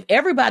 well, if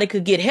everybody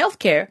could get health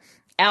care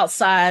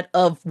outside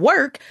of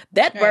work,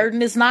 that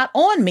burden is not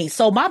on me.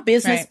 So my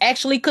business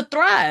actually could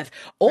thrive.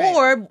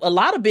 Or a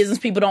lot of business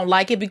people don't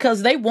like it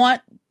because they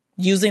want,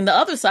 using the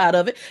other side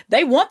of it,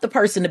 they want the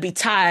person to be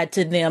tied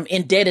to them,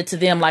 indebted to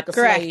them like a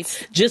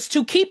slave, just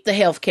to keep the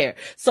health care.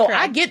 So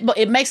I get,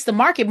 it makes the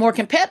market more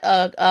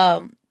competitive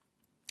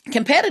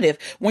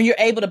when you're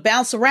able to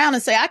bounce around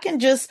and say, I can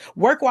just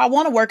work where I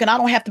want to work and I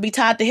don't have to be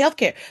tied to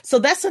healthcare. So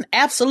that's an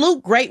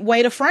absolute great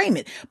way to frame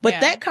it. But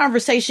that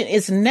conversation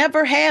is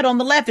never had on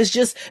the left. It's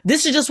just,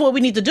 this is just what we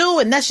need to do.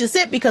 And that's just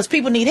it because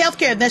people need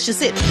healthcare. And that's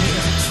just it.